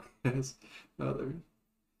identify as other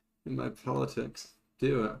in my politics.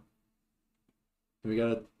 Do it. We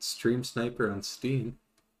got a stream sniper on Steam.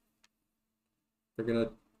 They're gonna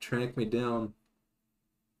track me down.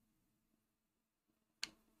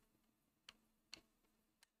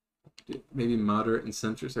 Maybe moderate and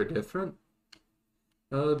centrist are different?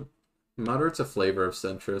 Moderate's a flavor of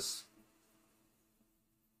centrist.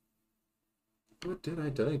 What did I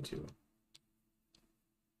die to?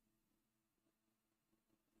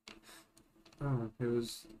 Oh, it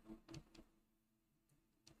was...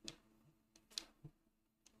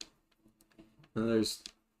 And there's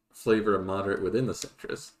flavor of moderate within the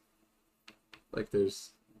centrist. Like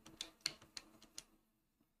there's...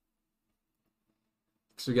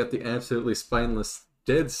 So we got the absolutely spineless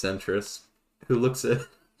dead centrist who looks at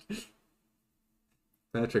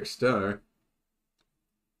Patrick Starr.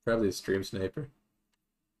 Probably a stream sniper.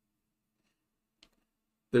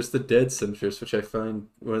 There's the dead centrist, which I find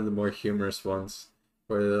one of the more humorous ones,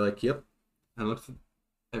 where they're like, yep, I looked at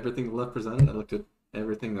everything the left presented, I looked at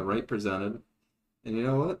everything the right presented, and you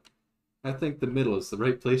know what? I think the middle is the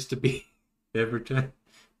right place to be every time.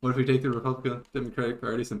 What if we take the Republican Democratic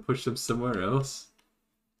parties and push them somewhere else?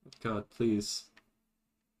 God, please.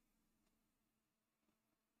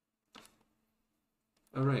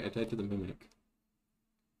 Oh right, I died to the mimic.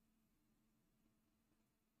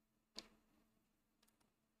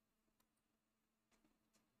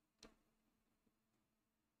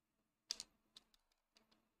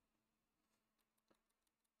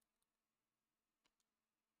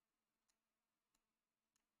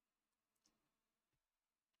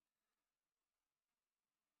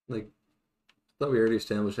 Like, I thought we already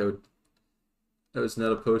established I was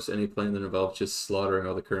not opposed to any plan that involved just slaughtering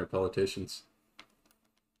all the current politicians.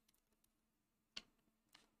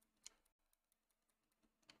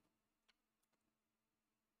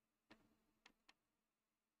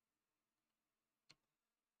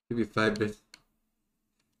 Give me 5 bits.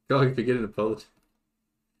 God, if you get into politics.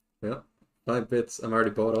 Well, 5 bits. I'm already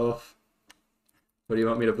bought off. What do you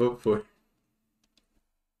want me to vote for?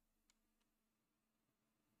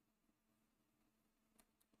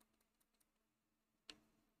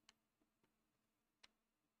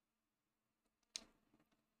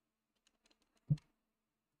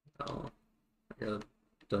 Oh, I got a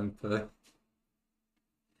dung pie.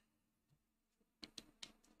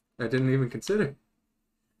 I didn't even consider.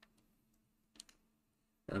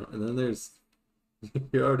 Oh, and then there's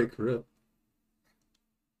you're already corrupt.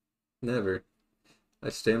 Never. I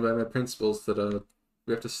stand by my principles that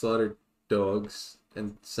we have to slaughter dogs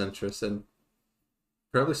and centrists and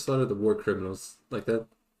probably slaughter the war criminals. Like that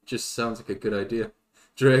just sounds like a good idea.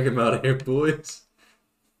 Drag him out of here, boys.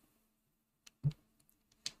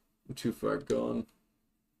 I'm too far gone.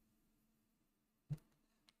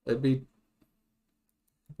 I'd be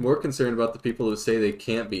more concerned about the people who say they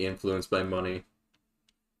can't be influenced by money.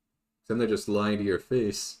 Then they're just lying to your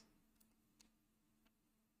face.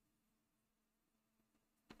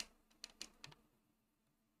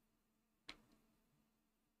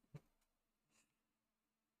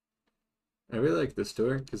 I really like this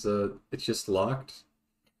door because it's just locked,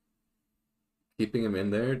 keeping them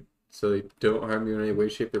in there so they don't harm you in any way,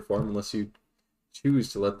 shape, or form unless you choose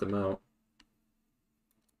to let them out.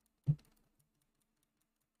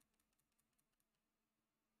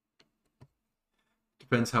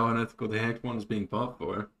 Depends how unethical the hacked one is being bought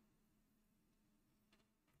for.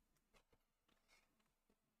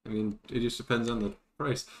 I mean, it just depends on the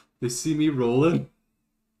price. They see me rolling.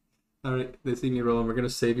 Alright, they see me rolling. We're gonna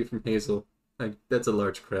save you from Hazel. Like, that's a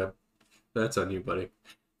large crab. That's on you, buddy.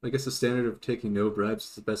 I guess the standard of taking no bribes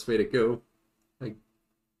is the best way to go. Like,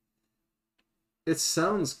 it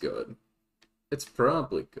sounds good. It's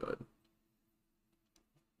probably good.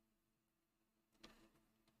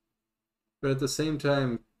 But at the same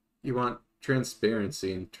time, you want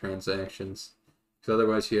transparency in transactions. Because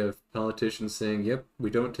otherwise you have politicians saying, yep, we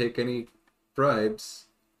don't take any bribes.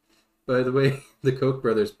 By the way, the Koch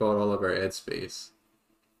brothers bought all of our ad space.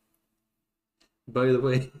 By the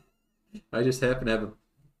way, I just happen to have a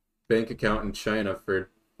bank account in China for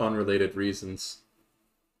unrelated reasons.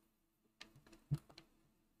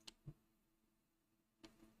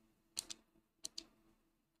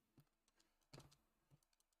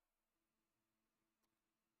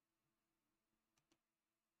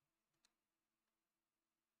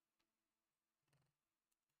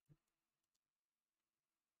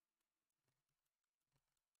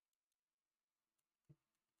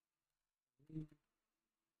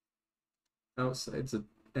 Outside's an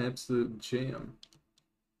absolute jam.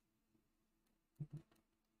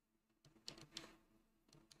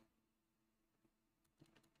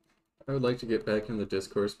 I would like to get back in the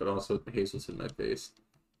discourse, but also Hazel's in my face.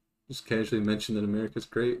 Just casually mention that America's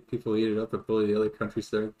great. People eat it up and bully the other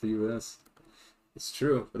countries there at the US. It's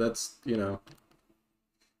true, but that's, an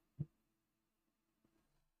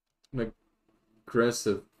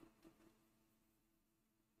aggressive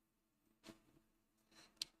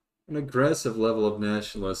an aggressive level of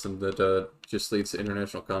nationalism that just leads to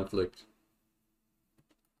international conflict.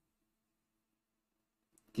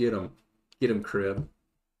 Get him. Get him, Crib.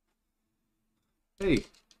 Hey,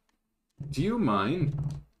 do you mind?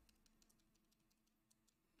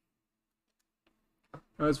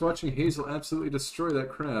 I was watching Hazel absolutely destroy that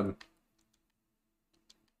crab.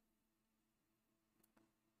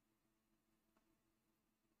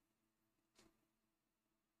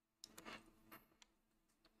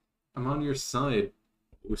 I'm on your side,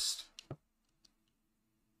 host.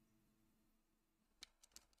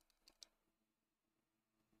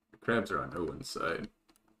 The crabs are on no one's side.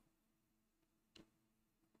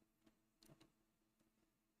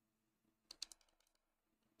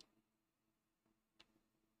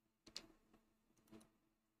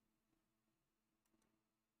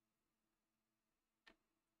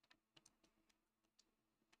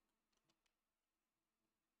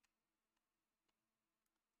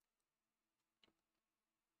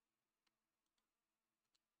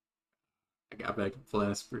 I got back in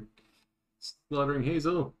Flask for slaughtering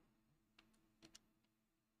Hazel.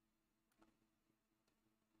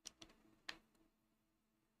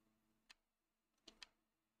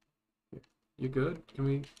 You good? Can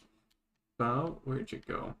we bow? Where'd you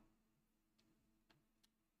go?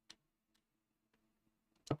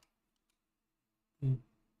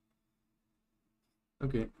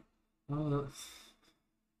 Okay.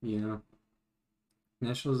 Yeah.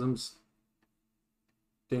 Nationalism's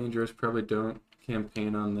dangerous. Probably don't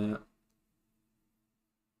campaign on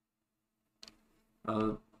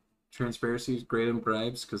that. Transparency is great in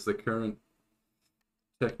bribes because the current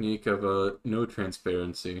technique of no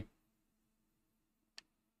transparency.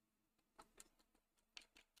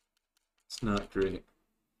 It's not great.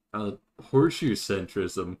 Horseshoe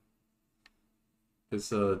centrism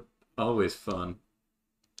is always fun.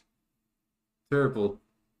 Terrible.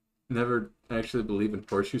 Never actually believe in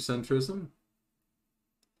horseshoe centrism.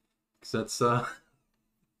 Because that's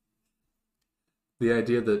the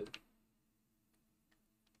idea that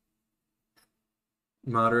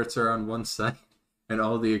moderates are on one side and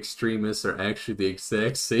all the extremists are actually the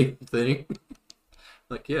exact same thing.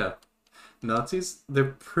 Like, yeah, Nazis, they're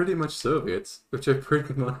pretty much Soviets, which are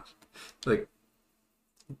pretty much like,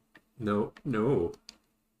 no,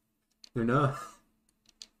 they're not.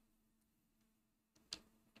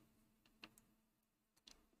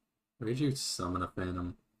 Where'd you summon a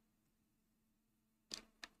phantom?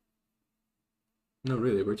 No,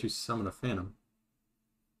 really, where'd you summon a phantom?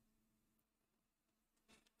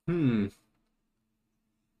 Because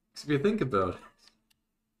if you think about it,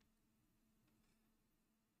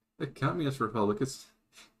 the Communist Republic is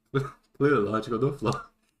clearly logical, no flaw.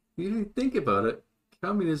 You think about it,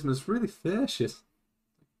 communism is really fascist.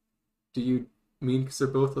 Do you mean because they're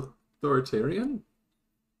both authoritarian?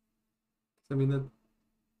 I mean, that,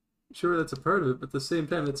 sure, that's a part of it, but at the same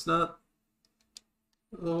time, it's not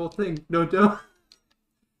the whole thing. No, don't.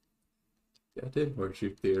 Goddamn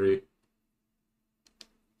horseshoe theory.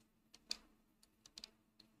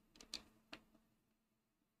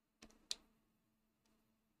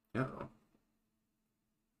 Uh-oh.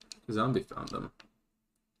 The zombie found them.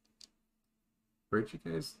 Where'd you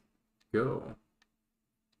guys go?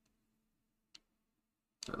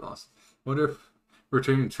 I lost. Wonder if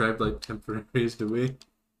returning tribe-like temporaries to we.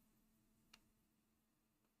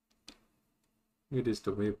 It is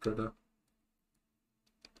the way, brother.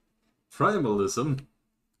 Primalism.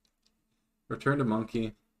 Return to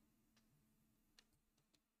monkey.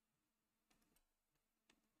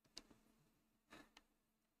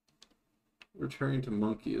 Returning to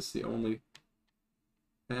monkey is the only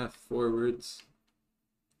path forwards.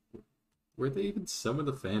 Where'd they even summon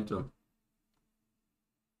the phantom?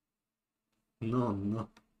 No.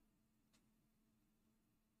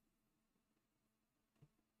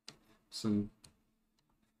 Some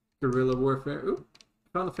guerrilla warfare. Oop,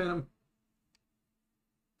 found the phantom.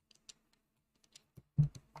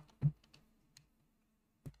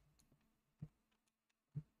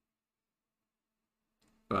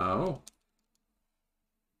 Wow.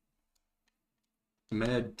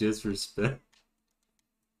 Mad disrespect.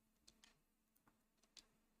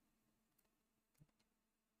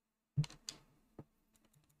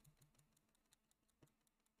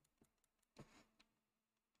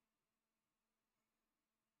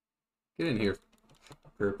 Get in here,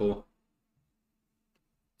 purple.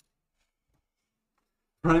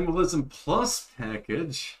 Primalism Plus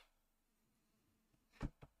package?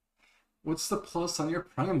 What's the plus on your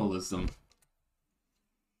primalism?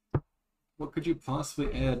 What could you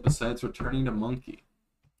possibly add besides returning to monkey?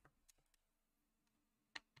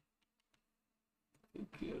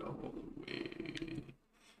 Get all the way.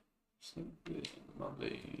 Something in my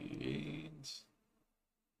veins.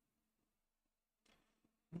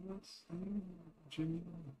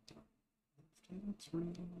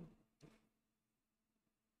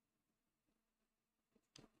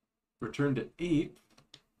 Return to ape,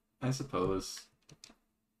 I suppose.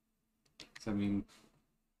 I mean,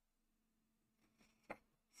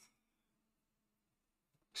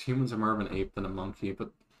 humans are more of an ape than a monkey,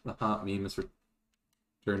 but the hot meme is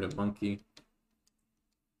return to monkey.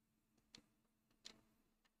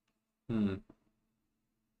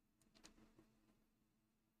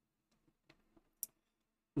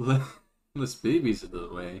 This baby's in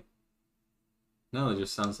the way. Now it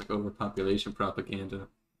just sounds like overpopulation propaganda.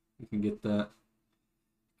 You can get that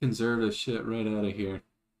conservative shit right out of here.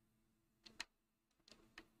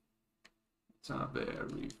 It's not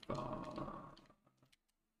very far.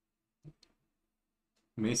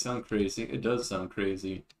 It may sound crazy. It does sound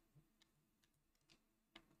crazy.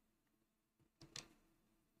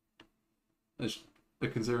 The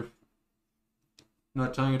I'm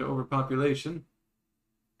not tying it to overpopulation.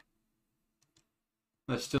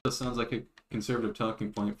 That still sounds like a conservative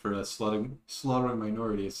talking point for slaughtering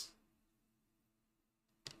minorities.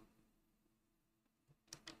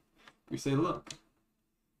 We say, look,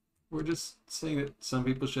 we're just saying that some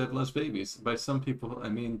people should have less babies. By some people, I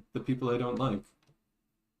mean the people I don't like.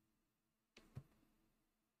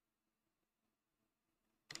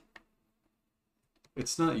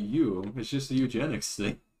 It's not you, it's just a eugenics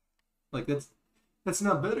thing. Like, that's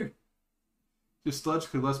not better. Just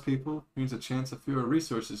logically less people means a chance of fewer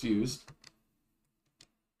resources used.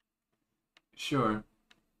 Sure.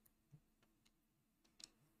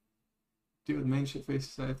 Deal with main ship face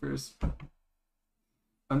ciphers.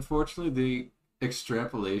 Unfortunately, the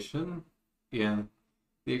extrapolation, yeah,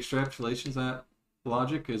 the extrapolations that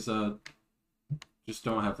logic is just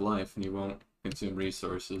don't have life and you won't consume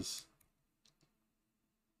resources.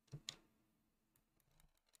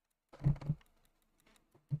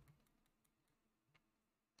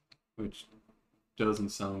 Which doesn't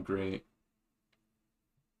sound great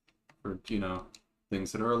for, you know,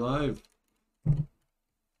 things that are alive.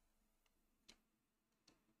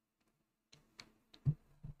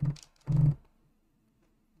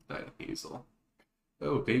 Died of Hazel.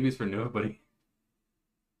 Oh, babies for nobody.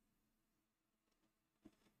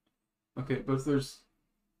 Okay, but if there's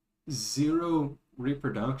zero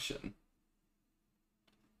reproduction,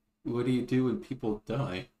 what do you do when people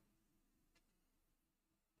die?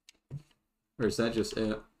 Or is that just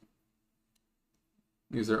it?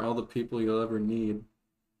 These are all the people you'll ever need.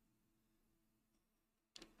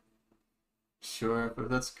 Sure, but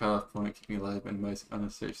that's a cutoff point, keeping alive and minimizing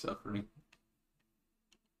unnecessary suffering.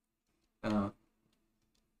 I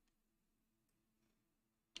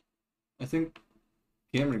think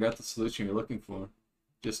Cameron got the solution you're looking for.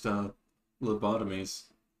 Just lobotomies.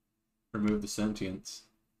 Remove the sentience.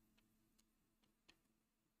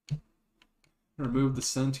 Remove the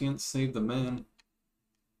sentience, save the man.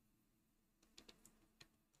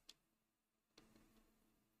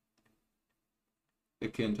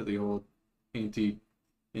 Akin to the old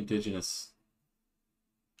anti-indigenous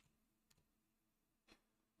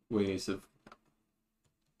ways of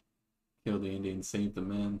kill the Indian, save the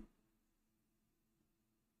man.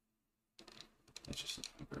 That's just a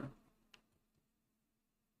number.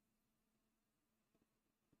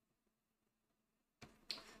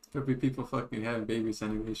 There'll be people fucking having babies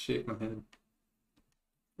anyway. Shake my head.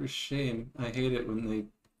 For shame. I hate it when they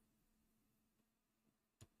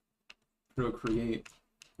procreate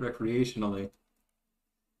recreationally.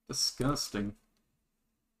 Disgusting.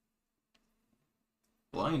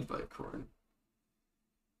 Blind by corn.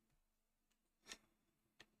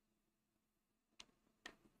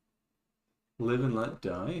 Live and let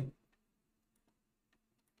die?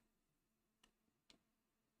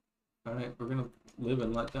 Alright, we're gonna live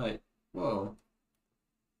and let die. Whoa.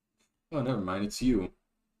 Oh, never mind, it's you.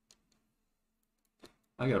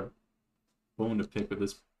 I got a bone to pick with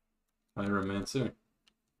this pyromancer.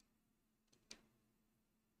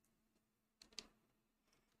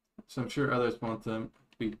 So I'm sure others want them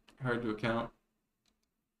to be hard to account.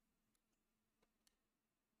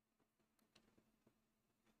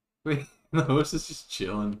 Wait, the host is just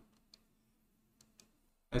chilling.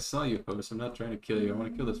 I saw you, host. I'm not trying to kill you. I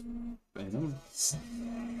want to kill this phantom.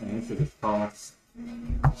 I answer this call.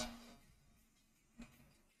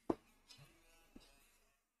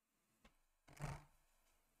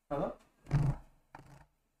 Hello?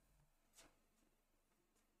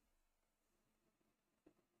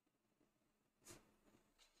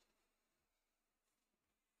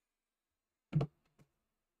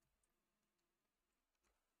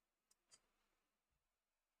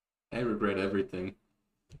 I regret everything.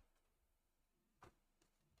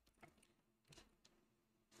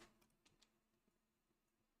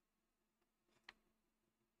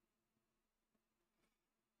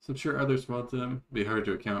 So I'm sure others want them. Be hard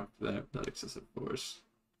to account for that excessive force.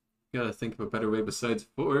 You gotta think of a better way besides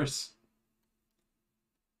force.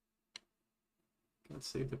 Gotta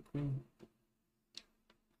save the queen.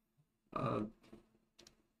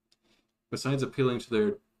 Besides appealing to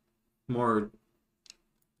their more...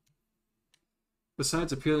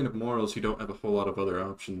 Besides appealing to morals, you don't have a whole lot of other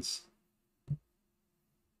options.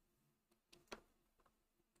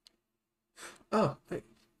 Oh, hey.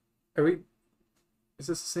 Are we... Is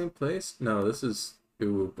this the same place? No, this is...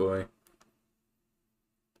 Ooh, boy.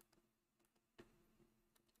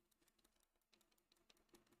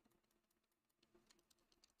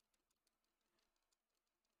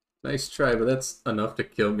 Nice try, but that's enough to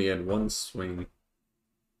kill me in one swing.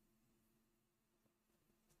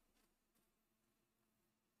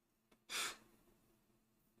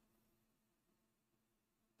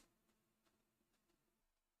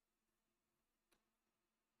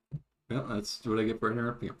 Well, that's what I get for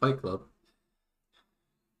interrupting a fight club.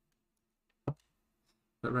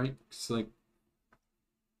 But right, it's like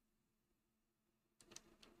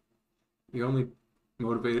the only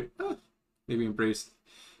motivated, maybe embrace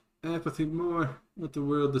apathy more. Let the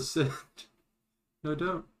world descend. No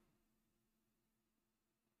doubt.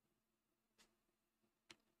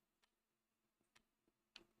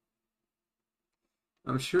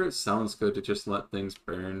 I'm sure it sounds good to just let things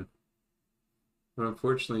burn, but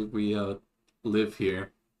unfortunately, we live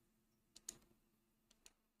here.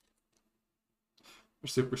 For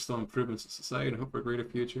super slow improvements in society and hope for a greater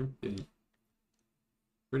future. Yeah,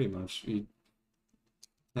 pretty much. You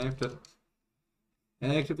have to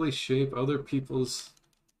actively shape other people's.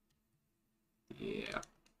 Yeah.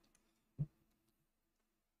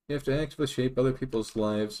 You have to actively shape other people's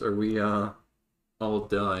lives, or we all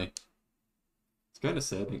die. It's kind of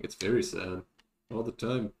saddening. It's very sad, all the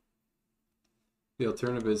time. The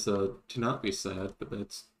alternative is to not be sad, but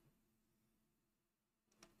that's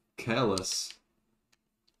callous.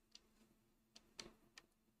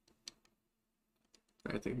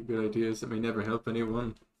 I think a good idea is that may never help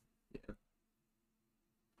anyone. Yeah.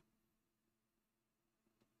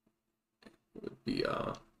 It would be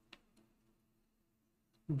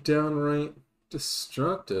downright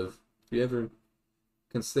destructive if you ever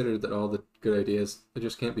considered that all the good ideas they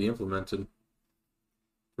just can't be implemented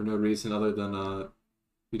for no reason other than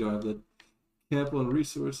we don't have the capital and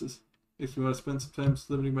resources. If you want to spend some time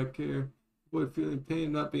limiting my care, avoid feeling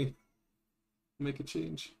pain, not be make a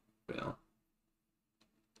change. Well,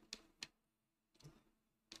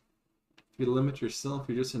 if you limit yourself,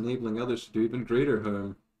 you're just enabling others to do even greater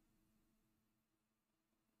harm.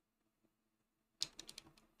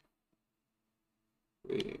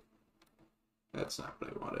 Wait, that's not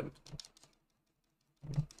what I wanted.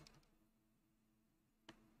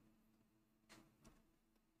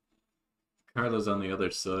 Carla's on the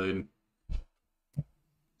other side.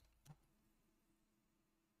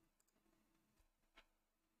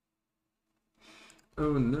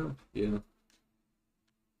 Oh no, yeah.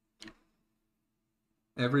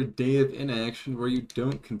 Every day of inaction where you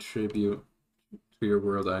don't contribute to your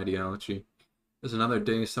world ideology is another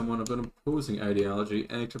day someone of an opposing ideology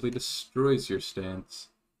actively destroys your stance.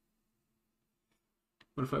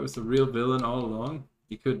 What if I was the real villain all along?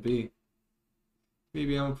 You could be.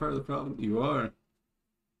 Maybe I'm a part of the problem. You are.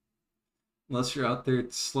 Unless you're out there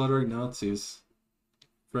slaughtering Nazis.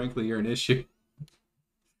 Frankly, you're an issue.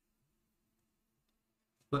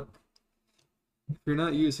 But if you're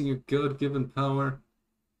not using your God-given power,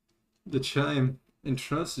 the chime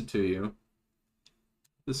entrusted to you,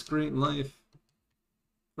 this great life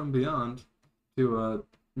from beyond, to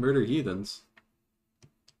murder heathens,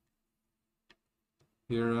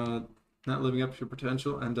 you're not living up to your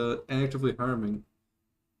potential and actively harming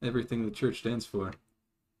everything the church stands for.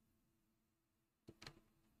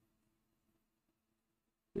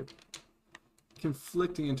 Yep.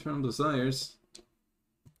 Conflicting internal desires.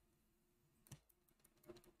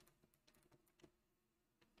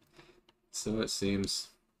 So it seems.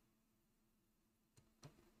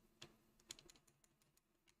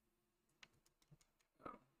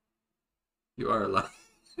 You are alive.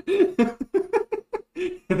 The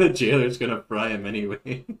jailer's gonna fry him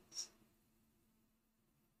anyways.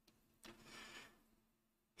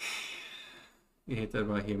 You hate that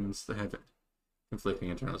about humans. They have conflicting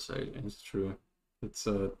internal desires. It's true. It's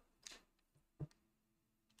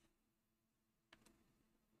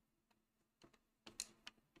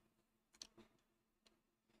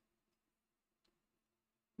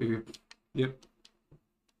yep.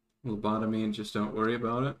 Lobotomy and just don't worry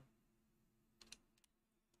about it.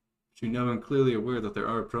 But you know and clearly aware that there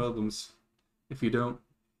are problems. If you don't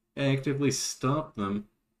actively stop them,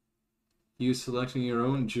 you selecting your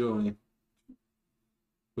own joy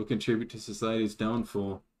will contribute to society's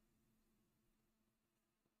downfall.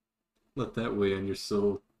 Let that weigh on your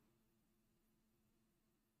soul.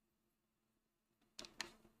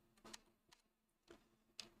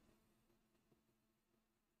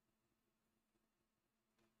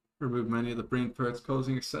 Remove many of the brain parts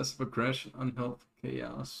causing excessive aggression, unhealth,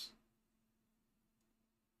 chaos.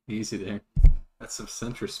 Easy there. That's some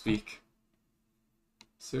Centra speak.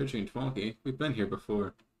 Sergey and Twonky, we've been here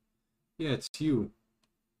before. Yeah, it's you.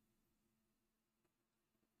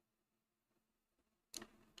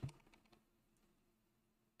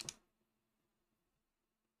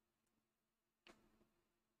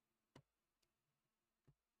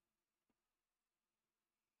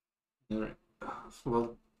 Alright.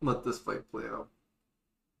 Well, let this fight play out.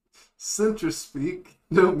 Centra speak.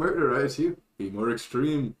 Don't murderize you. Be more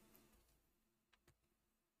extreme.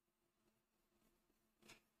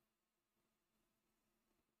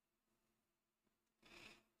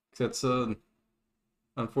 That's a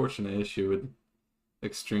unfortunate issue with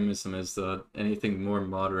extremism is that anything more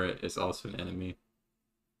moderate is also an enemy,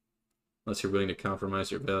 unless you're willing to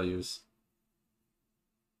compromise your values.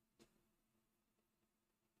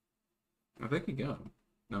 I think you got him.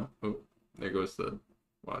 No? Oh, there goes the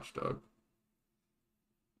watchdog.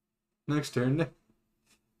 Next turn.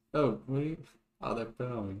 Oh, what are you? Oh, they're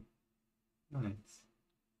bowing. Nice.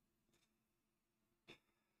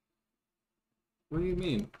 What do you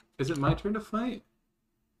mean? Is it my turn to fight?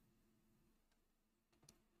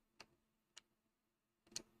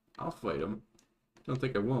 I'll fight him. Don't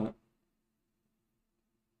think I won't.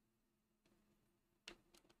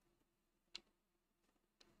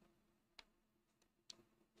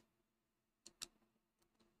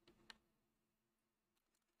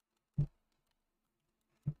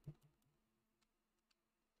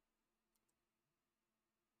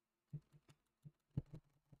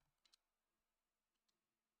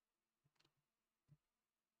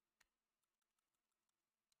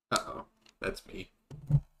 Uh-oh. That's me.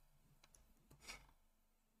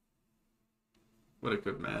 What a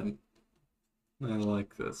good man. I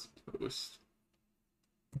like this post.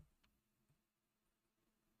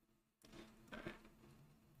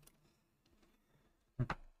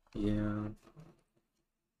 Yeah.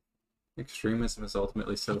 Extremism is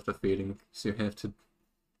ultimately self-defeating, so you have to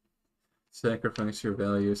sacrifice your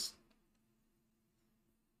values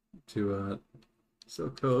to, so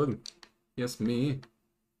code. Yes, me.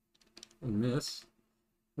 And miss.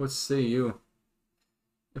 What say you?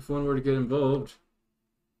 If one were to get involved.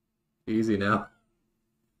 Easy now.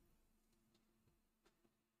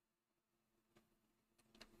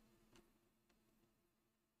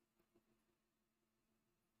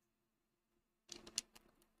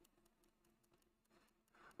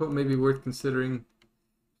 But maybe worth considering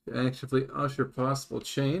to actively usher possible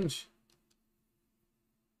change.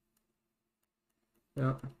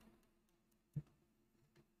 Yeah.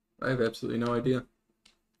 I have absolutely no idea.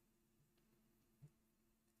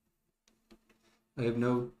 I have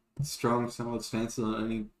no strong, solid stances on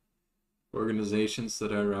any organizations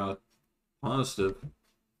that are positive.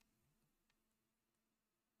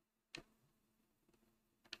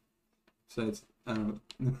 Besides, I don't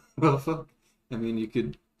know. Well, fuck. I mean, you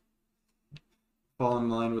could fall in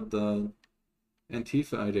line with the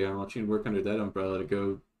Antifa ideology and work under that umbrella to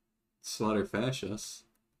go slaughter fascists.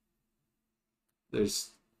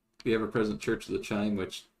 There's the ever-present Church of the Chime,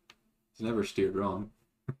 which has never steered wrong.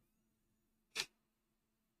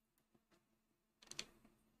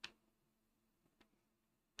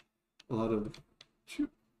 A lot of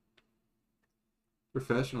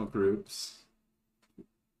professional groups.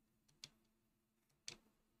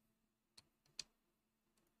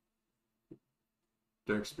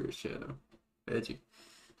 Dark Spirit Shadow. Edgy.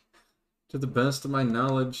 To the best of my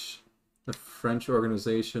knowledge, the French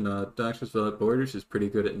organization Doctors Without Borders is pretty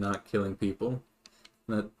good at not killing people.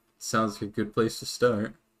 That sounds like a good place to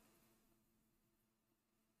start.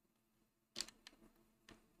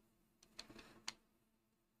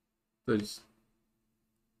 There's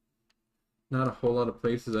not a whole lot of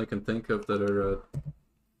places I can think of that are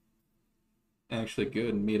actually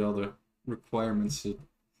good and meet all the requirements to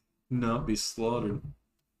not be slaughtered.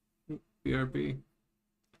 BRB.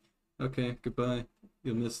 Okay, goodbye.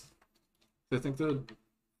 You'll miss. I think the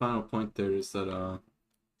final point there is that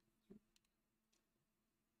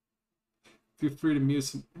feel free to muse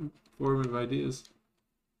some informative ideas.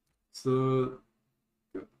 So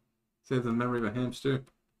save the memory of a hamster.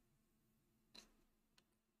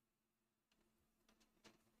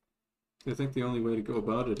 I think the only way to go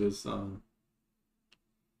about it is allow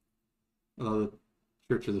the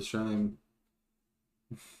Church of the Chime.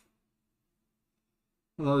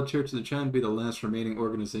 Allow the Church of the Chime to be the last remaining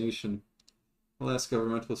organization, the last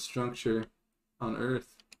governmental structure on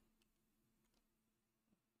Earth.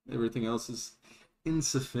 Everything else is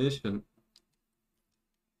insufficient.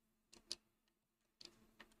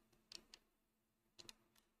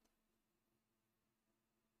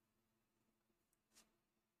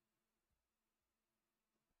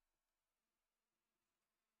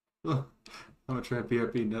 Oh, I'm gonna try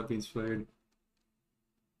BRB, not be inspired.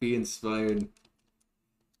 Be inspired.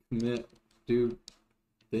 Commit. Do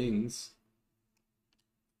things.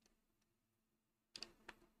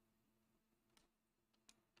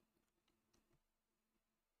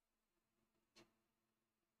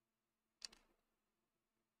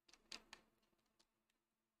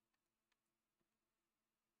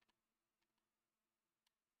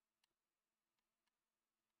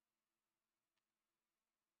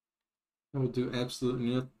 I will do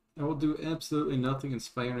absolutely nothing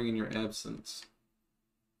inspiring in your absence.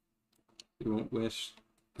 You won't wish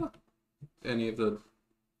any of the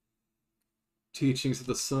teachings of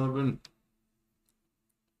the sovereign.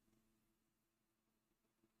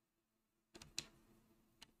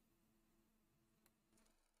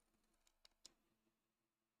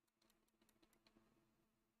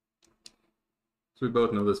 So we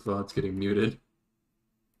both know this VOD's getting muted.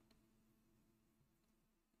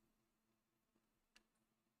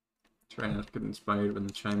 Try not to get inspired when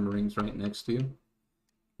the chime rings right next to you.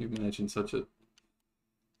 You imagine such a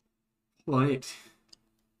light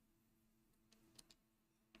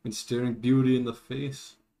and staring beauty in the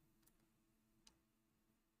face.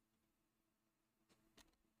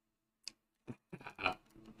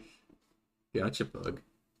 Gotcha, bug.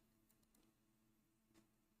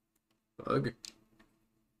 Bug.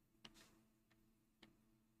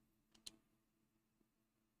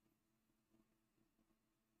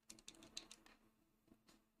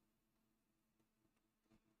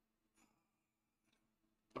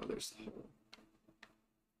 Oh, there's the hole.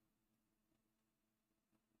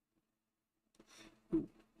 Ooh.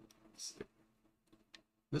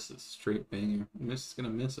 This is straight banger. Miss is gonna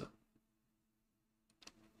miss it.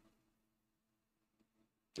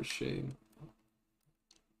 For shame.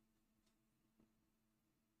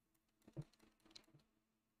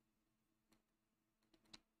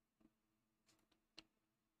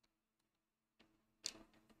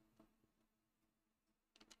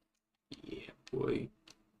 Yeah, boy.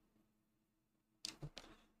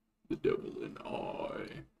 The devil and I.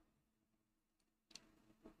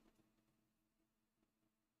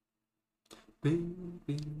 Bing,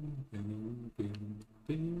 bing, bing, bing,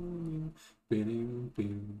 bing, bing, bing,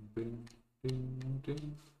 bing, ding,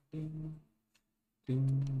 ding, ding,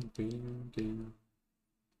 ding, ding, ding.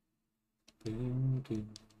 Ding, ding,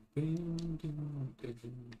 ding, ding, ding,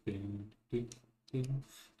 ding, ding, ding, ding,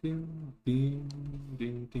 ding,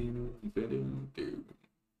 ding, ding, ding, ding.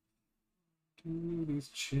 Do these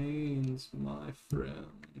chains, my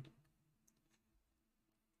friend.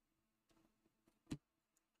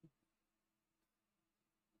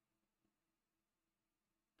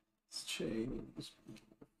 These chains.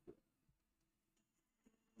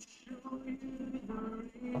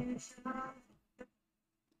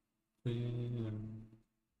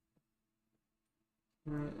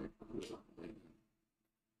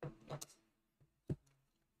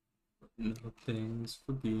 Nothing's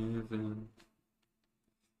forgiven.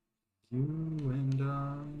 You and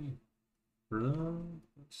I run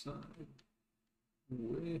outside,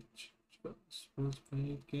 which just was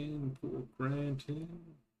taken for granted.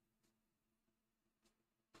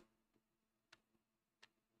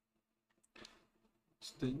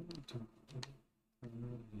 Still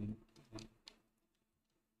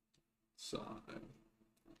side,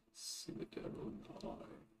 see the devil in the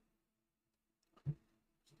eye.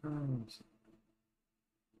 Turns.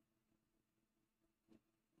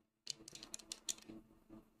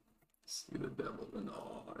 See the devil in the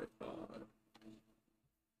eye.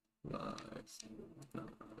 Life's not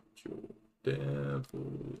your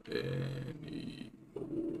devil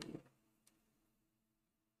anymore.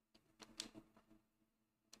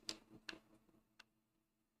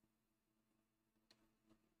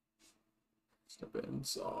 Step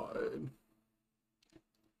inside.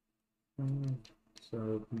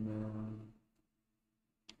 So man,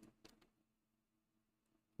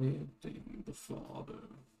 hating the father.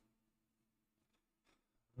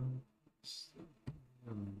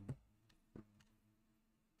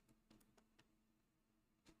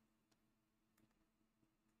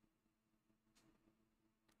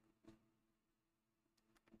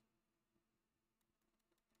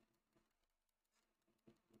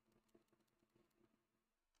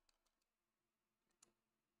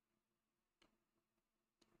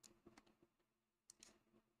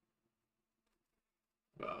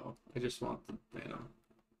 Wow, I just want the Phantom.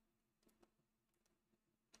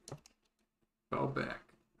 Go back.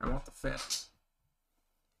 I want the Phantom.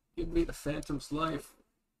 Give me the Phantom's life.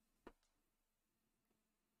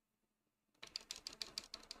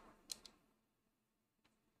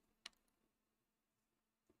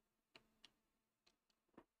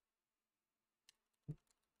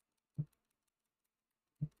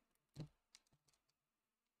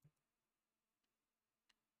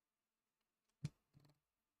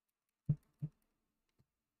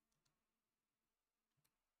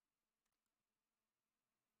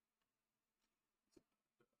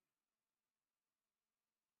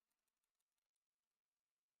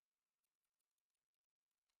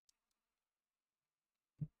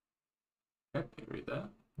 I can read that.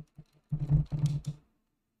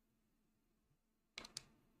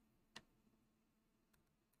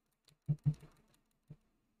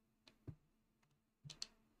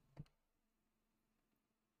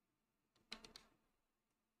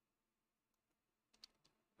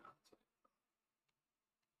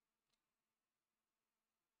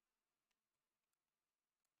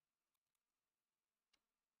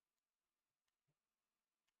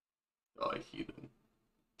 Die, heathen.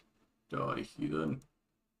 Die, heathen.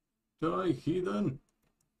 Die, heathen.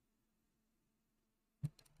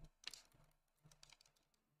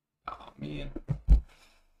 Oh, man.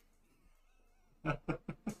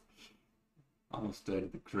 Almost died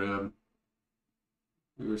at the crib.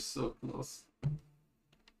 We were so close.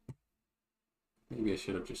 Maybe I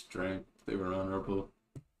should have just drank. They were honorable.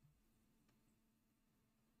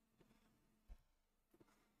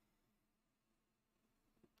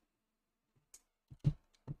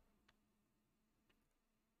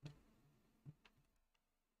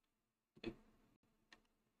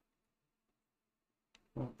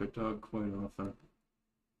 Walk the dog quite often.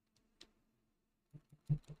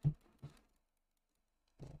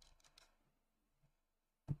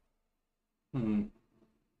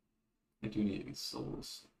 I do need these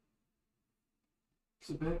souls.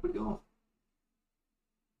 So back we go.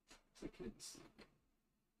 I couldn't sleep.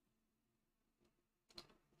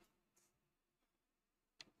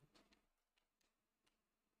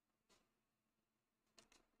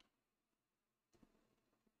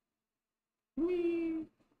 Whee!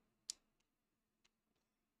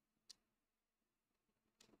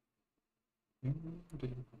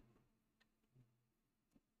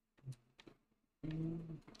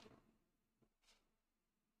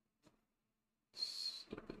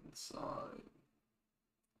 Step inside.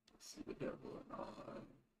 See the devil and I.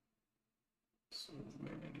 So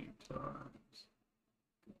many times.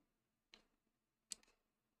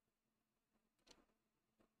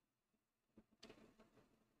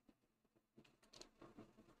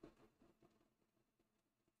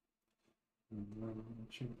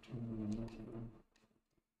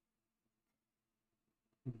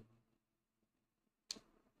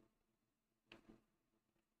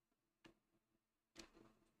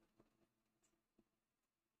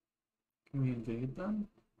 Can we invade them?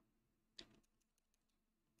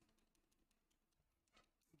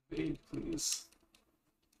 Invade, please.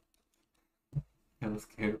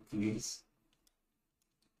 Healthcare, please.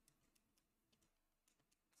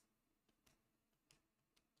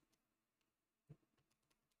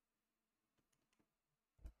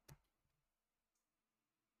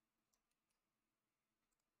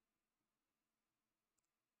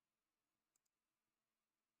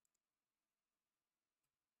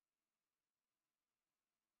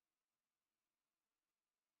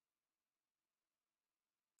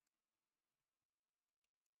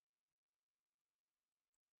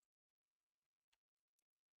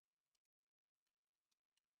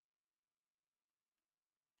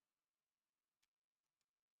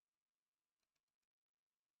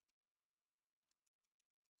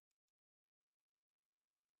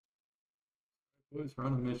 Boys, we're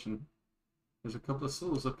on a mission. There's a couple of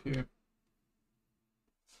souls up here.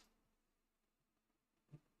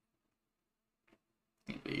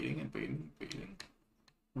 Invading.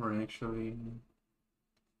 We're actually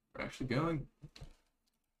going.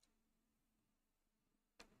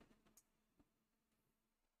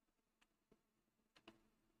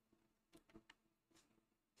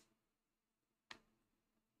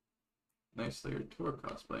 Nice layered tour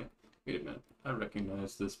cosplay. Wait a minute, I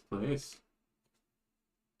recognize this place.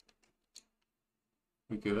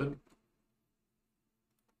 We good?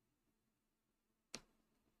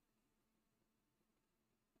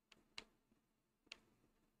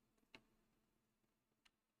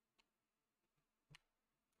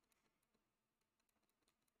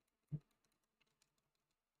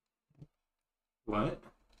 What?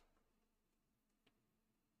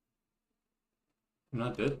 I'm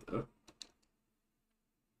not dead though.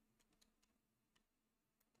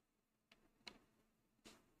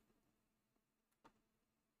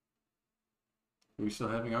 Are we still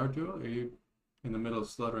having our duel? Or are you in the middle of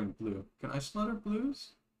slaughtering blue? Can I slaughter blues?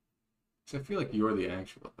 Because I feel like you're the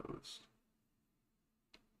actual host.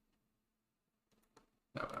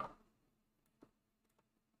 Oh well.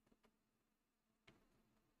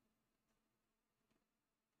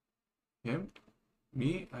 Him?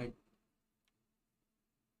 Me?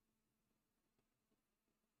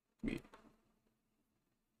 Me.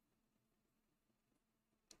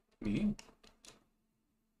 Me?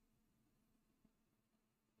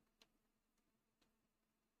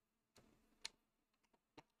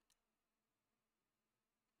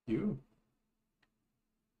 You?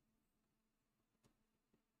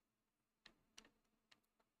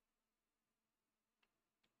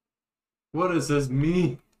 What does this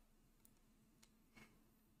mean?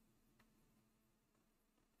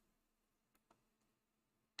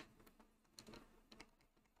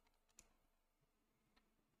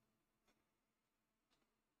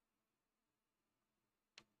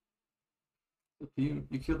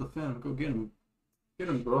 You killed the Phantom. Go get him. Get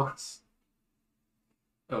him, boss.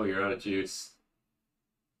 Oh, you're out of juice.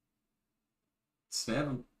 Snap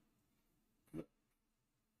him.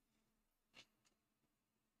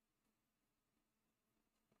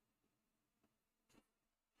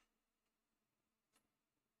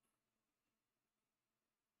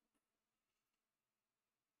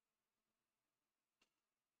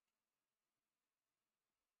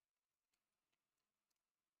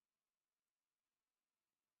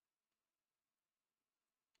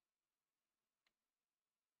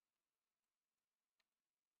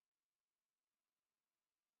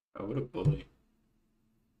 Oh, what a bully.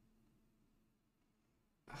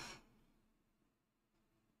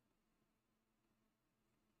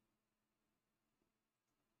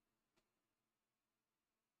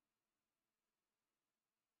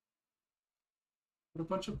 What a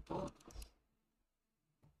bunch of bullies.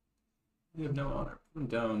 They have no honor. Put him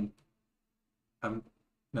down. I'm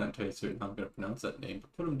not entirely certain how I'm going to pronounce that name,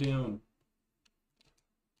 but put him down.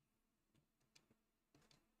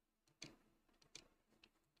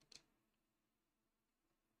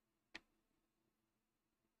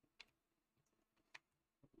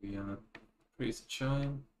 We praise the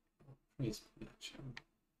chime. Praise the chime.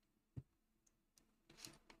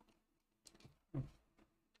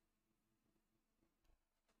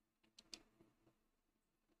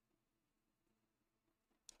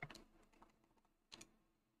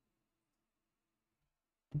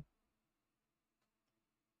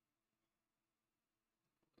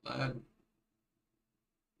 Lad.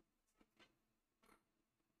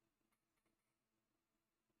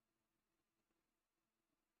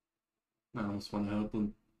 I almost want to help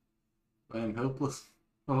him. I am helpless.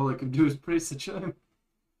 All I can do is praise the chime.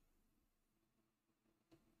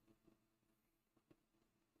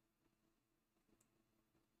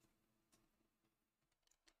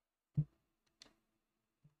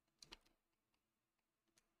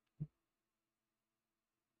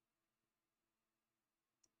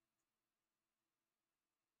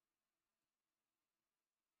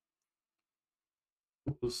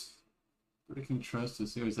 Just breaking trust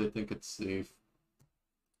as soon as I think it's safe.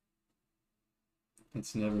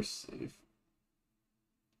 It's never safe.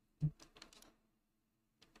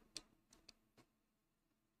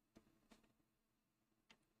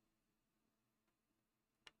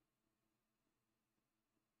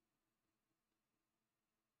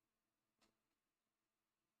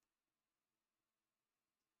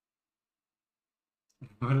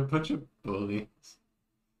 What a bunch of bullies.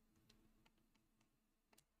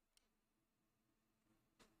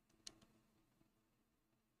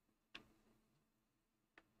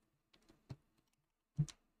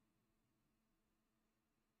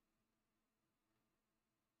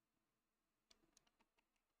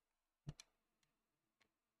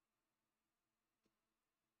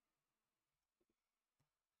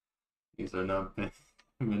 These are not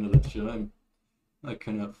men of the chime. I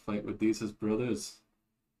cannot fight with these as brothers.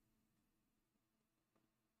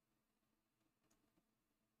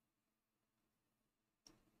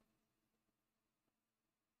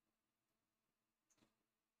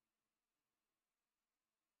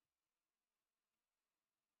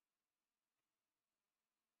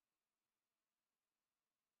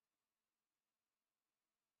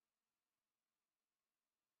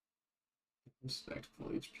 Respectful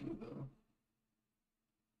HP though.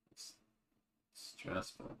 It's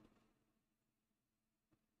stressful.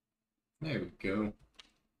 There we go.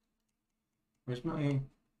 Where's my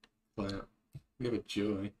plant? We have a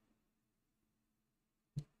joy.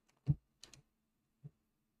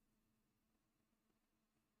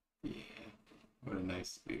 Yeah. What a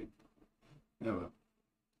nice dude. Oh well.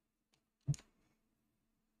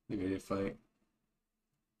 You ready to fight?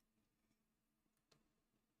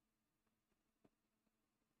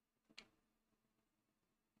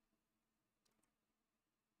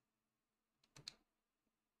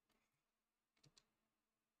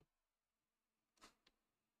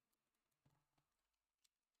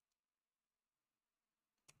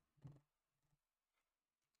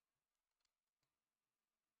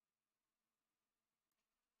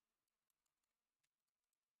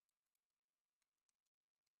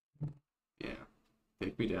 Yeah.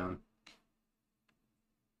 Take me down.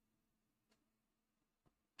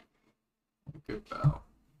 Good bow.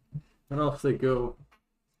 And off they go.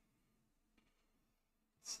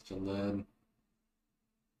 Such a lad.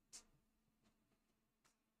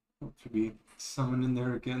 Hope to be summoned in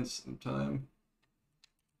there again sometime.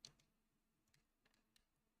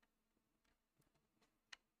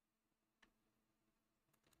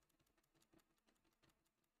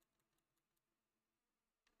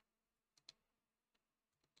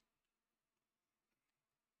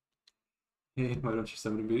 Hey, why don't you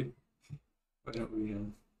summon me? Why don't we,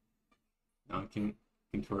 no, I can't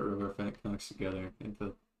contort river fat connects together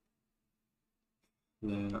into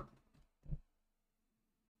that.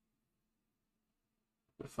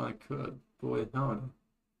 If I could, boy, howdy.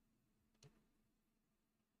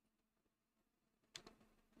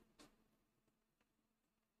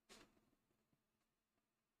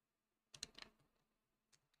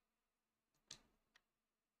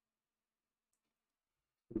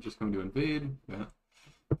 We're just going to invade. Yeah.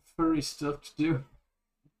 Furry stuff to do.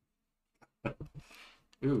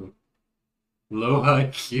 Ooh. Low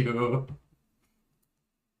IQ.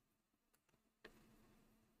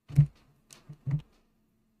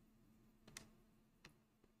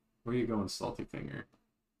 Where are you going, Salty Finger?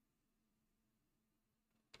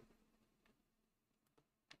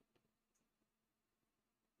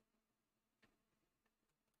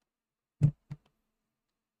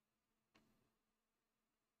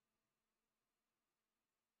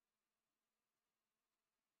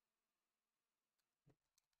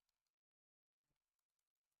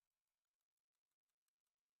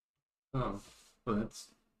 Oh, well, that's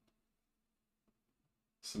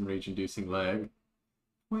some rage-inducing lag.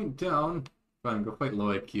 Point down. Fine, go fight low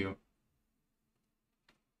IQ.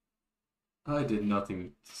 I did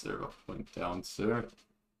nothing to deserve a point down, sir.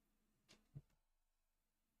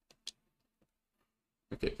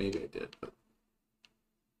 Okay, maybe I did, but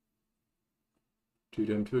too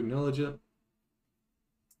dumb to acknowledge it.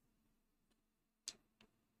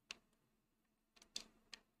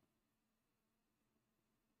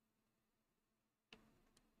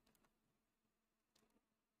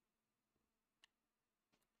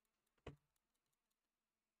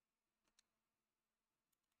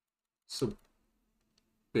 So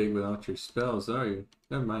big without your spells, are you?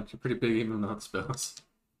 Never mind, you're pretty big even without spells.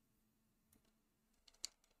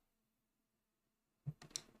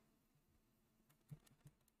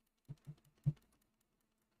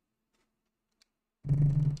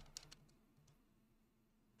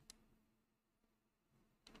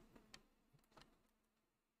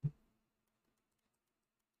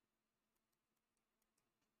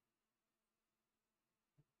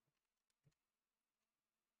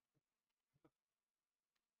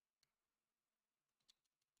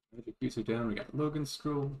 Magic user down, we got Logan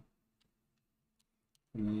Scroll.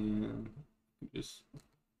 And then we just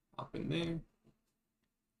hop in there.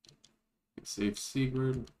 Save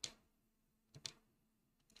Sigurd.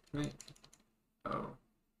 Right. Oh.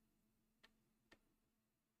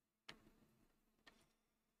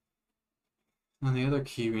 And the other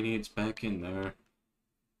key we need is back in there.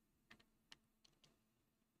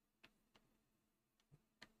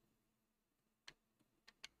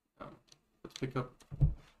 Oh. Let's pick up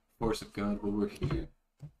Force of God while we're here.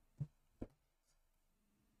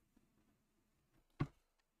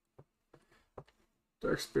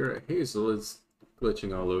 Dark Spirit Hazel is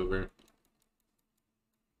glitching all over.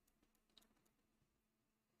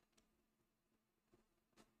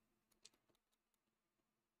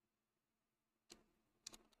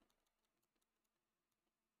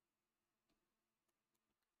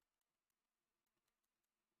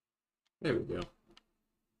 There we go.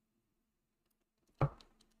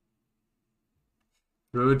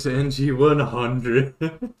 Road to NG 100.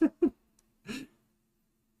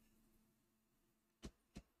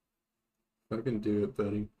 I can do it,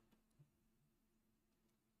 buddy.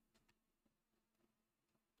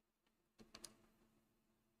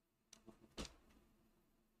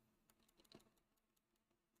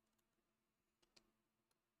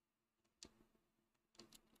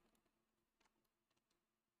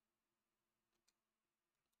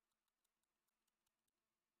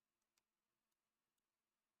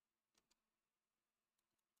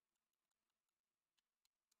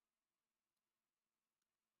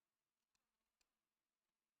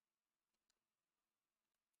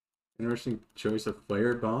 Interesting choice of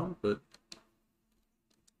fire bomb, but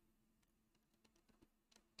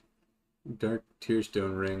Dark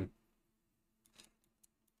Tearstone Ring.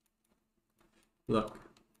 Look,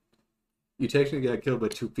 you technically got killed by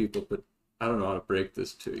 2 people, but I don't know how to break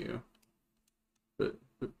this to you. But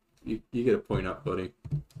you get a point up, buddy.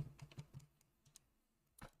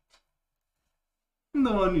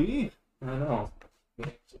 Nani? I know.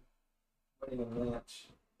 Winning a match.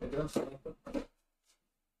 I don't think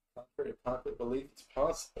contrary to popular belief, it's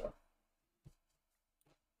possible.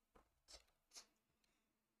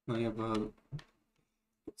 I have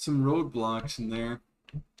some roadblocks in there.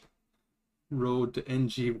 Road to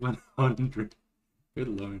NG 100. Good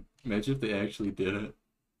lord. Imagine if they actually did it.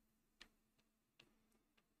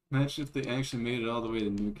 Imagine if they actually made it all the way to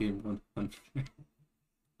New Game 100.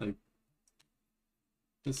 Like,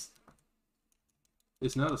 this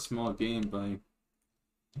is not a small game by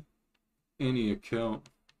any account.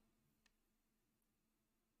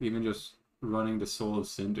 Even just running the Soul of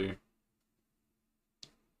Cinder.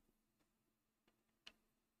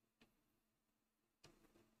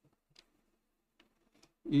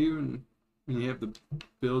 Even when you have the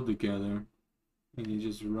build together and you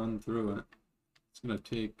just run through it, it's gonna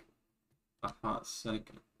take a hot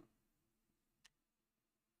second.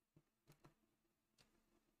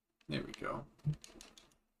 There we go.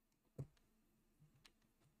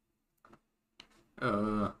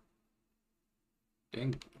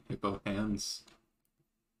 Dang hippo hands.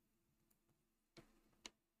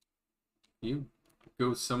 You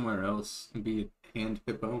go somewhere else and be a hand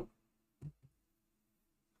hippo.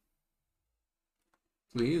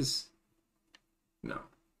 Please? No.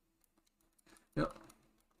 Yep.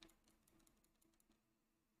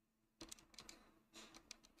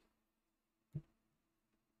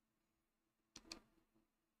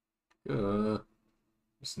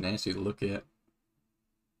 It's nasty to look at.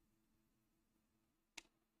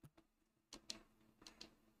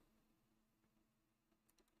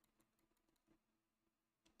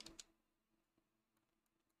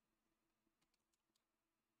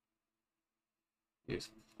 It's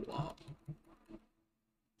flop.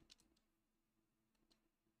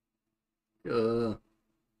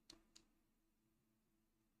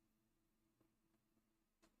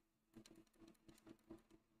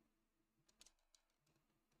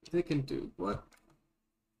 They can do what?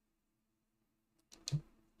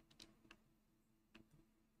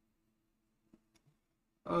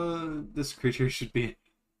 This creature should be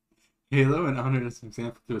Halo and honored as an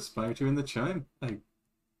example to aspire to in the chime.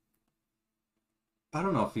 I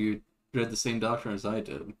don't know if you read the same doctrine as I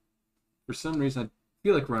did. For some reason, I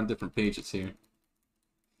feel like we're on different pages here.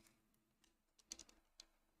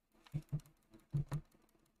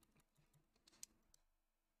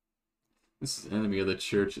 This is an enemy of the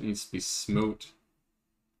church. It needs to be smote.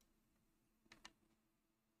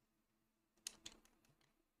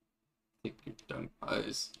 Take your dung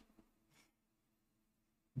pies.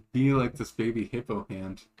 Be like this baby hippo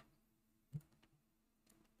hand.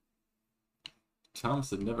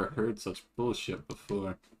 Thomas had never heard such bullshit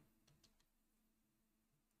before.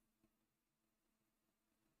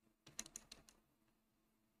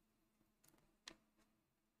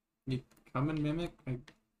 You coming, Mimic? I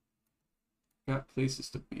got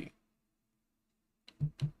places to be.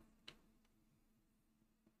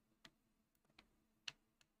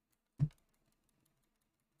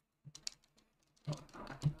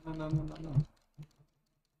 No.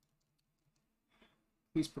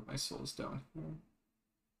 Please put my souls down here.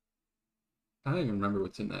 I don't even remember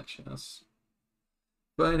what's in that chest.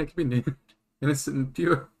 But it could be named innocent and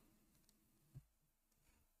pure.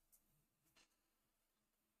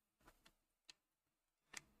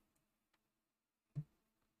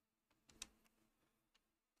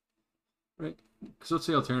 Right. Because what's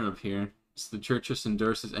the alternative here? Is the church just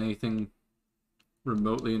endorses anything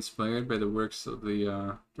remotely inspired by the works of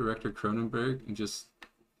the director Cronenberg and just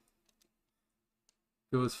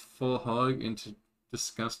goes full hog into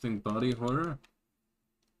disgusting body horror?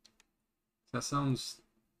 That sounds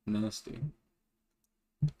nasty.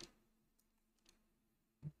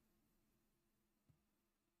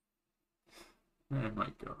 Where am I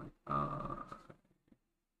going?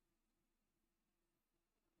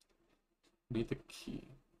 Need the key.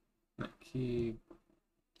 That key.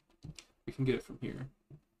 We can get it from here.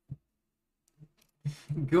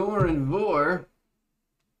 Gore and Vor.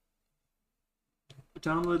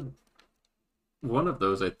 Download one of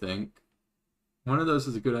those, I think. One of those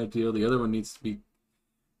is a good idea. The other one needs to be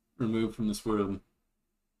removed from this world.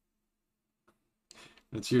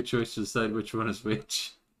 It's your choice to decide which one is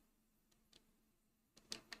which.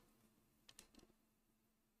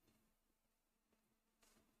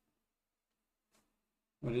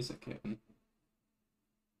 What is it, kitten?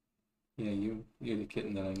 Yeah, you're the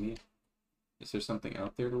kitten that I need. Is there something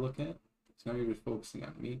out there to look at? So now you're just focusing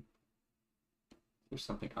on me. Is there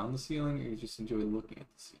something on the ceiling, or you just enjoy looking at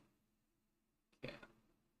the ceiling?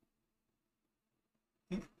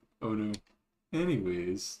 Yeah. Oh no.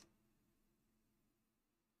 Anyways.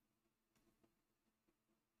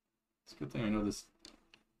 It's a good thing I know this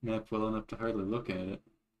map well enough to hardly look at it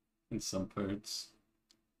in some parts.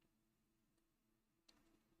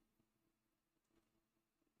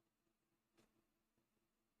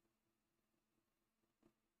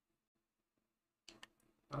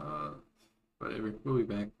 Whatever. We'll be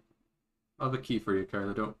back. I'll have a key for you,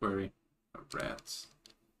 Carla. Don't worry. Oh, rats.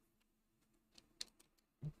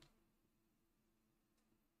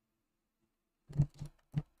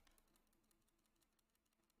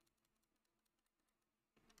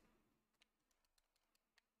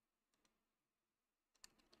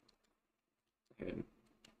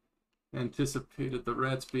 anticipated the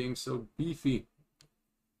rats being so beefy.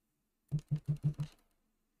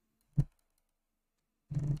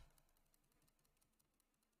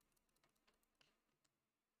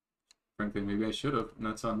 Frankly, maybe I should have, and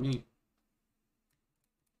that's on me.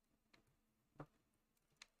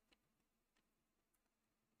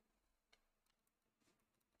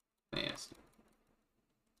 Nasty.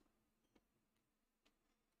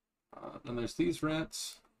 Then there's these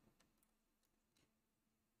rats.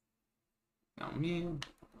 Now me.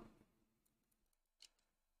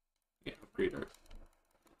 Yeah, great art.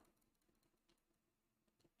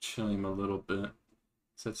 Chime a little bit.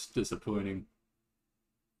 So that's disappointing.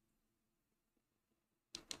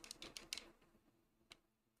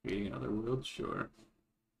 Creating another world, sure.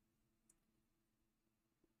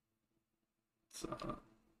 So,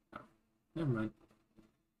 oh, never mind.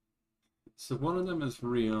 So one of them is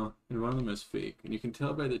real and one of them is fake, and you can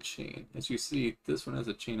tell by the chain. As you see, this one has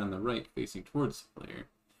a chain on the right facing towards the player,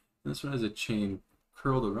 and this one has a chain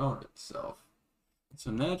curled around itself. So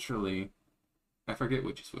naturally, I forget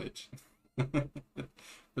which is which,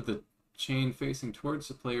 but the chain facing towards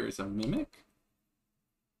the player is a mimic?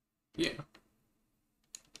 Yeah.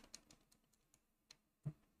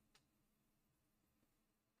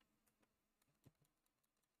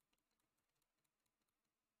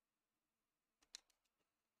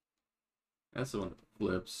 That's the one that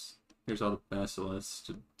flips. Here's all the basilisks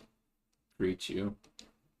to greet you.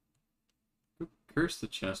 Curse the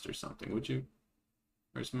chest or something, would you?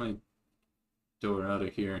 Where's my door out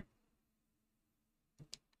of here?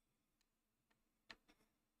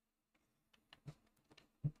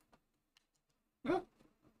 Ah.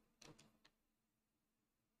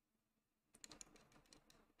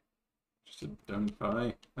 Just a dung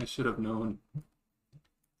pie. I should have known.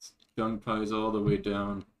 Dung pies all the way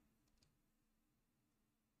down.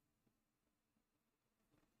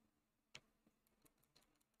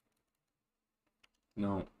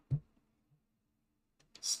 No.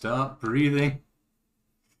 Stop breathing.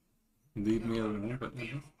 Leave me alone. But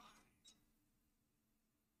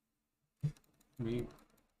me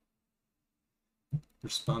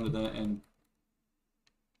respond to that and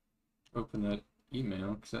open that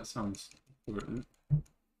email because that sounds important.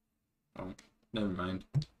 Oh, never mind.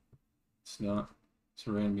 It's not. It's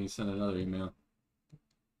ran me send another email.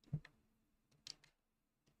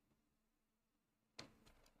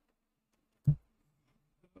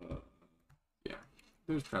 Yeah,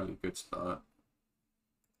 there's probably a good spot.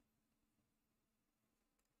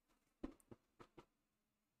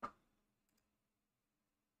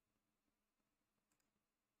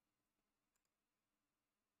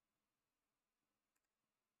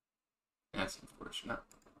 That's unfortunate.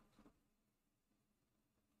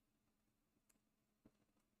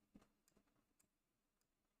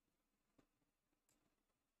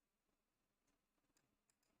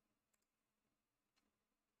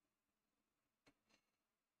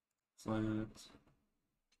 Slants.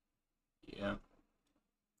 Yeah.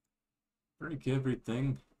 Break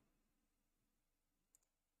everything.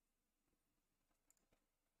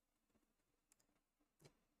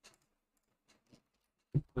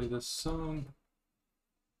 Play this song.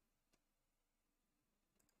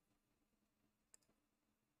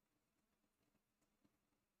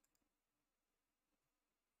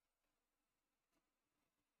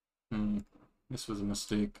 This was a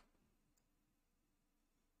mistake.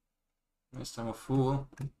 Next time a fool.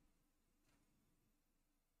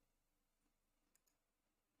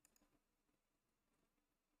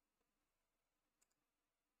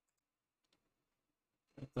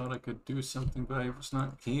 I thought I could do something, but I was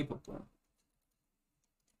not capable.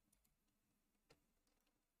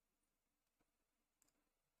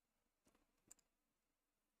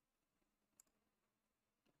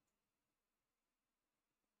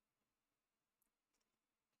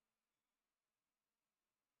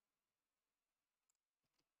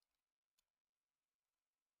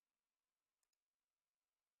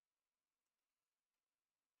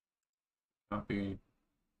 Copy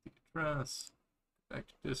the address, back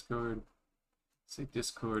to Discord, say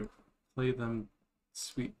Discord, play them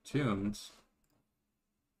sweet tunes.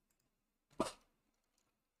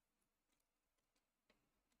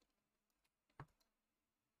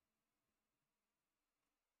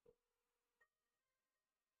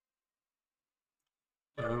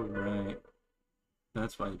 Oh, right.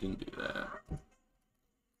 That's why I didn't do that.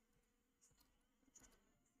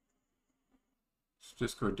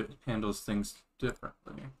 Discord handles things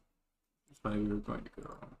differently. That's why we were going to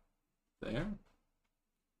go there.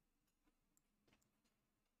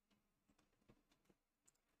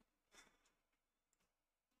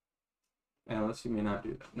 Alice, you may not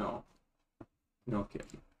do that. No. No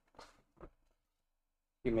kidding.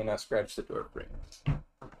 You may not scratch the door frame.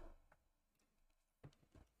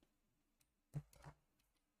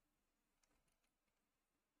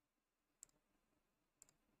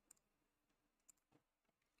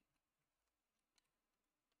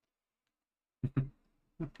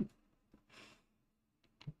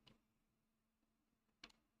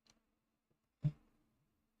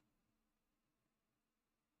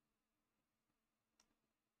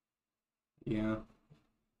 Yeah.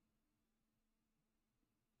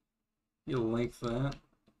 You like that?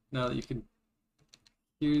 Now that you can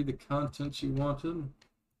hear the content you wanted?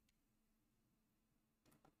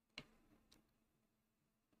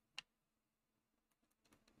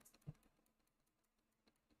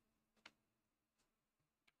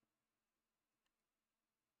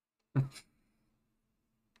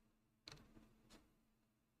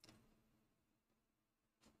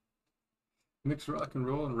 Mix rock and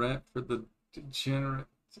roll and rap for the degenerates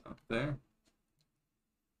out there.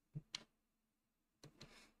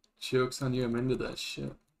 Joke's on you, I'm into that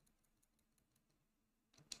shit.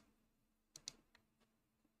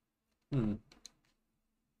 I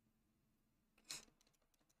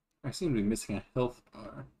seem to be missing a health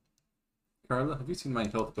bar. Carla, have you seen my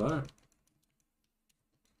health bar?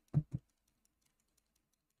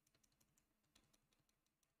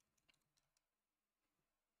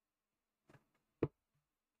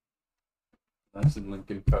 That's in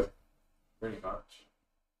Lincoln Park, pretty much.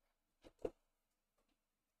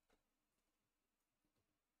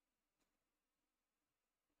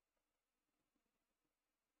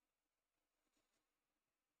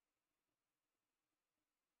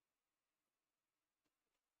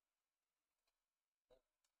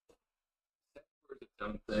 Sadcore is its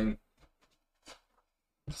own thing.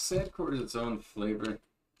 Sadcore is its own flavor.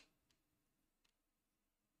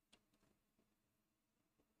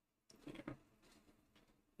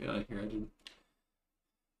 Yeah, I hear I didn't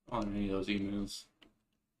on any of those emails.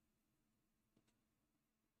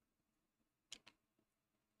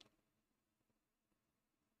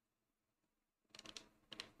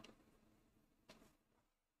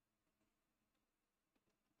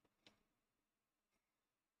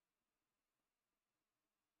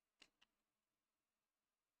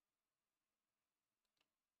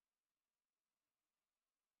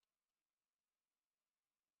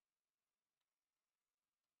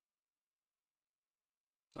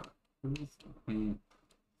 Trying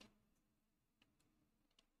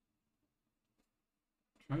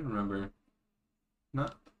to remember.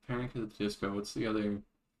 Not Panic at the Disco, what's the other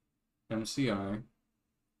MCR?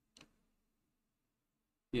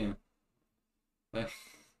 Yeah.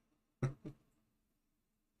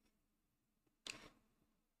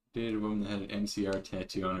 Dated a woman that had an MCR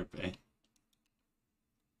tattoo on her face.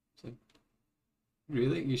 Like,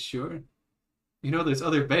 really? You sure? You know there's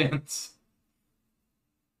other bands.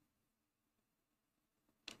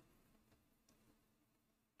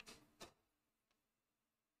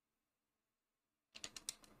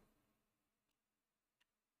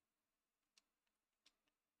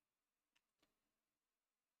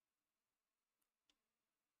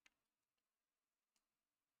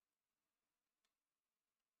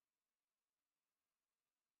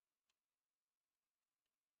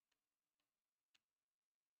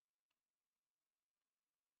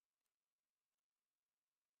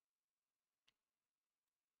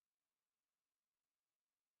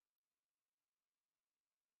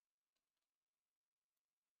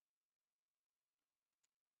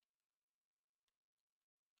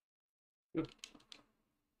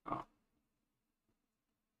 Oh,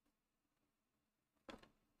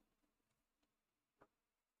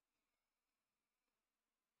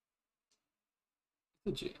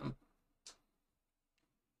 the jam.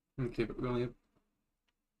 Okay, but we only have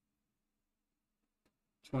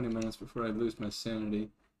 20 minutes before I lose my sanity.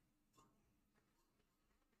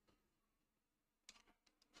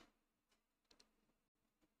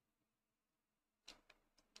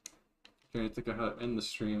 Trying to think of how to end the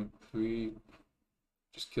stream. Do we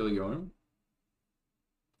just kill Yorm?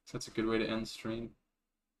 That's a good way to end stream.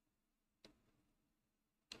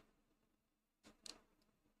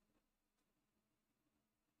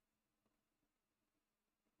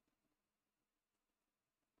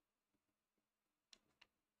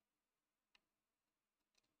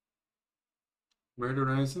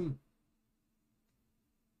 Murderize him.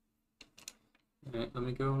 Alright, let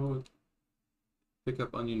me go pick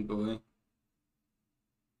up Onion Boy.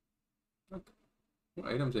 Okay. What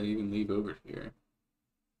items did I even leave over here?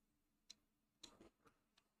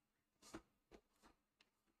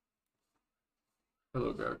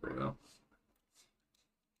 Hello, Gargoyle.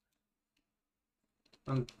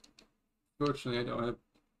 Unfortunately, I don't have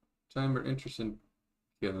time or interest in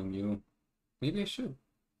killing you. Maybe I should.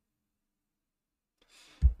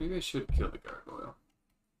 Maybe I should kill the gargoyle.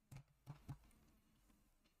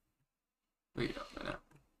 Wait a minute.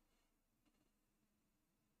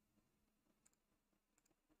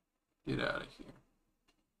 Get out of here.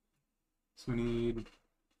 So we need...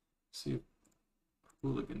 See if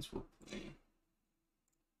hooligans will play.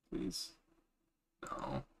 Please?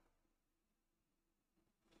 No.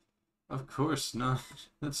 Of course not.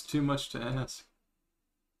 That's too much to ask.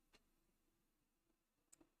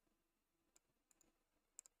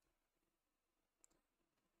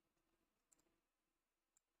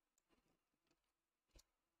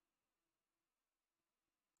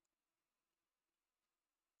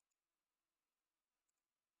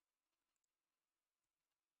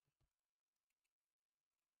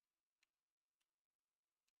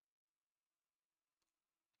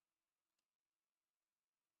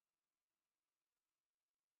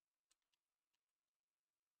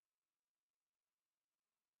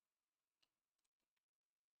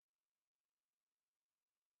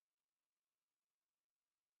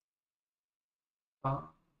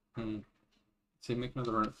 Hmm. So make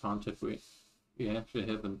another run at Pontiff. We actually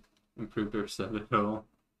haven't improved our set at all.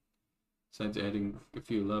 Besides adding a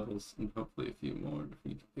few levels and hopefully a few more if we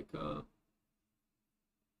need to pick up.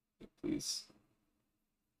 Please.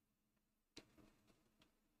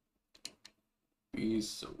 These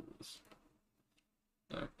souls.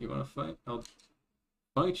 You wanna fight? I'll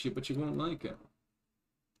fight you, but you won't like it.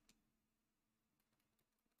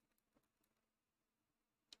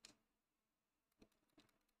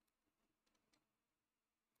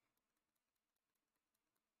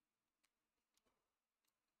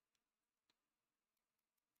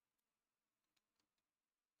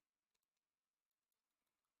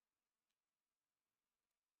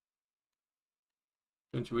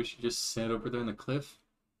 Don't you wish you just sat over there on the cliff?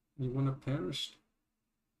 You wouldn't have perished.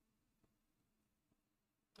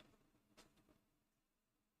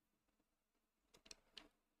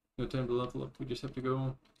 No time to level up. We just have to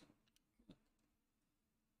go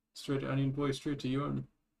straight to Onion Boy, straight to Yorn.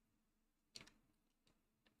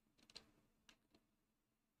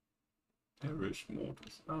 Perish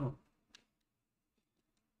mortals. Oh.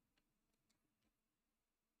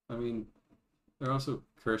 I mean, they're also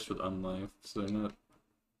cursed with unlife, so they're not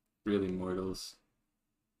really mortals.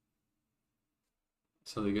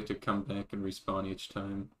 So they get to come back and respawn each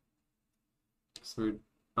time. So we're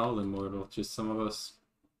all immortal, just some of us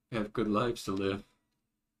have good lives to live.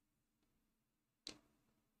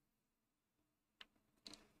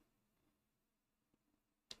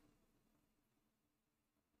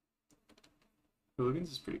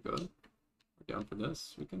 Hooligans is pretty good. We're down for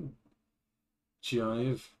this. We can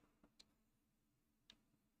jive.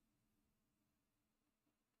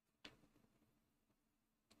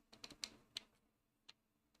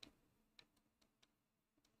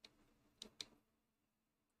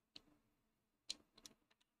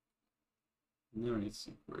 Never need to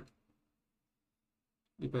see word.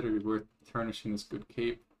 You better be worth tarnishing this good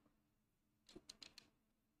cape.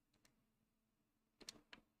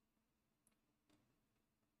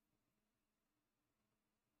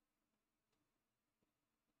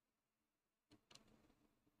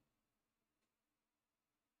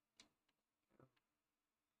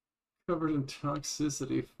 Covered in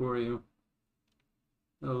toxicity for you.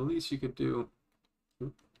 The least you could do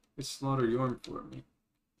is slaughter Yorm for me.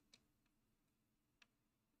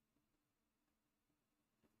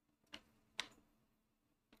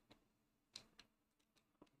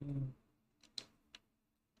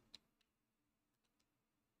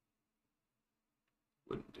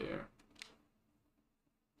 Wouldn't dare.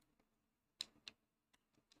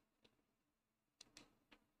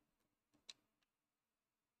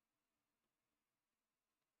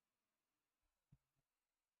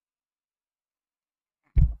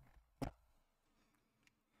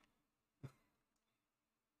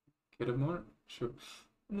 Get him more? Sure.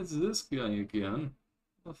 And it's this guy again.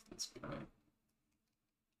 Love this guy.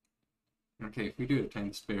 Okay, if we do have time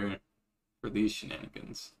to spare for these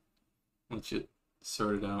shenanigans, let's just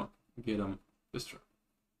sort it out. Get him. Just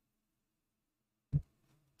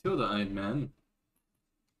Tilda-eyed man.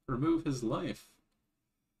 Remove his life.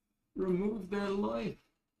 Remove their life.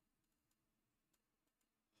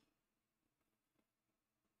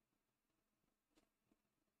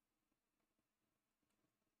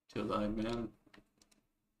 Tilda-eyed man.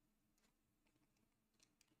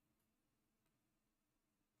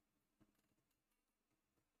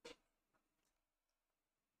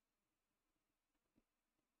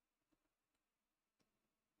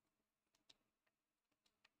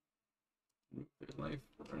 Remove their life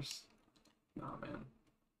first. Nah, man.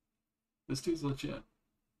 This dude's legit.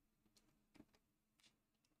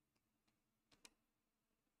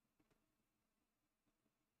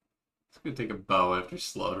 gonna take a bow after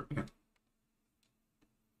slaughtering.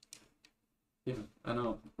 Yeah, I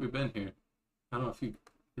know. We've been here. I don't know if you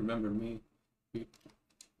remember me.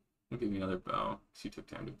 I'll give you another bow, because you took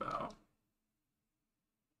time to bow.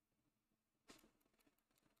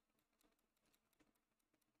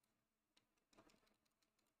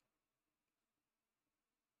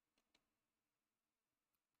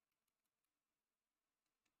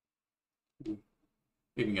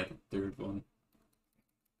 Even got the third one.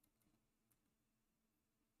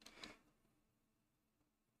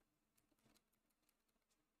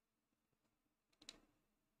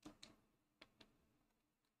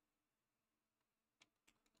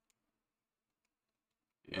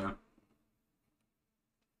 Yeah.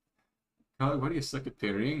 Probably, why do you suck at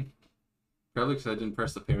parrying? Probably because I didn't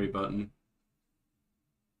press the parry button.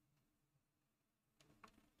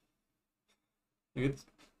 It's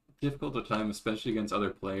difficult to time, especially against other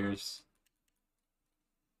players.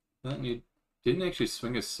 That you didn't actually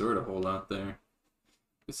swing his sword a whole lot there.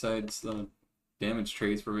 Besides the damage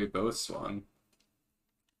trades where we both swung.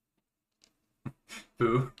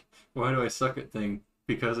 Boo. Why do I suck at things?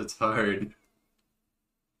 Because it's hard.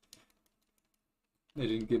 They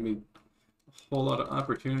didn't give me a whole lot of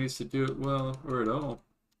opportunities to do it well, or at all.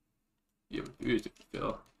 You have a duty to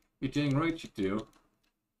fulfill. You're dang right you do.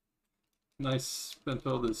 Nice spent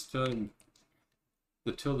all this time.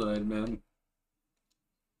 The Tilde-eyed man.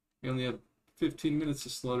 You only have 15 minutes to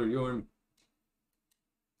slaughter Yorm.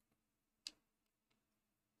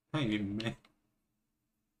 Hey, man.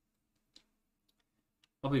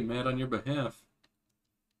 I'll be mad on your behalf.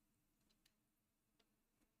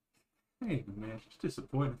 Hey, man, it's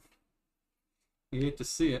disappointing. You hate to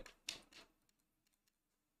see it.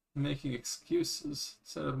 Making excuses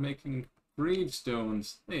instead of making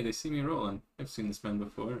gravestones. Hey, they see me rolling. I've seen this man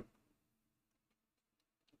before.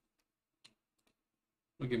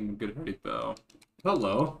 We'll give him a good hearty bow.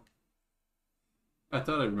 Hello. I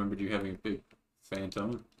thought I remembered you having a big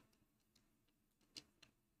phantom.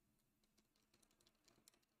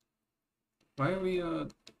 Why are we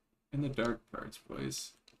in the dark parts,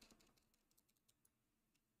 boys?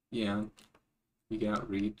 Yeah, we got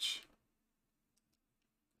reach.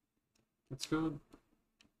 Let's go.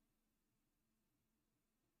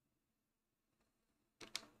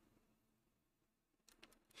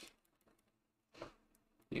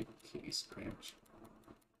 You kitty scratch.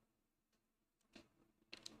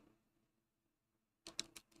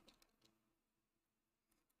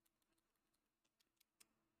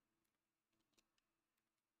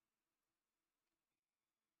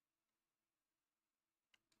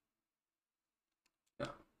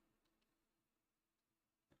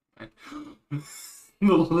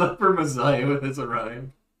 The leper messiah has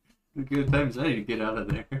arrived. The good times I need to get out of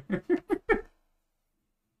there.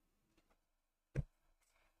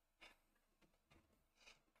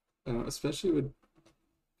 Especially with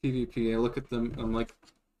PvP, I look at them, I'm like,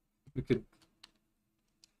 we could...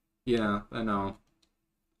 Yeah, I know.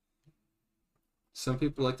 Some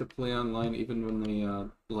people like to play online even when they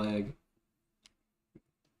lag.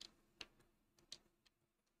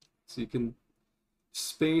 So you can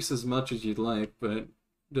space as much as you'd like, but it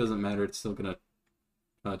doesn't matter, it's still gonna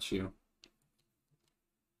touch you.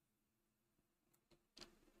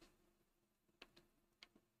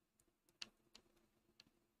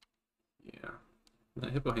 Yeah.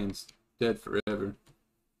 That hippo hand's dead forever.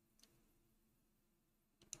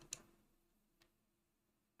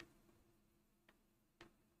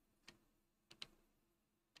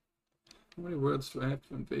 How many worlds do I have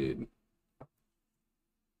to invade?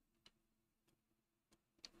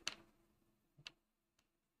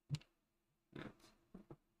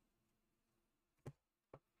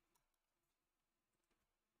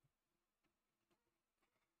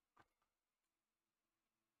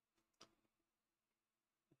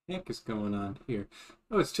 What the heck is going on here?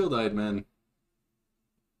 Oh, it's Tilde-eyed man.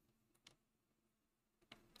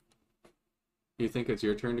 You think it's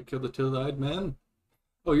your turn to kill the Tilde-eyed man?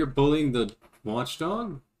 Oh, you're bullying the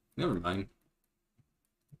watchdog? Never mind.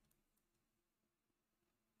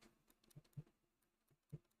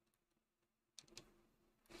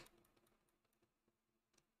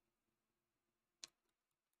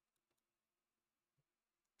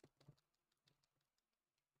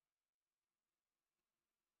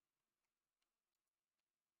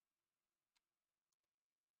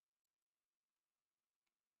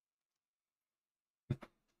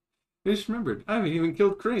 I just remembered, I haven't even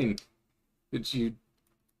killed Crane. Did you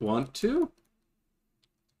want to?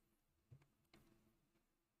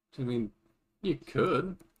 I mean, you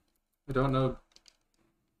could. I don't know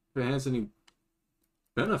if it has any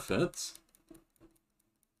benefits.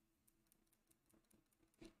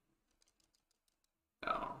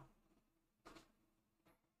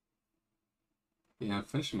 Yeah,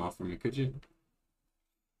 finish him off for me, could you?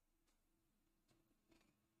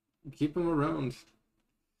 Keep him around.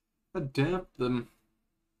 Adapt them.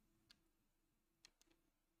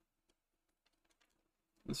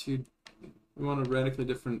 Unless you want a radically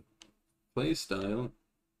different play style.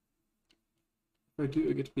 If I do,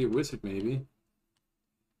 I get to be a wizard, maybe.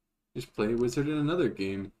 Just play a wizard in another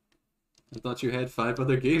game. I thought you had 5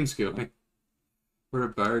 other games going. Or a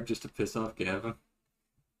bard just to piss off Gavin.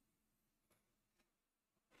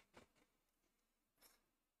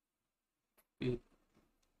 Be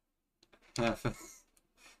half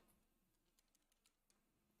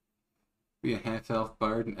be a half-elf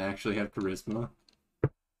bard and actually have charisma.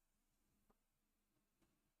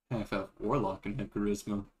 Half-elf warlock and have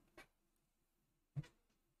charisma.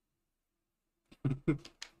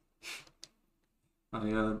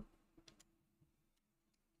 I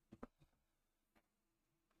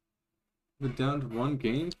been down to 1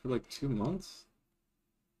 game for like 2 months?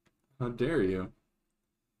 How dare you?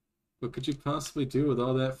 What could you possibly do with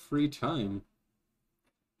all that free time?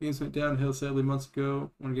 Games went downhill sadly months ago.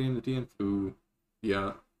 1 game the DM. Ooh.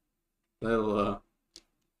 Yeah. That'll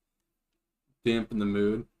dampen the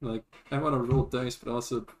mood. Like, I want to roll dice, but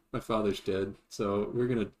also my father's dead, so we're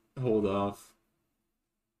gonna hold off.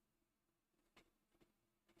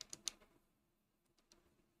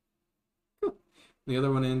 The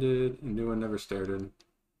other one ended, a new one never started.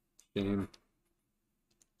 Shame.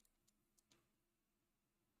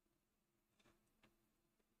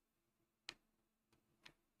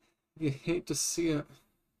 You hate to see it.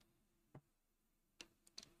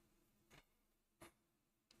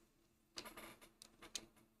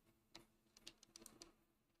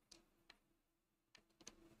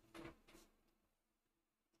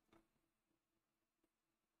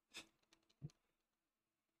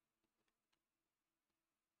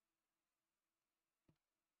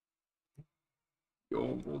 Yo,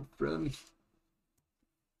 old friend.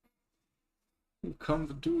 You've come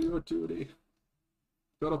to do your duty.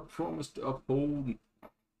 Got a promise to uphold.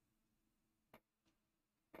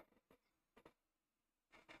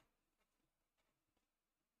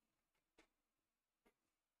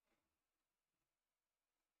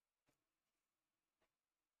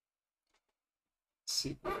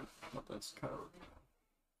 See what that's kind of.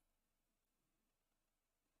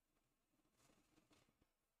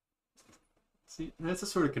 See, that's the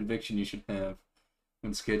sort of conviction you should have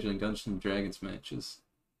when scheduling Dungeons and Dragons matches.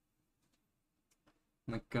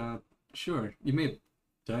 Like, sure, you may have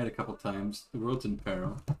died a couple times, the world's in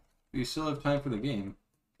peril, but you still have time for the game,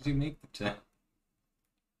 because you make the time.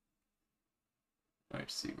 Alright,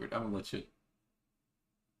 Sigurd, I'm gonna let you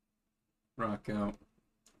rock out.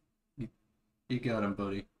 You got him,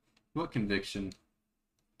 buddy. What conviction?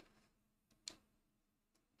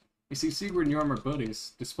 You see, Sigurd and Yorm are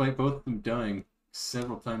buddies, despite both of them dying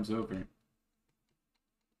several times over. And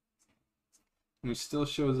he still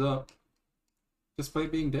shows up,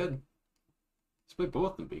 despite being dead. Despite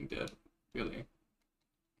both of them being dead, really.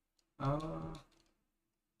 I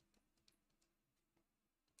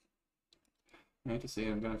hate to say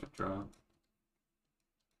I'm gonna have to draw.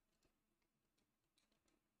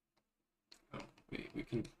 Oh, wait, we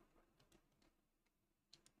can...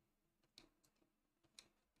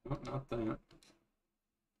 Oh, not that.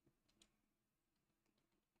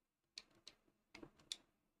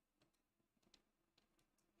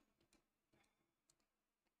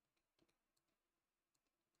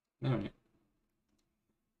 Alright.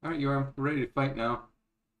 Alright, Yorm, we're ready to fight now.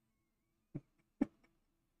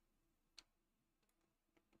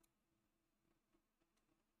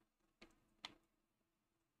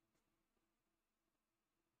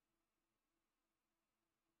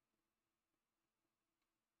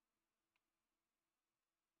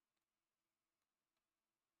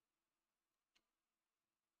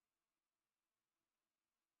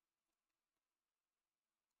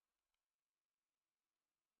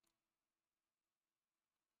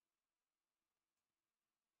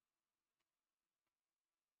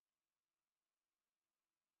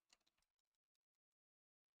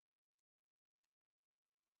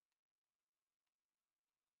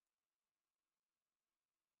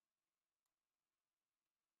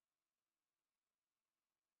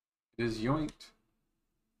 It is yoinked.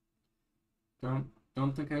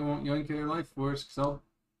 Don't think I won't yoink your life force, because I'll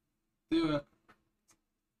do it.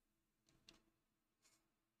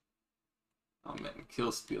 Oh man,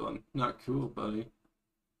 kill stealing. Not cool, buddy.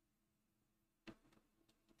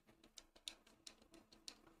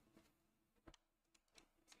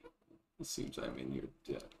 It seems I'm in your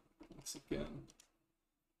debt once again.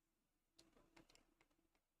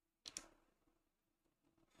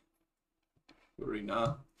 Worry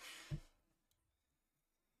not.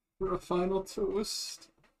 For a final toast.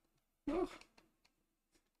 Oh,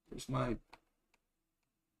 here's my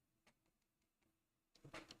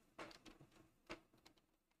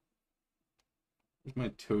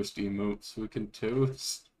toast emote so we can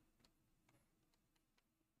toast.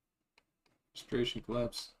 Frustration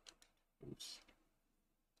collapse. Oops.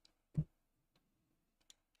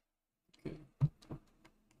 Okay.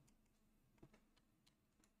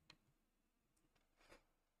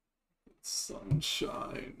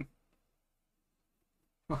 Sunshine.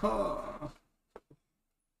 Haha.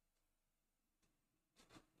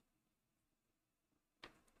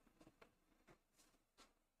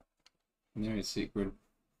 Alright, Secret.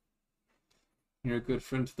 You're a good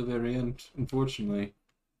friend to the very end. Unfortunately,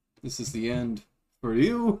 this is the end for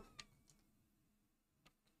you.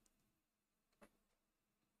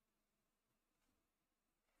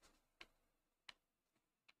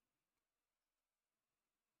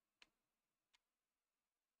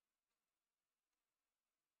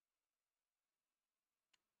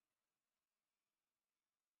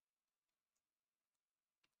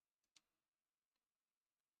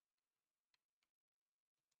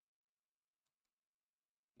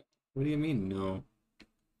 What do you mean, no?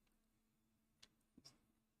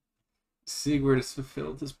 Sigurd has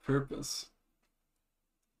fulfilled his purpose.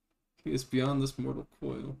 He is beyond this mortal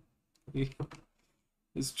coil. He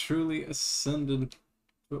is truly ascended to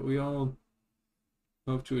what we all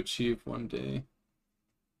hope to achieve one day.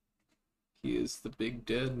 He is the big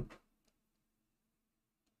dead.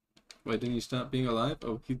 Why didn't he stop being alive?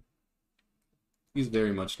 Oh, he's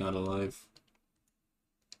very much not alive.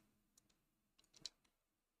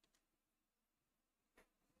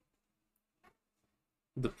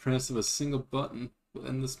 The press of a single button will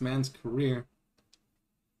end this man's career.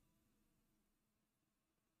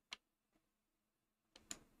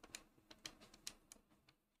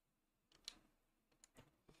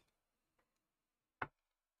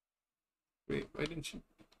 Wait, why didn't you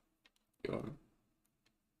go?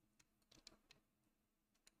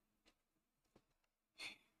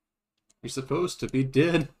 You're supposed to be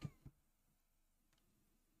dead.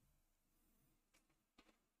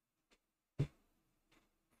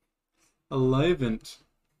 Alivant.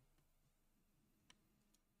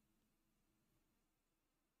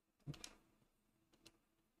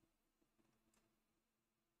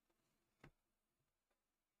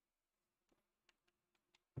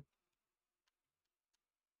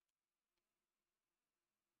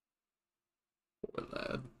 Poor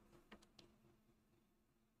lad.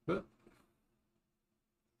 But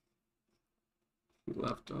he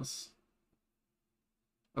left us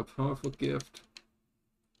a powerful gift.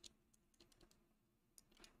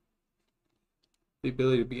 The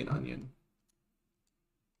ability to be an onion.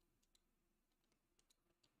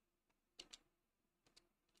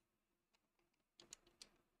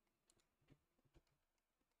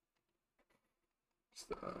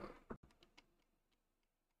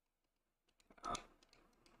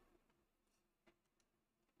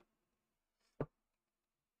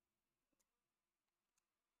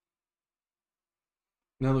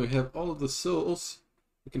 Now that we have all of the souls,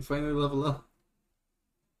 we can finally level up.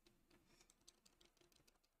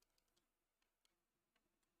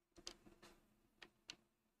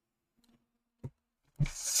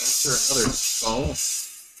 Answer another skull.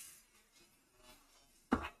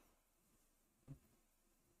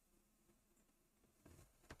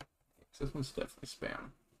 This one's definitely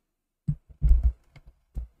spam. I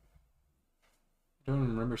don't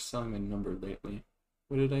remember selling my number lately.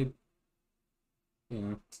 What did I...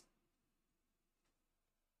 Yeah.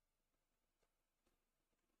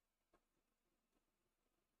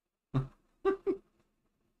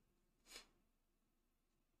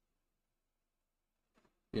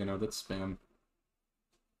 You know, that's spam.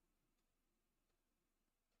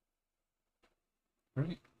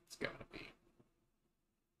 Right? It's gotta be.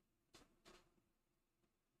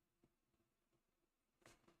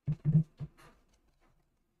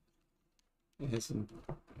 It isn't.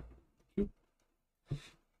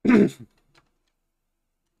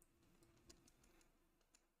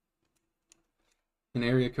 An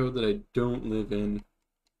area code that I don't live in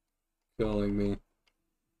calling me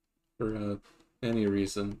for any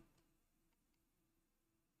reason.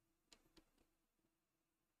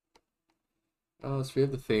 Oh, so we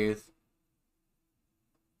have the faith.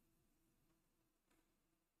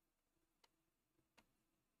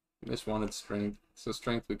 Miss wanted strength, so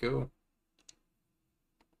strength we go.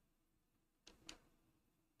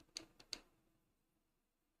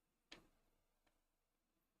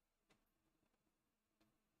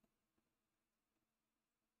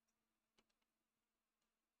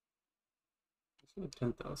 Let's go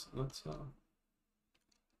 10,000. Let's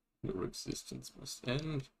Your existence must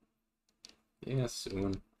end. Yeah,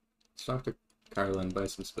 soon. Let's talk to Carla and buy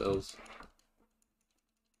some spells.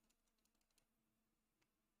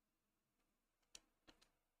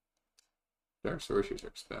 Dark sorceries are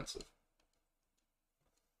expensive.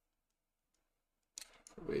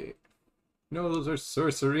 Wait. No, those are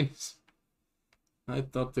sorceries. I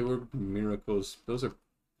thought they were miracles. Those are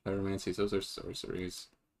pyromancies. Those are sorceries.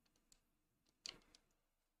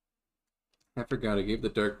 I forgot. I gave the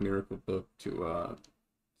Dark Miracle book to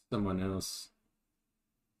someone else.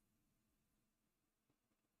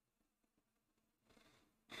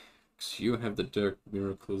 Cause you have the Dark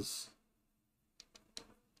Miracles.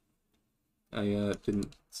 I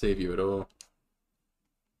didn't save you at all.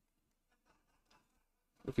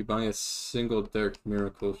 If you buy a single Dark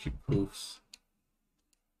Miracle, she poofs.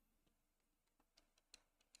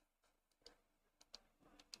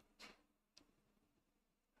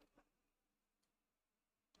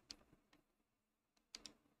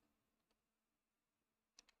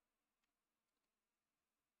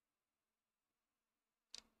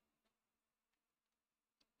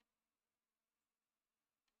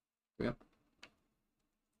 Yep.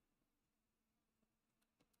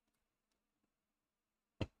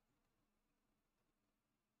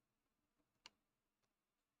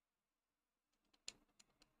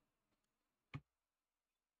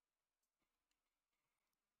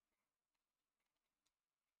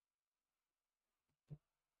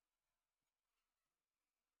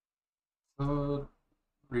 So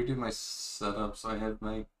redo my setup so I have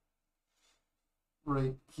my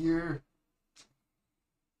right here.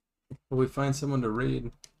 Will we find someone to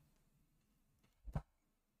raid?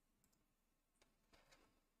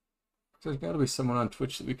 There's gotta be someone on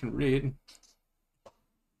Twitch that we can raid.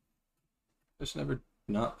 There's never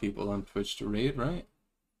not people on Twitch to raid, right?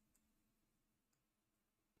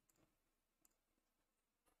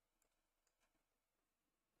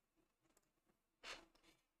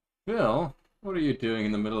 Phil, what are you doing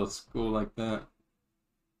in the middle of school like that?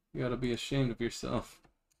 You gotta be ashamed of yourself.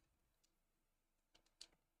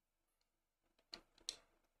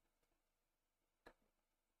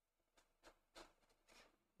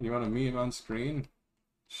 You want a meme on screen?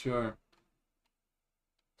 Sure.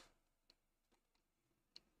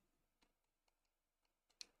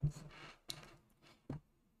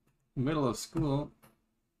 Middle of school.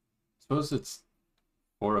 Suppose it's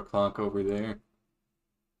 4 o'clock over there.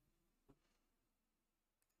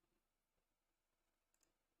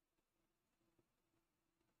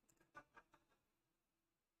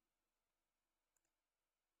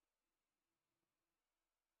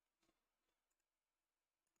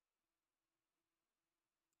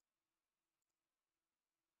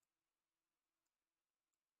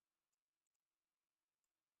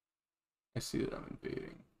 I see that I'm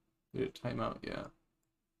invading. Did it time out? Yeah.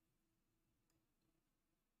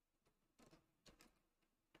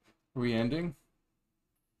 Are we ending?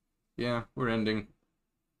 Yeah, we're ending.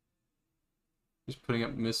 Just putting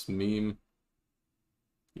up Miss Meme.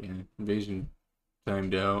 Yeah, invasion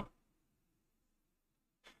timed out.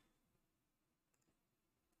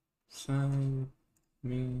 Side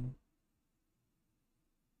me.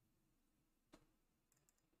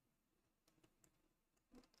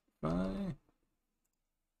 If I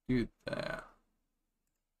do that.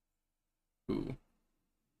 Ooh.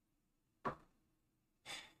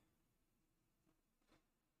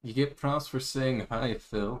 You get props for saying hi,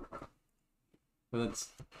 Phil. But that's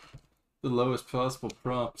the lowest possible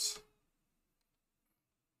props.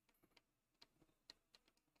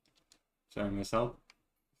 Sorry, myself.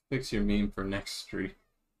 Fix your meme for next stream.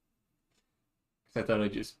 Cause I thought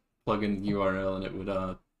I'd just plug in the URL and it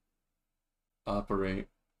would operate.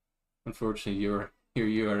 Unfortunately, your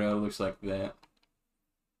URL looks like that.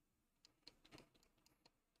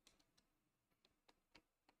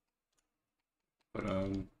 But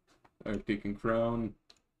our Peak and Crown.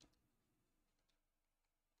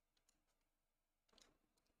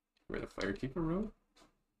 Where the Firekeeper wrote?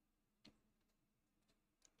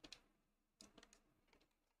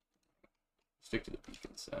 Stick to the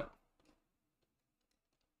beacon set.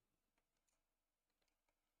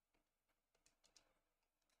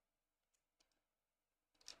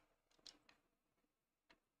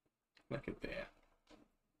 Look at that.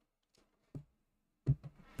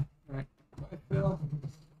 Alright, bye Phil.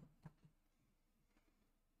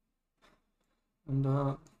 And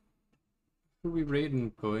who we raiding,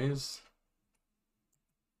 boys?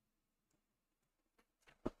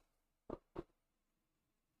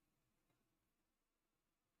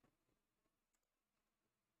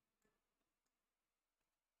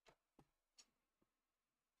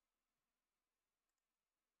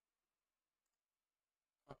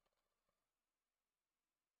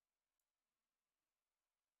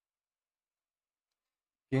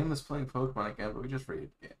 Game is playing Pokemon again, but we just read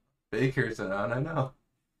Game. Baker's on, I know.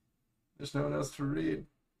 There's no one else to read.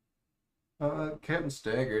 Captain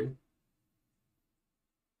Staggered.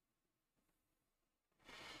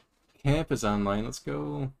 Camp is online. Let's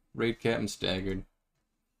go raid Captain Staggered.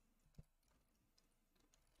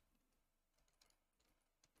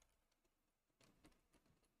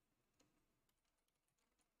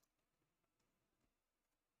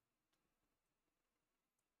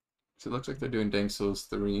 So it looks like they're doing Dank Souls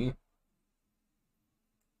 3.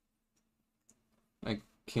 I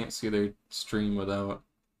can't see their stream without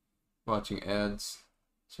watching ads.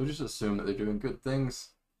 So just assume that they're doing good things.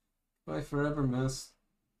 Bye forever, miss.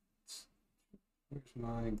 Where's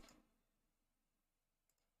my...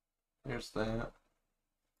 There's that.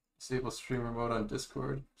 Disable streamer mode on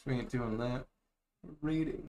Discord. So we ain't doing that. We're reading.